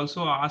 Can we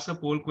also ask a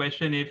poll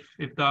question if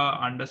the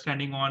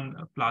understanding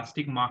on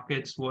plastic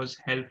markets was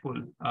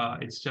helpful?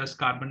 It's just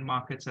carbon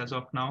markets as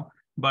of now.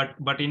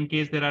 But in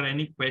case there are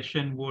any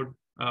question,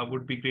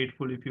 would be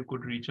grateful if you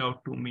could reach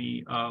out to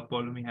me.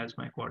 Paulumi has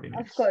my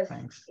coordinates. Of course.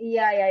 Thanks.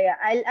 Yeah.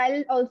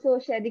 I'll also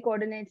share the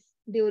coordinates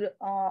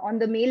on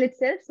the mail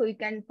itself, so you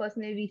can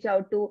personally reach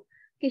out to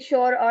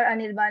Kishore or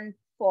Anirban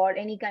for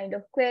any kind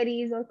of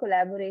queries or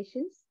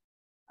collaborations.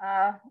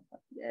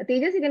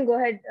 Tejas, you can go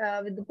ahead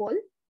with the poll.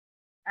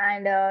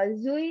 And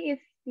Zui, if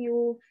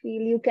you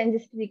feel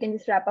we can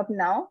just wrap up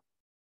now.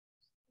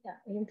 Yeah,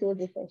 you can close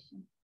the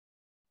session.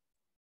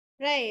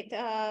 Right.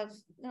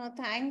 No,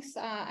 thanks.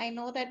 I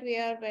know that we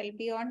are well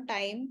beyond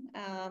time.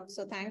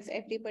 So thanks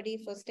everybody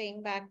for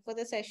staying back for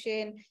the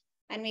session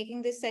and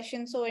making this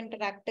session so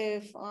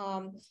interactive.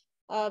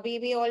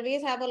 We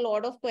always have a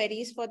lot of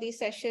queries for these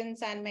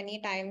sessions, and many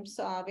times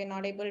we're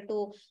not able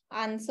to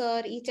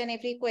answer each and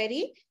every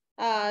query.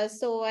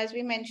 So as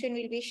we mentioned,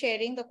 we'll be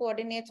sharing the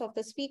coordinates of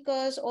the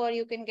speakers, or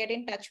you can get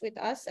in touch with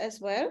us as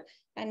well,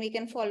 and we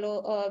can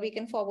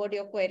forward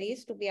your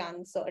queries to be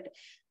answered.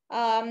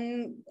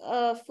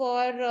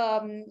 For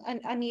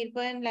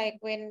Anirban, like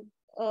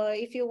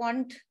if you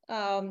want,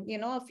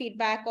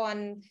 feedback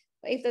on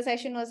if the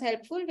session was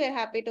helpful, we're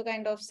happy to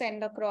kind of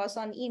send across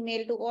on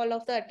email to all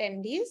of the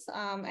attendees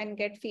and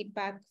get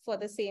feedback for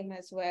the same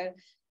as well.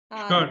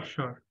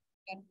 Sure.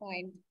 That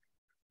point.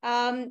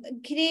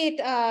 Great.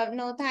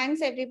 No,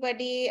 thanks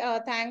everybody.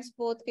 Thanks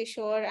both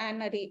Kishore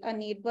and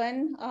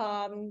Anirban.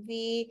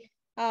 We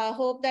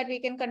hope that we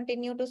can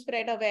continue to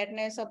spread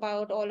awareness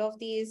about all of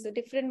these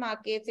different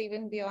markets,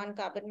 even beyond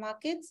carbon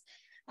markets.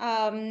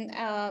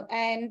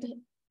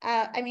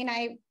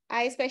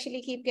 I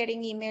especially keep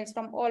getting emails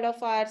from all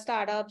of our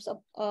startups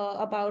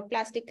about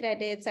plastic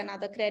credits and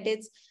other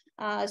credits.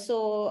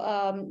 So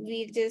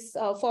we'll just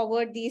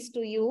forward these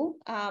to you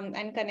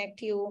and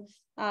connect you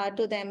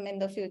to them in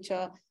the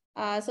future.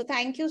 So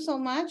thank you so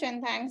much,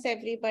 and thanks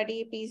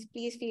everybody. Please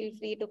feel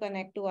free to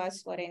connect to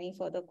us for any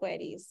further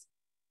queries.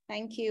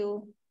 Thank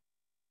you.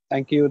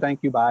 Thank you.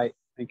 Bye.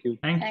 Thank you.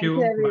 Thank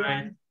you.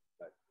 Everyone.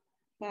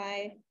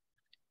 Bye.